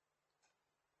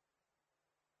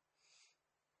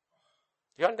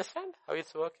 Do you understand how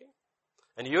it's working?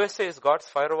 And USA is God's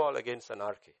firewall against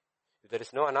anarchy. If there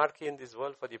is no anarchy in this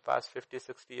world for the past 50,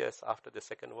 60 years after the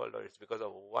Second World War, it's because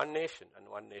of one nation and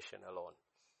one nation alone.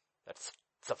 It's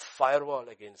a firewall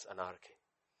against anarchy.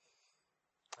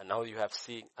 And now you have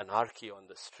seen anarchy on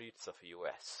the streets of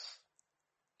US.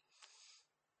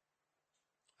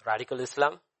 Radical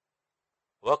Islam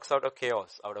works out of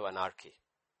chaos, out of anarchy.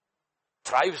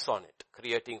 Thrives on it,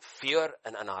 creating fear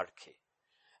and anarchy.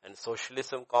 And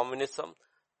socialism, communism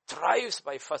thrives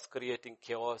by first creating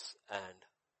chaos and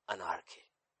anarchy.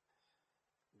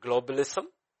 Globalism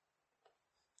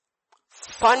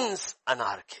funds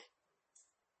anarchy.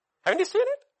 Haven't you seen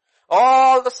it?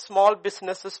 All the small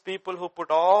businesses, people who put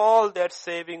all their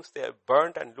savings, they are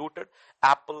burnt and looted.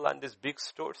 Apple and these big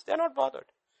stores, they are not bothered.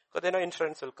 Because they know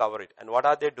insurance will cover it. And what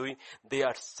are they doing? They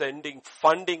are sending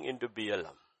funding into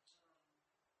BLM.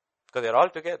 Because they are all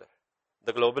together.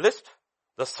 The globalist,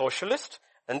 the socialist,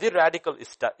 and the radical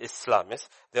Islamists,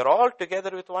 they are all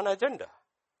together with one agenda.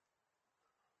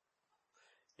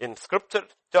 In scripture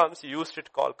terms, he used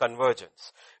it called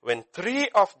convergence. When three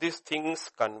of these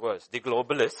things converge, the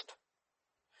globalist,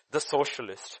 the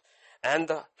socialist, and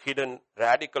the hidden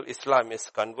radical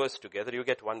Islamists converge together, you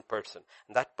get one person.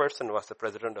 And that person was the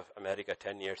president of America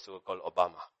 10 years ago called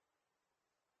Obama.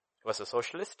 He was a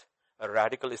socialist, a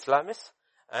radical Islamist,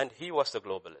 and he was the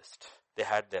globalist. They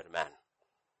had their man.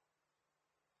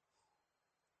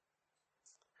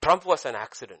 Trump was an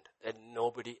accident and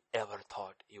nobody ever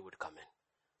thought he would come in.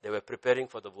 They were preparing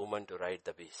for the woman to ride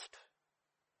the beast.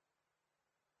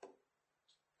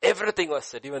 Everything was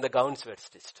set, even the gowns were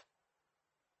stitched.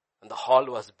 And the hall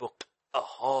was booked, a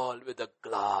hall with a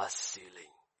glass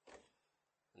ceiling.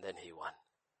 And then he won.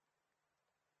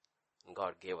 And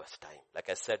God gave us time. Like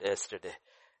I said yesterday,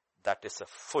 that is a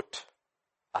foot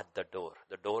at the door.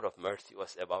 The door of mercy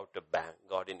was about to bang.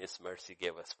 God in his mercy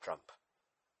gave us Trump.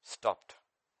 Stopped.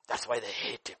 That's why they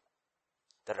hate him.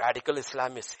 The radical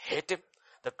Islamists hate him.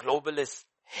 The globalists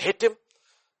hate him.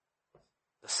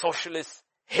 The socialists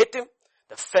hate him.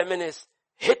 The feminists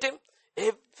hate him.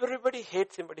 Everybody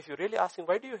hates him. But if you really ask him,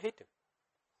 why do you hate him?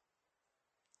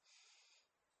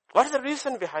 What is the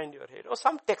reason behind your hate? Oh,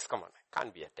 some text, come on.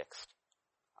 Can't be a text.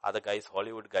 Other guys,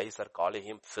 Hollywood guys are calling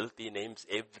him filthy names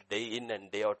every day in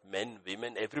and day out. Men,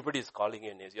 women, everybody is calling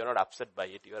him names. You're not upset by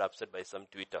it. You're upset by some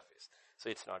tweet of his. So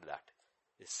it's not that.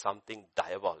 It's something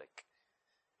diabolic.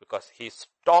 Because he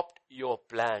stopped your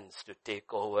plans to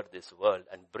take over this world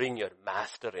and bring your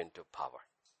master into power.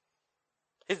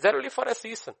 He's there only for a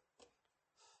season.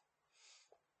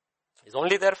 He's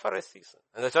only there for a season.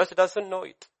 And the church doesn't know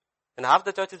it. And half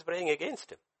the church is praying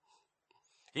against him.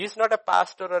 He's not a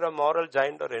pastor or a moral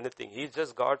giant or anything. He's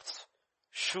just God's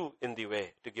shoe in the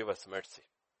way to give us mercy.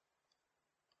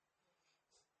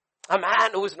 A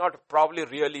man who is not probably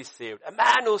really saved. A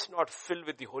man who is not filled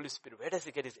with the Holy Spirit. Where does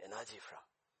he get his energy from?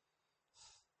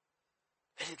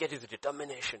 Where does he get his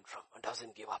determination from? And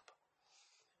doesn't give up.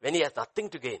 When he has nothing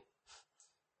to gain.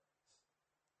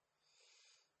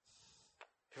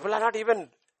 People are not even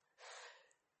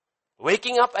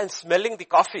waking up and smelling the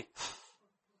coffee.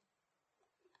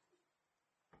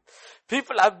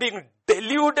 People are being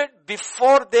deluded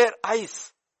before their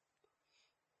eyes.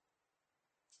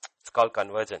 It's called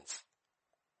convergence.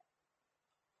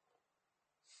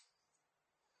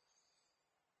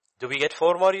 Do we get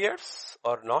 4 more years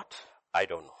or not? I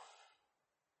don't know.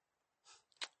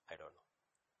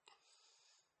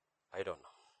 I don't know.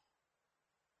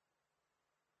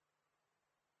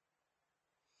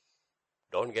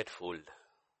 Don't get fooled.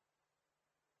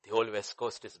 The The whole West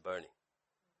Coast is burning.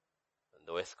 And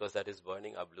the West Coast that is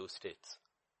burning are blue states.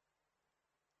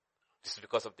 This is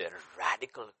because of their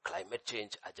radical climate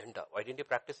change agenda. Why didn't you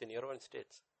practice in your own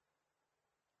states?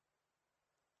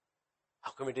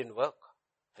 How come it didn't work?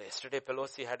 Yesterday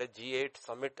Pelosi had a G8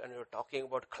 summit and we were talking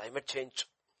about climate change.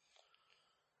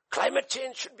 Climate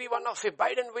change should be one of, if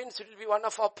Biden wins, it will be one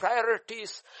of our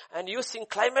priorities. And using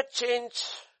climate change,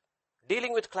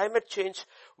 dealing with climate change,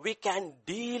 we can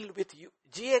deal with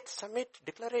G8 summit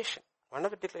declaration. One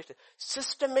of the declarations.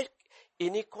 Systemic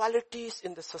inequalities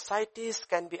in the societies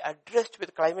can be addressed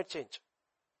with climate change.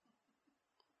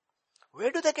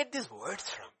 Where do they get these words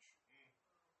from?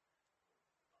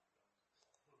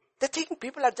 They think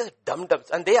people are just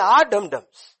dum-dums, and they are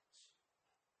dum-dums.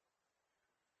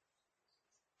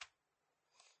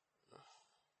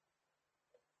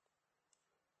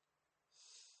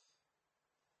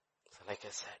 So like I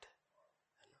said,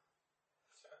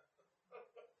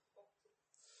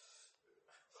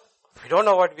 we don't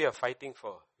know what we are fighting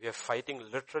for. We are fighting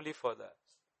literally for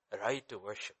the right to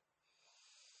worship.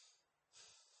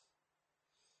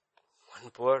 One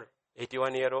poor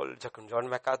 81-year-old John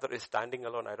MacArthur is standing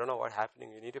alone. I don't know what's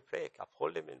happening. You need to pray.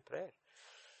 Uphold him in prayer.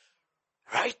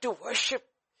 Right to worship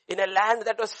in a land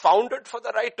that was founded for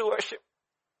the right to worship.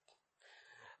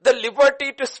 The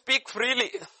liberty to speak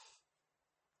freely.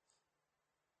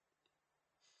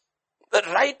 The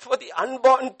right for the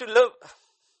unborn to live.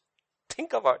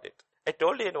 Think about it. I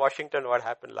told you in Washington what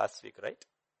happened last week, right?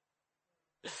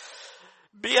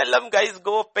 BLM guys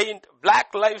go paint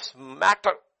Black Lives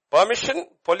Matter. Permission,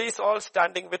 police all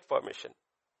standing with permission.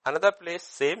 Another place,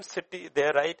 same city, they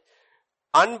write,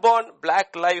 unborn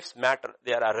Black Lives Matter.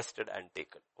 They are arrested and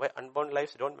taken. Why unborn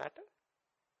lives don't matter?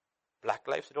 Black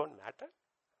lives don't matter?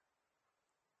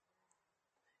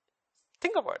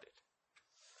 Think about it.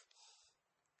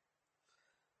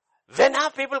 When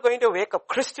are people going to wake up?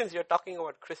 Christians, you're talking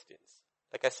about Christians.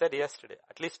 Like I said yesterday,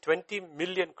 at least 20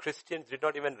 million Christians did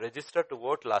not even register to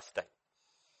vote last time.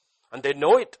 And they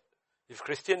know it. If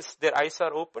Christians, their eyes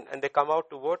are open and they come out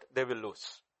to vote, they will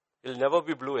lose. It will never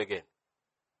be blue again.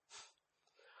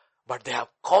 But they have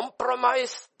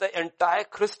compromised the entire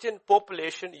Christian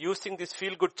population using these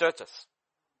feel-good churches.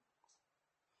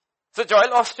 So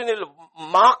Joel Austin will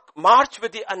march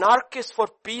with the anarchists for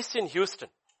peace in Houston.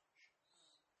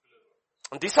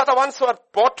 And these are the ones who are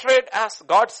portrayed as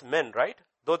God's men, right?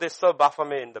 Though they serve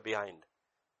Baphomet in the behind.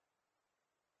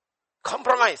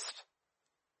 Compromised.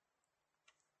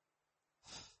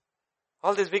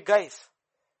 All these big guys.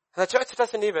 The church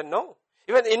doesn't even know.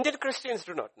 Even Indian Christians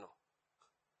do not know.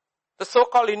 The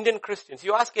so-called Indian Christians.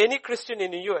 You ask any Christian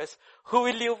in the US, who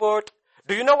will you vote?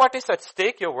 Do you know what is at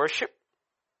stake? Your worship,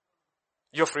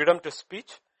 your freedom to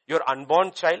speech, your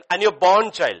unborn child, and your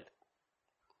born child.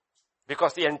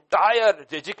 Because the entire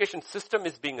education system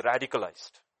is being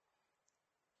radicalized.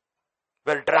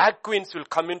 Where drag queens will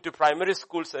come into primary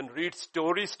schools and read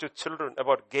stories to children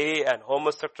about gay and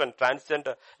homosexual and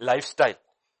transgender lifestyle.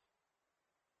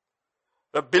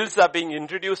 The bills are being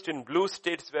introduced in blue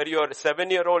states where your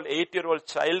 7-year-old, 8-year-old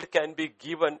child can be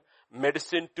given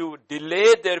medicine to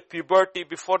delay their puberty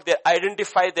before they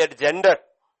identify their gender.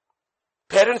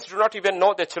 Parents do not even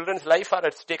know their children's life are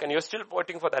at stake and you're still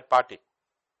voting for that party.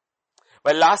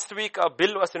 Well, last week a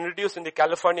bill was introduced in the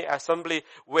California Assembly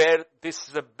where this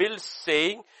is a bill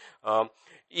saying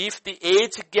if the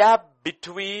age gap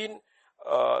between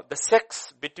the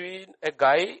sex between a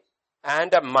guy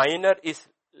and a minor is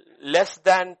less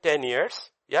than 10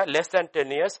 years,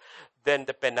 then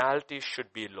the penalty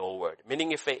should be lowered.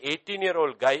 Meaning if an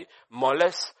 18-year-old guy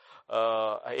molests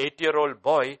an 8-year-old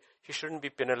boy, he shouldn't be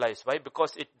penalized. Why?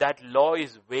 Because that law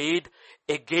is weighed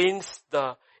against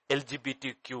the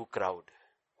LGBTQ crowd.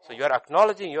 So you are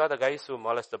acknowledging you are the guys who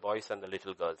molest the boys and the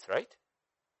little girls, right?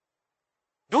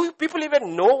 Do people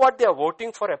even know what they are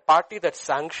voting for? A party that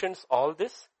sanctions all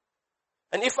this?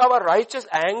 And if our righteous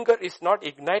anger is not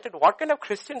ignited, what kind of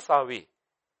Christians are we?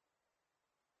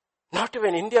 Not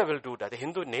even India will do that. The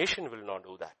Hindu nation will not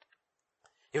do that.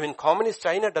 Even communist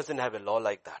China doesn't have a law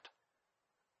like that.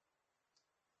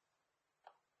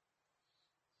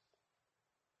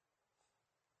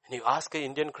 And you ask an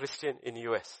Indian Christian in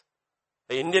US,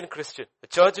 the Indian Christian, the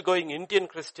church-going Indian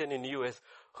Christian in US,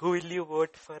 who will you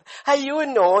vote for?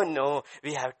 No,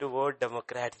 we have to vote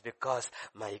Democrats because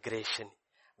migration.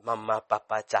 Mama,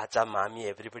 Papa, Chacha, Mami,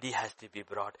 everybody has to be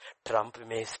brought. Trump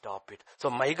may stop it. So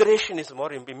immigration is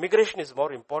more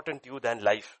important to you than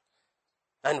life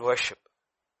and worship.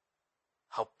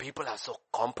 How people are so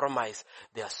compromised.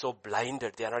 They are so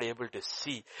blinded. They are not able to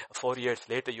see. 4 years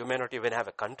later, you may not even have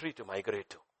a country to migrate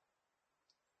to.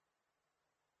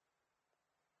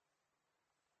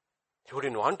 He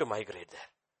wouldn't want to migrate there.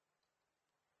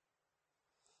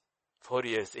 4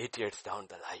 years, 8 years down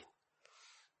the line.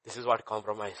 This is what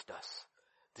compromise does.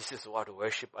 This is what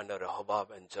worship under Rehoboam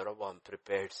and Jeroboam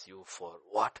prepares you for.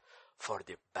 What? For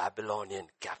the Babylonian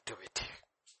captivity.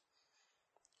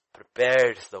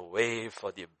 Prepares the way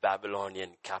for the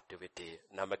Babylonian captivity.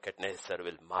 Nebuchadnezzar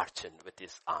will march in with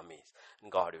his armies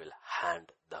and God will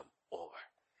hand them over.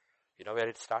 You know where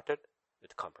it started?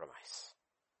 With compromise.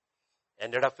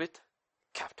 Ended up with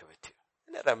captivity.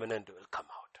 And a remnant will come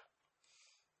out.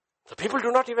 So people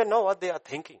do not even know what they are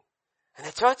thinking. And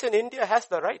the church in India has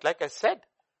the right, like I said.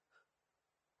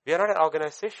 We are not an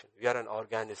organization. We are an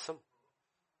organism.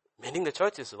 Meaning the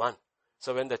church is one.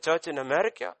 So when the church in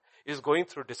America is going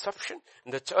through deception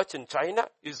and the church in China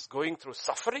is going through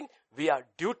suffering, we are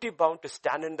duty bound to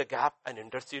stand in the gap and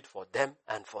intercede for them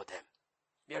and for them.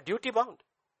 We are duty bound.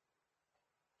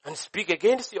 And speak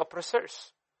against the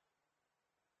oppressors.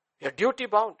 We are duty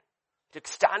bound to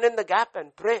stand in the gap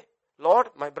and pray. Lord,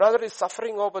 my brother is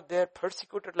suffering over there,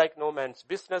 persecuted like no man's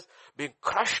business, being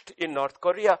crushed in North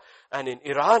Korea and in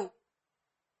Iran,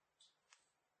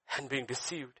 and being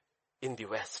deceived in the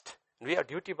West. And we are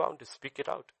duty bound to speak it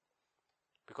out.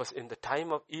 Because in the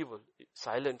time of evil,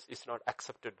 silence is not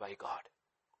accepted by God.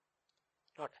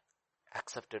 Not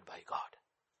accepted by God.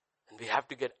 And we have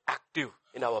to get active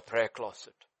in our prayer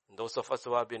closet. And those of us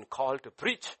who have been called to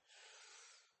preach,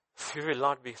 we will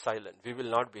not be silent. We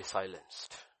will not be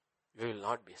silenced. We will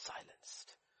not be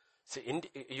silenced. See,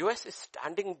 US is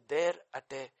standing there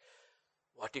at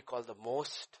what you call the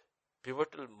most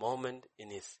pivotal moment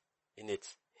in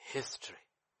its history.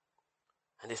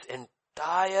 And this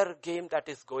entire game that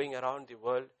is going around the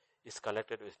world is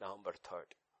connected with November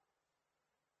 3rd.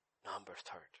 November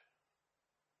 3rd.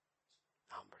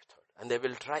 November 3rd. And they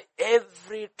will try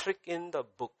every trick in the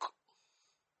book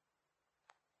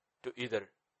to either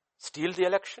steal the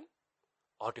election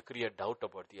or to create doubt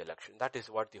about the election. That is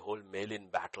what the whole mail-in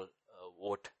battle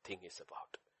vote thing is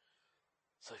about.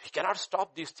 So we cannot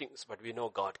stop these things, but we know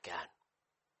God can.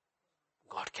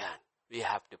 God can. We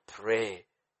have to pray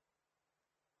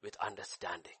with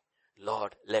understanding.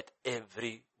 Lord, let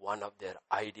every one of their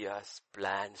ideas,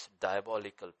 plans,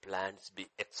 diabolical plans be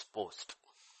exposed.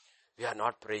 We are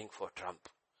not praying for Trump.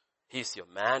 He's your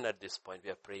man at this point. We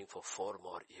are praying for 4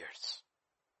 more years.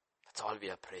 That's all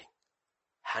we are praying.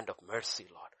 Hand of mercy,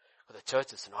 Lord. Because the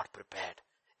church is not prepared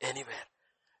anywhere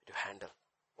to handle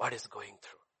what is going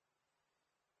through.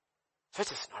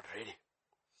 Church is not ready.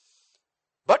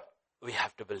 But we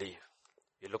have to believe.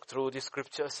 You look through the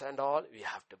scriptures and all, we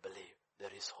have to believe. There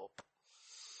is hope.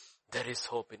 There is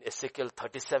hope in Ezekiel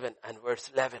 37 and verse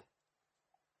 11.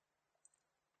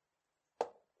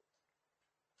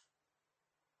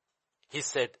 He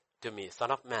said to me,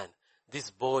 Son of man, these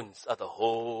bones are the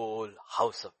whole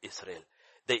house of Israel.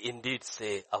 They indeed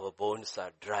say, our bones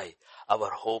are dry. Our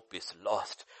hope is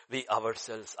lost. We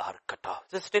ourselves are cut off.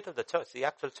 This is the state of the church, the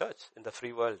actual church in the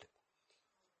free world.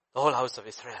 The whole house of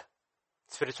Israel.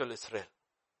 Spiritual Israel.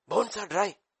 Bones are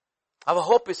dry. Our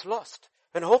hope is lost.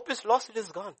 When hope is lost, it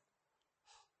is gone.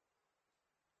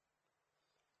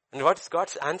 And what is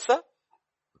God's answer?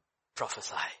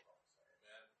 Prophesy.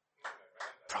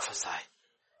 Prophesy.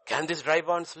 Can these dry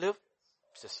bones live?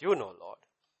 He says, you know, Lord.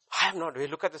 I am not. We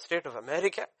look at the state of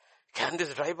America. Can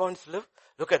these dry bones live?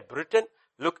 Look at Britain.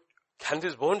 Can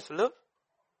these bones live?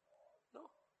 No.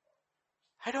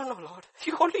 I don't know, Lord.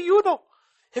 Only you know.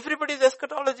 Everybody's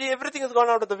eschatology, everything has gone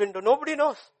out of the window. Nobody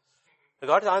knows.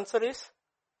 God's answer is,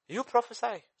 you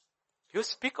prophesy. You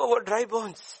speak over dry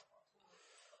bones.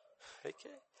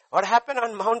 Okay. What happened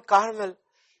on Mount Carmel?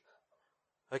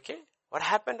 Okay. What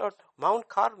happened on Mount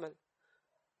Carmel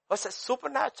was a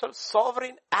supernatural,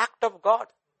 sovereign act of God.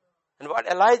 And what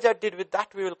Elijah did, with that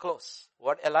we will close.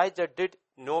 What Elijah did,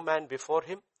 no man before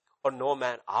him or no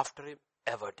man after him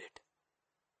ever did.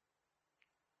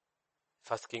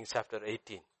 1 Kings chapter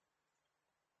 18,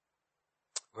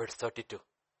 verse 32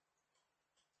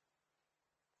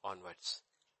 onwards.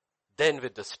 Then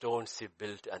with the stones he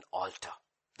built an altar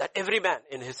that every man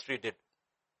in history did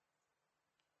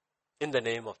in the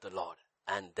name of the Lord.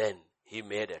 And then he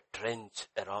made a trench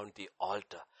around the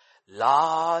altar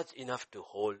large enough to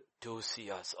hold 2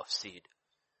 seahs of seed.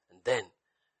 And then,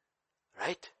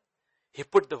 he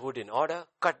put the wood in order,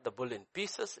 cut the bull in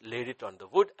pieces, laid it on the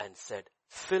wood and said,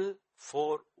 fill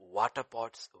 4 water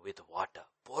pots with water.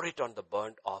 Pour it on the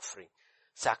burnt offering,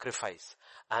 sacrifice,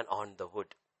 and on the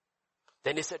wood.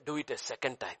 Then he said, do it a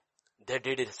second time. They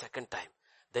did it a second time.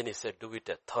 Then he said, do it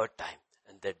a third time.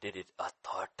 And they did it a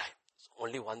third time.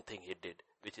 only one thing he did,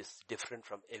 which is different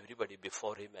from everybody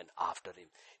before him and after him.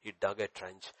 He dug a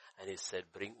trench and he said,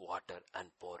 bring water and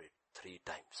pour it 3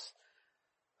 times.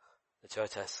 The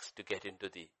church has to get into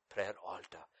the prayer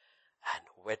altar and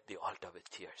wet the altar with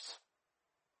tears.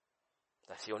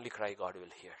 That's the only cry God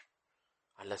will hear.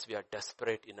 Unless we are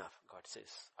desperate enough, God says,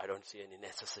 I don't see any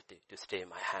necessity to stay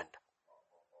my hand.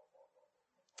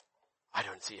 I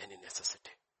don't see any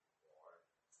necessity.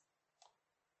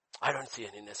 I don't see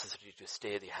any necessity to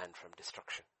stay the hand from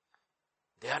destruction.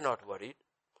 They are not worried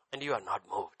and you are not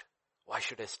moved. Why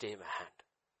should I stay my hand?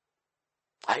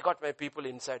 I got my people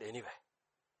inside anyway.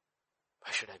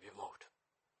 Why should I be moved?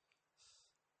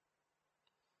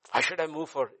 Why should I move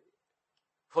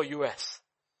for US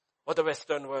or the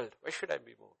Western world? Why should I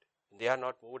be moved? They are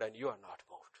not moved and you are not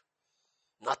moved.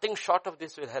 Nothing short of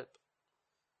this will help.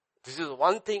 This is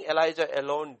one thing Elijah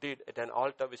alone did at an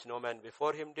altar which no man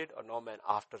before him did or no man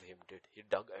after him did. He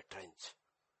dug a trench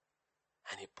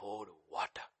and he poured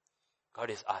water.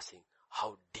 God is asking,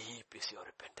 how deep is your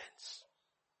repentance?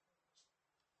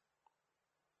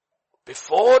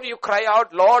 Before you cry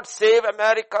out, Lord, save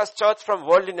America's church from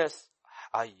worldliness,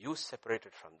 are you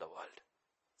separated from the world?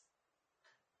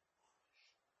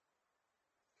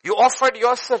 You offered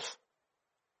yourself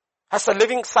as a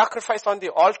living sacrifice on the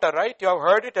altar, right? You have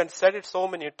heard it and said it so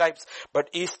many times. But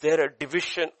is there a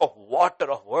division of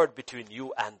water of word between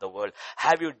you and the world?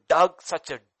 Have you dug such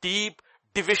a deep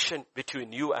division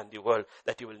between you and the world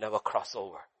that you will never cross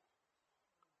over?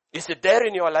 Is it there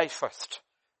in your life first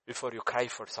before you cry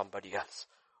for somebody else?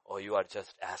 Or you are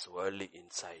just as worldly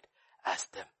inside as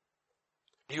them?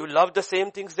 Do you love the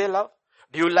same things they love?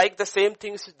 Do you like the same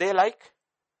things they like?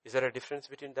 Is there a difference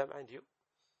between them and you?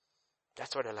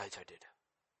 That's what Elijah did.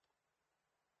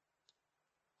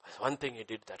 There's one thing he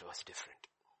did that was different.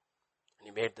 And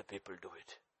he made the people do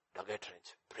it. Dug a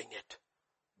trench. Bring it.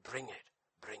 Bring it.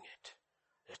 Bring it.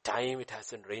 The time it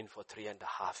hasn't rained for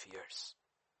 3.5 years.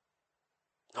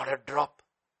 Not a drop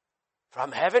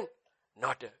from heaven.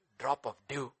 Not a drop of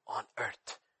dew on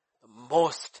earth. The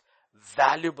most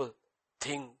valuable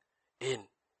thing in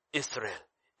Israel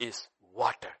is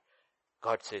water.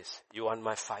 God says, you want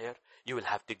my fire? You will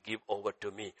have to give over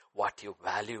to me what you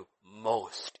value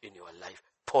most in your life.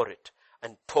 Pour it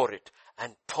and pour it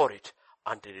and pour it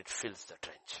until it fills the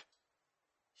trench.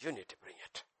 You need to bring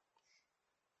it.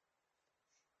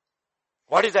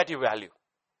 What is that you value?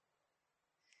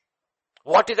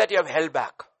 What is that you have held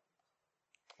back?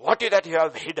 What is that you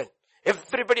have hidden?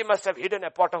 Everybody must have hidden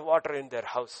a pot of water in their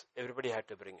house. Everybody had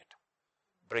to bring it.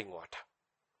 Bring water.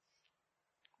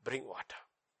 Bring water.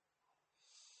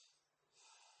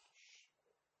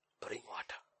 Bring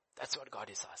water. That's what God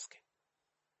is asking.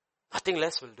 Nothing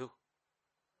less will do.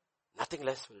 Nothing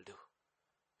less will do.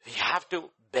 We have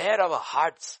to bare our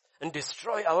hearts and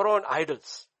destroy our own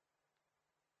idols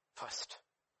first.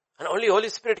 And only Holy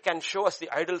Spirit can show us the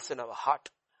idols in our heart.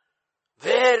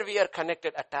 Where we are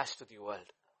connected, attached to the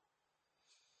world.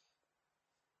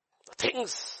 The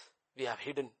things we have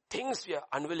hidden. Things we are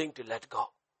unwilling to let go.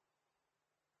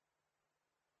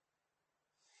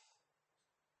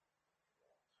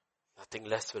 Nothing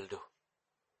less will do.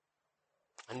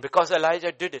 And because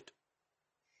Elijah did it,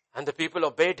 and the people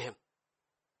obeyed him,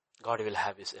 God will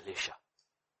have his Elisha.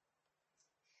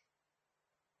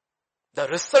 The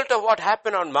result of what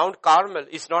happened on Mount Carmel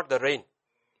is not the rain.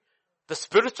 The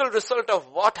spiritual result of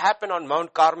what happened on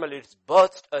Mount Carmel is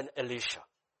birthed an Elisha.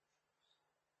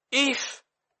 If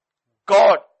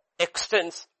God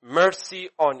extends mercy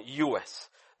on US,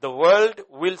 the world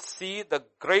will see the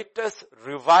greatest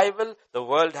revival the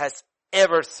world has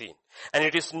ever seen. And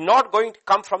it is not going to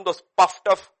come from those puffed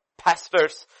up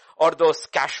pastors or those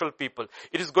casual people.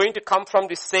 It is going to come from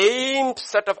the same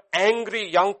set of angry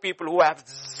young people who have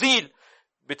zeal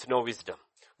with no wisdom.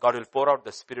 God will pour out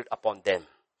the Spirit upon them.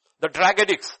 The drug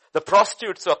addicts, the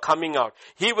prostitutes who are coming out.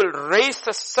 He will raise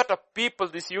a set of people,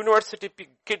 these university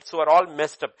kids who are all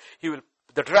messed up. He will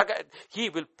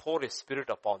pour his Spirit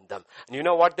upon them. And you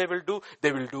know what they will do?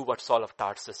 They will do what Saul of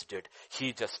Tarsus did.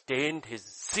 He just stained his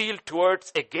zeal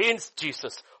towards against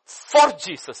Jesus, for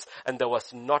Jesus. And there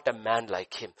was not a man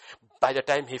like him. By the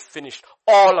time he finished,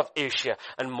 all of Asia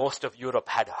and most of Europe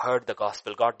had heard the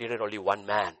gospel. God needed only one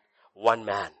man. One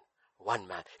man. One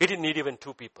man. He didn't need even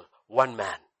 2 people. One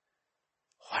man.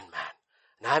 One man.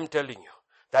 And I'm telling you,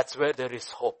 that's where there is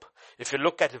hope. If you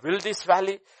look at, will this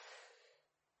valley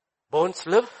bones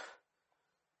live?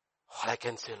 All I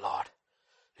can say, Lord,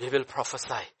 we will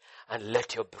prophesy and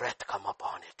let your breath come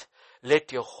upon it.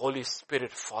 Let your Holy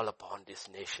Spirit fall upon these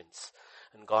nations.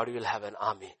 and God will have an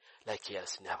army like he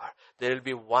has never. There will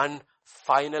be one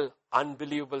final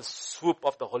unbelievable swoop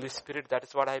of the Holy Spirit. That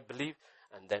is what I believe.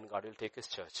 And then God will take his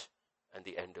church and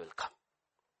the end will come.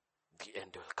 The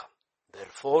end will come.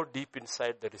 Therefore, deep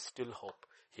inside there is still hope.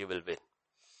 He will win.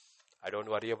 I don't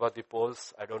worry about the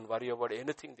polls. I don't worry about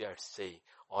anything they are saying.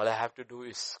 All I have to do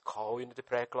is go into the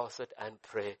prayer closet and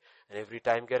pray. And every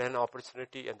time get an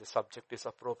opportunity and the subject is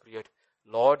appropriate.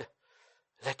 Lord,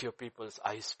 let your people's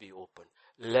eyes be open.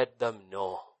 Let them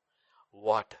know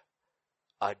what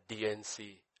a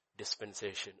DNC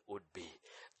dispensation would be.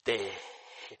 They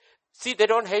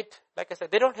don't hate, like I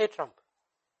said, they don't hate Trump.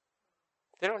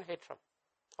 They don't hate Trump.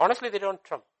 Honestly, they don't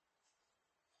Trump.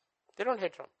 They don't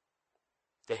hate Trump.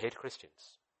 They hate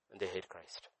Christians and they hate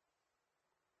Christ.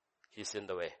 He's in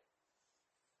the way.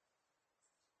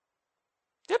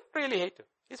 They really hate him.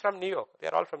 He's from New York. They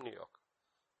are all from New York.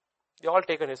 They all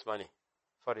taken his money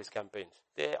for his campaigns.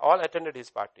 They all attended his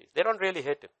parties. They don't really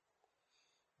hate him.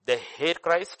 They hate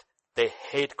Christ. They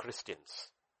hate Christians.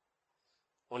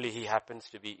 Only he happens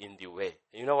to be in the way.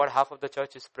 You know what half of the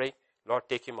church is praying? Lord,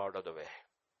 take him out of the way.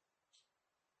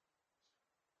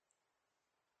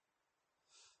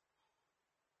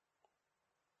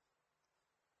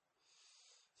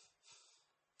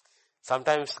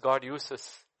 Sometimes God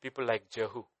uses people like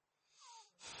Jehu.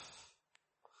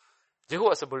 Jehu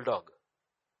was a bulldog,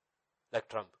 like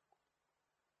Trump.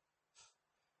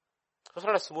 He was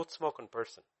not a smooth-spoken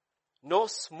person. No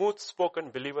smooth-spoken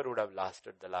believer would have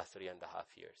lasted the last 3.5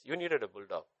 years. You needed a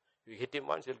bulldog. You hit him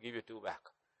once, he'll give you 2 back.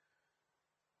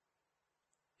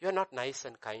 You are not nice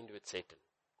and kind with Satan.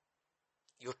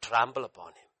 You trample upon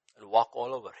him and walk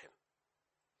all over him.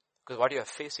 Because what you are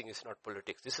facing is not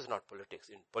politics. This is not politics.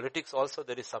 In politics also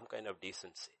there is some kind of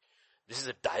decency. This is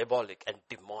a diabolic and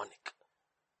demonic.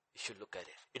 You should look at it.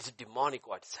 It's demonic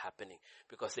what is happening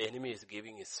because the enemy is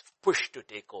giving his push to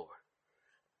take over.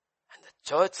 And the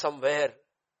church somewhere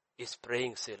is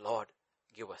praying, say, Lord,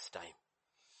 give us time.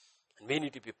 And we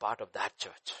need to be part of that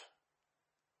church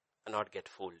and not get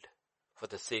fooled for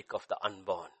the sake of the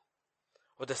unborn,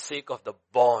 for the sake of the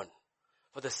born,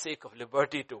 for the sake of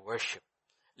liberty to worship,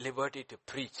 liberty to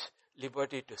preach,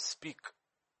 liberty to speak.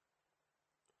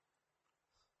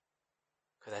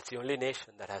 Because that's the only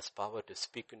nation that has power to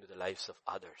speak into the lives of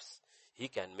others. He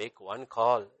can make one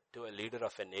call to a leader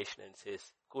of a nation and says,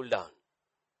 cool down,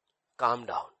 calm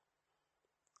down,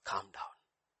 calm down.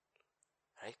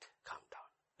 Right? Calm down.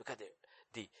 Look at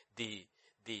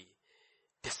the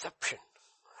deception.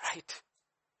 Right?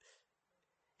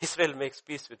 Israel makes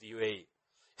peace with UAE.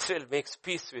 Israel makes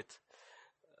peace with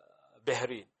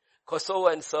Bahrain. Kosovo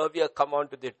and Serbia come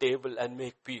onto the table and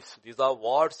make peace. These are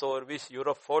wars over which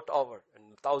Europe fought over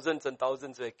and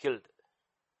thousands were killed.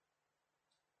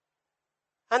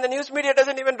 And the news media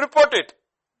doesn't even report it.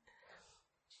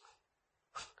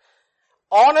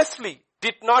 Honestly,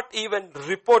 did not even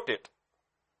report it.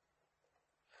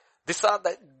 These are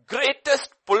the greatest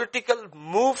political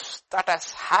moves that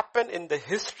has happened in the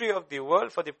history of the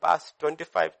world for the past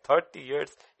 25, 30 years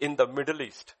in the Middle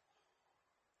East.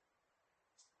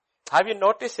 Have you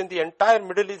noticed in the entire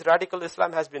Middle East, radical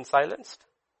Islam has been silenced?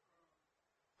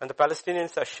 And the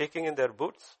Palestinians are shaking in their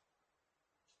boots?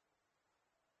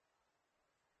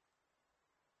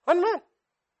 One man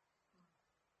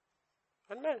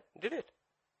did it.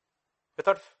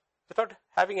 Without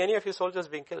having any of his soldiers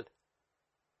being killed.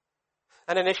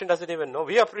 And a nation doesn't even know.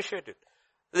 We appreciate it.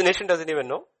 The nation doesn't even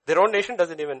know. Their own nation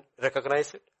doesn't even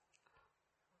recognize it.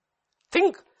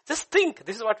 Just think.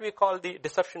 This is what we call the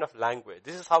deception of language.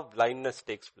 This is how blindness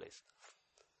takes place.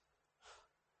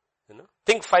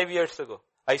 Think 5 years ago.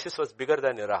 ISIS was bigger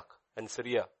than Iraq and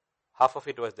Syria. Half of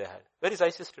it was their hand. Where is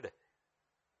ISIS today?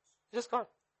 It's just gone.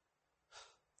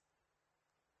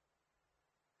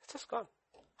 It's just gone.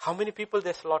 How many people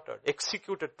they slaughtered,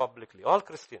 executed publicly, all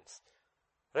Christians.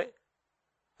 Right?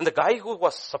 And the guy who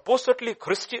was supposedly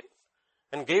Christian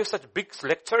and gave such big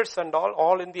lectures and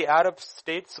all in the Arab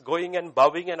states, going and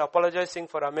bowing and apologizing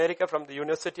for America from the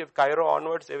University of Cairo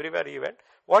onwards, everywhere he went.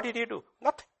 What did he do?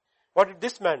 Nothing. What did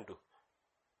this man do?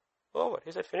 Over.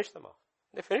 He said, finish them off.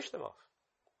 They finished them off.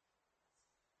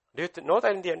 Do you know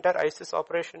that in the entire ISIS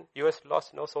operation, US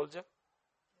lost no soldier?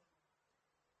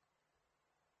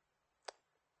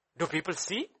 Do people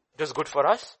see it was good for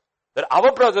us? That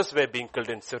our brothers were being killed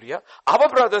in Syria. Our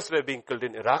brothers were being killed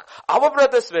in Iraq. Our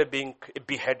brothers were being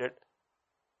beheaded.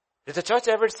 Did the church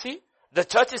ever see? The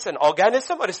church is an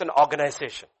organism or is an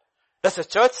organization? Does the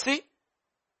church see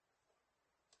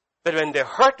that when they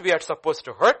hurt, we are supposed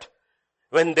to hurt?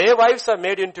 When their wives are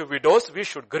made into widows, we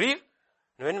should grieve?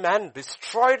 When man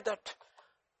destroyed that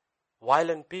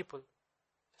violent people,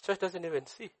 the church doesn't even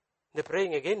see. They're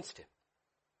praying against him.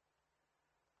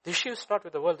 The issue is not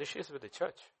with the world, the issue is with the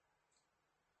church.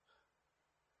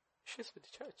 The issue is with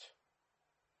the church.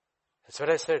 That's what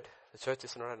I said. The church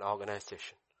is not an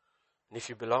organization. And if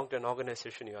you belong to an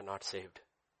organization, you are not saved.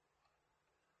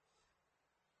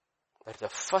 That's the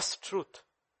first truth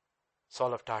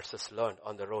Saul of Tarsus learned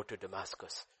on the road to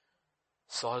Damascus.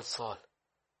 Saul, Saul,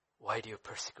 why do you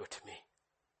persecute me?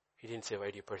 He didn't say, why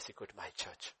do you persecute my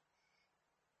church?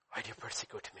 Why do you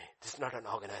persecute me? This is not an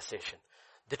organization.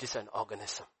 That is an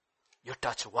organism. You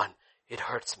touch one, it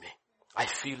hurts me. I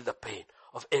feel the pain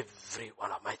of every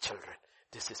one of my children.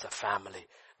 This is a family.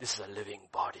 This is a living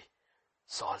body.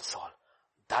 Saul, Saul.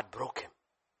 That broke him.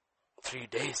 3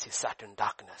 days he sat in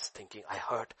darkness thinking, I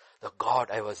hurt the God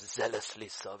I was zealously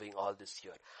serving all this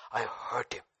year. I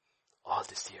hurt him all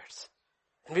these years.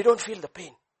 And we don't feel the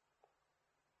pain.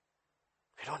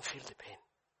 We don't feel the pain.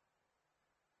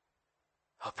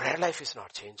 Our prayer life is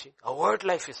not changing. Our word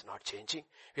life is not changing.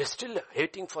 We are still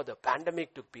waiting for the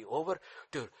pandemic to be over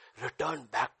to return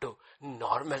back to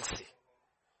normalcy.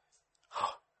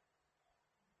 Oh.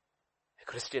 A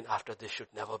Christian after this should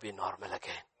never be normal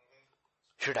again.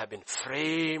 Should have been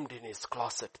framed in his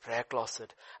closet, prayer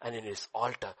closet, and in his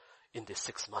altar in the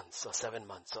 6 months or 7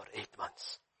 months or 8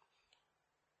 months.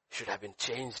 Should have been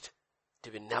changed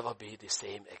to never be the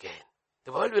same again.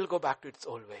 The world will go back to its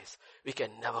old ways. We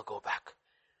can never go back.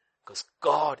 Because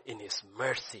God in His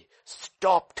mercy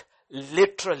stopped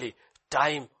literally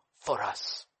time for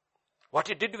us. What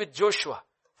He did with Joshua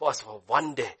was for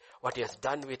 1 day. What He has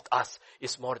done with us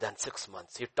is more than 6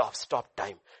 months. He stopped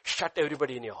time. Shut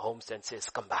everybody in your homes and says,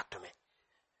 come back to me.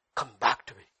 Come back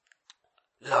to me.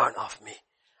 Learn of me.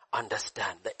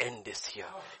 Understand the end is here.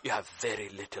 You have very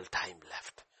little time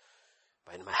left.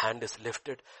 When my hand is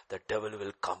lifted, the devil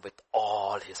will come with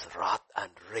all his wrath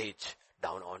and rage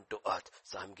down onto earth.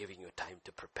 So I'm giving you time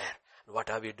to prepare. And what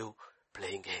do we do?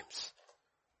 Playing games.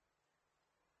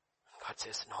 God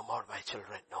says, no more, my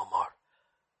children, no more.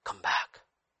 Come back,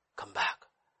 come back,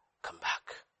 come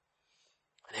back.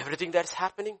 And everything that's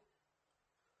happening,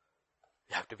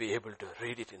 we have to be able to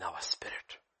read it in our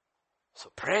spirit. So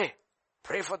pray.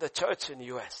 Pray for the church in the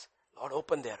US. Lord,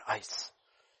 open their eyes.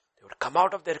 They would come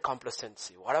out of their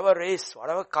complacency. Whatever race,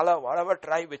 whatever color, whatever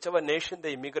tribe, whichever nation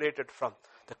they immigrated from,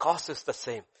 the cause is the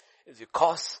same. It's the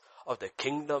cause of the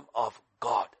kingdom of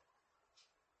God.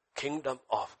 Kingdom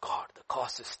of God. The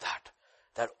cause is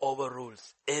that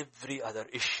overrules every other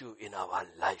issue in our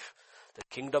life. The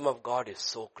kingdom of God is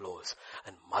so close,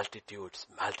 and multitudes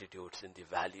in the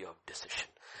valley of decision.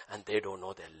 And they don't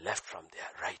know their left from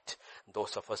their right.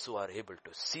 Those of us who are able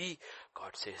to see,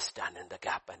 God says, stand in the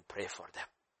gap and pray for them.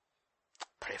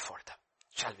 Pray for them.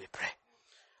 Shall we pray?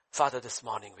 Father, this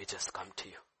morning we just come to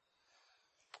you.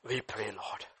 We pray,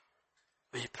 Lord.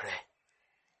 We pray.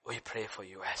 We pray for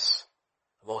US,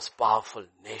 the most powerful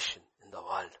nation in the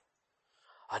world.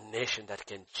 A nation that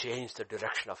can change the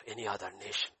direction of any other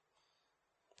nation.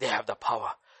 They have the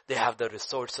power. They have the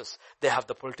resources. They have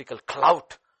the political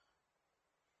clout.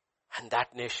 And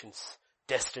that nation's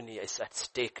destiny is at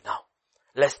stake now.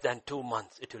 Less than 2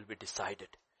 months it will be decided.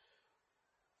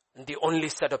 And the only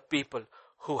set of people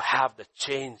who have the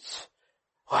change,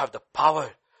 who have the power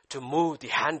to move the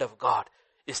hand of God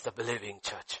is the believing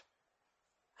church.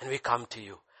 And we come to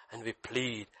you and we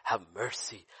plead, have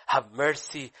mercy, have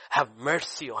mercy, have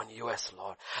mercy on US,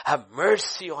 Lord. Have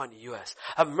mercy on US.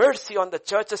 Have mercy on the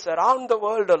churches around the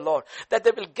world, O Lord, that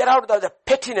they will get out of the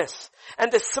pettiness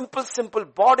and the simple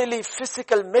bodily,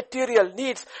 physical, material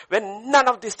needs when none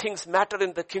of these things matter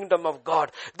in the kingdom of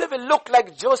God. They will look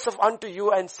like Joseph unto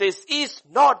you and says, is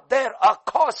not there a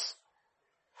cause?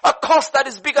 A cause that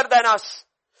is bigger than us,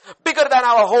 bigger than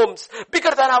our homes,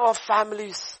 bigger than our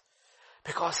families.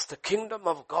 Because the kingdom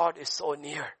of God is so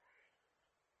near.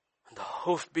 And the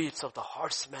hoofbeats of the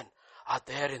horsemen are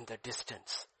there in the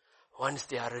distance. Once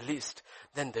they are released,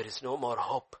 then there is no more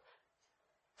hope.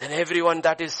 Then everyone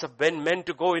that is been meant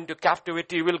to go into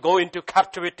captivity will go into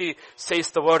captivity, says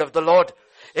the word of the Lord.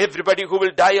 Everybody who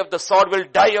will die of the sword will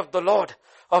die of the Lord,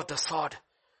 of the sword.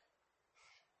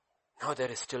 Now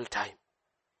there is still time.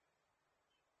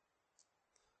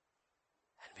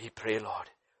 And we pray, Lord,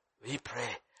 we pray,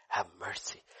 have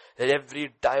mercy. Let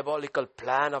every diabolical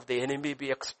plan of the enemy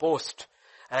be exposed.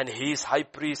 And his high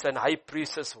priests and high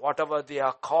priestess, whatever they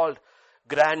are called,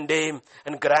 grand dame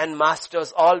and grand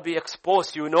masters, all be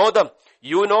exposed. You know them.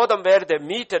 You know them where they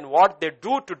meet and what they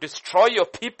do to destroy your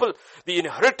people, the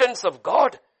inheritance of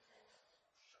God.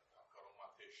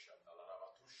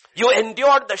 You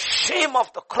endured the shame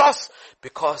of the cross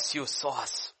because you saw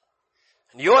us.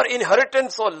 And your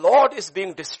inheritance, O Lord, is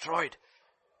being destroyed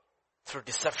through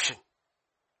deception.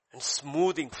 and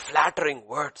smoothing, flattering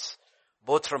words,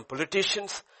 both from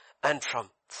politicians and from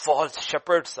false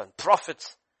shepherds and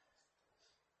prophets.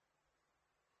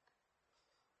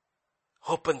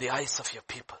 Open the eyes of your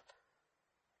people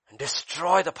and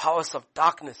destroy the powers of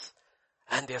darkness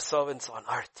and their servants on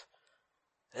earth.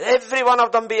 Every one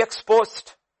of them be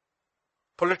exposed.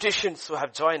 Politicians who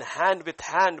have joined hand with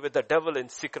the devil in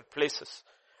secret places,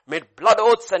 made blood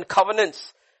oaths and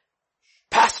covenants.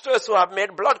 Pastors who have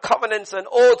made blood covenants and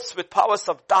oaths with powers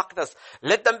of darkness.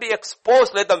 Let them be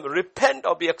exposed. Let them repent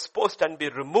or be exposed and be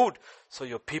removed. So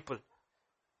your people,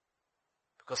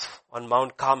 because on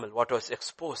Mount Carmel, what was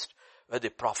exposed were the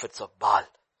prophets of Baal.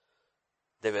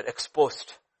 They were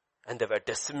exposed and they were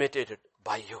decimated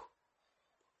by you.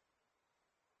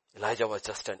 Elijah was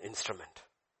just an instrument.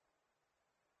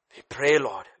 We pray,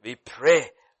 Lord. We pray.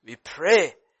 We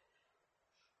pray.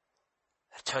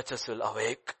 The churches will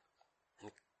awake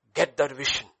and get that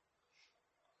vision.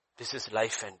 This is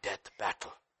life and death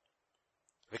battle.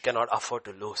 We cannot afford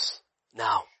to lose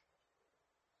now.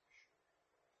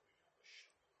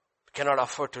 We cannot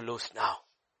afford to lose now.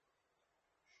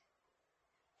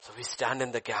 So we stand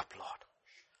in the gap, Lord.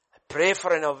 I pray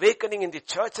for an awakening in the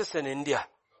churches in India.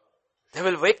 They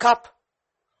will wake up.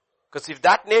 Because if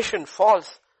that nation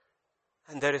falls,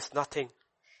 and there is nothing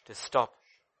to stop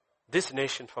this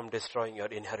nation from destroying your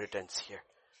inheritance here.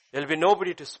 There will be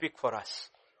nobody to speak for us.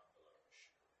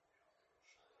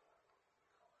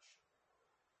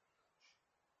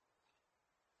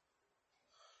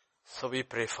 So we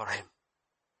pray for him,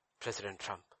 President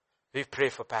Trump. We pray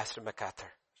for Pastor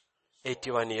MacArthur,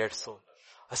 81 years old.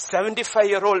 A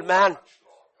 75-year-old man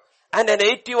and an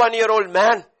 81-year-old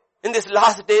man. In these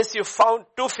last days you found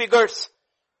two figures.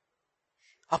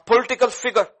 A political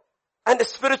figure and a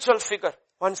spiritual figure.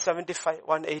 175,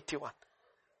 181.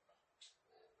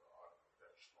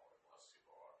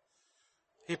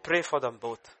 We pray for them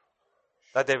both,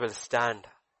 that they will stand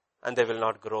and they will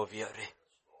not grow weary.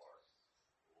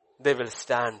 They will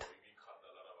stand.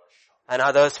 And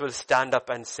others will stand up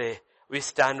and say, we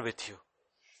stand with you.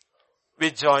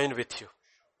 We join with you.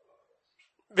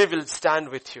 We will stand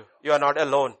with you. You are not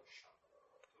alone.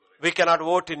 We cannot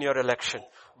vote in your election,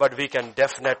 but we can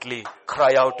definitely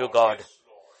cry out to God.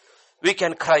 We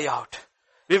can cry out.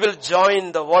 We will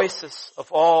join the voices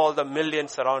of all the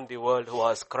millions around the world who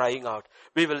are crying out.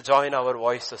 We will join our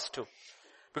voices too.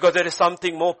 Because there is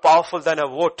something more powerful than a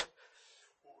vote.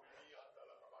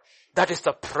 That is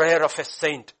the prayer of a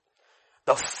saint.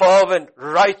 The fervent,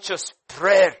 righteous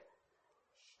prayer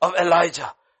of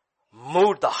Elijah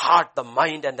moved the heart, the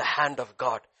mind and the hand of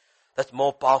God. That's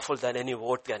more powerful than any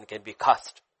vote can be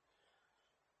cast.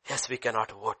 Yes, we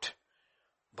cannot vote,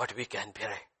 but we can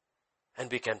pray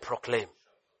and we can proclaim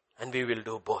and we will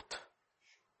do both.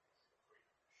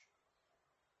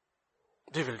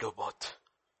 We will do both.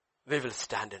 We will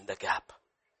stand in the gap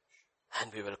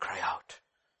and we will cry out.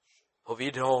 For we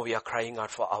know we are crying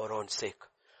out for our own sake,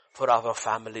 for our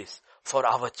families, for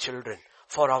our children,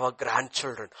 for our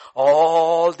grandchildren.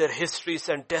 All their histories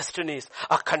and destinies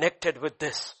are connected with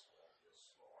this.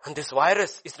 And this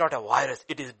virus is not a virus,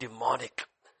 it is demonic.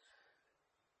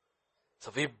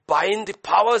 So we bind the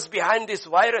powers behind this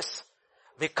virus.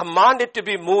 We command it to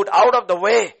be moved out of the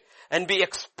way and be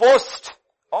exposed.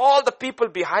 All the people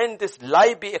behind this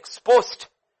lie be exposed.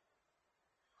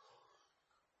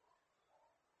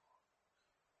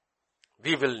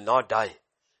 We will not die,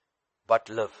 but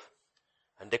live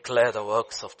and declare the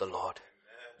works of the Lord.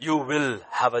 You will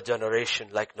have a generation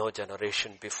like no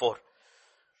generation before.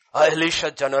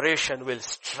 Elisha generation will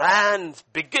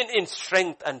begin in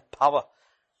strength and power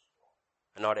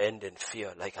and not end in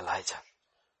fear like Elijah,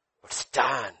 but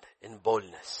stand in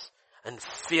boldness and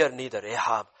fear neither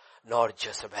Ahab nor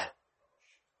Jezebel.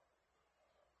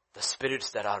 The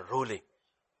spirits that are ruling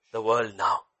the world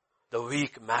now, the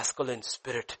weak masculine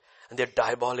spirit and their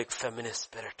diabolic feminist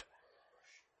spirit,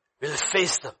 we will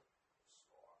face them.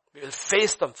 We will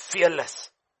face them fearless.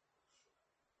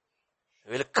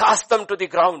 We will cast them to the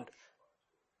ground.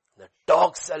 The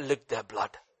dogs shall lick their blood.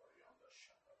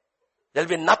 There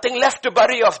will be nothing left to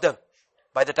bury of them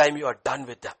by the time you are done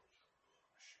with them.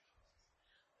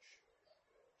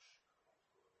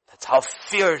 That's how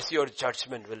fierce your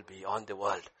judgment will be on the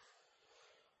world.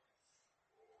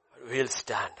 We'll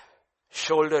stand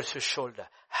shoulder to shoulder,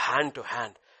 hand to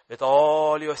hand with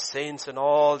all your saints in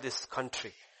all this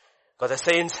country. Because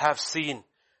the saints have seen.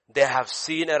 They have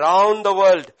seen around the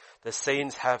world. The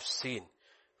saints have seen.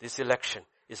 This election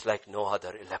is like no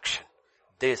other election.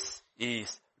 This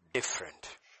is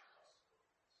different.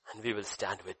 And we will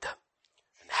stand with them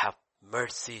and have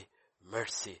mercy,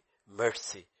 mercy,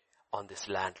 mercy on this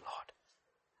land,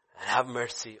 Lord. And have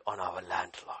mercy on our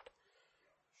land, Lord.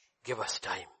 Give us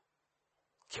time.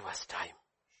 Give us time.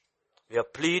 We are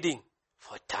pleading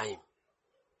for time.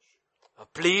 We are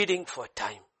pleading for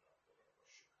time.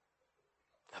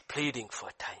 We are pleading for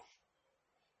time.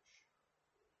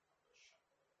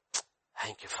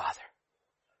 Thank you, Father.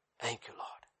 Thank you,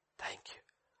 Lord. Thank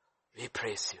you. We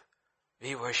praise you.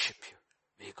 We worship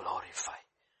you. We glorify.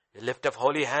 We lift up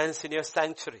holy hands in your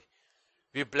sanctuary.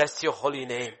 We bless your holy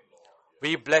name.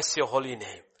 We bless your holy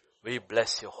name. We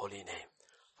bless your holy name.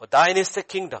 For thine is the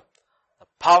kingdom, the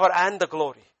power and the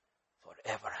glory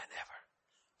forever and ever.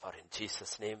 For in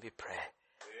Jesus' name we pray.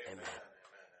 Amen.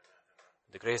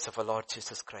 The grace of our Lord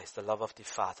Jesus Christ, the love of the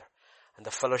Father, and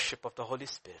the fellowship of the Holy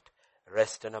Spirit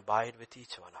rest and abide with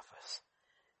each one of us.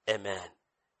 Amen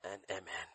and amen.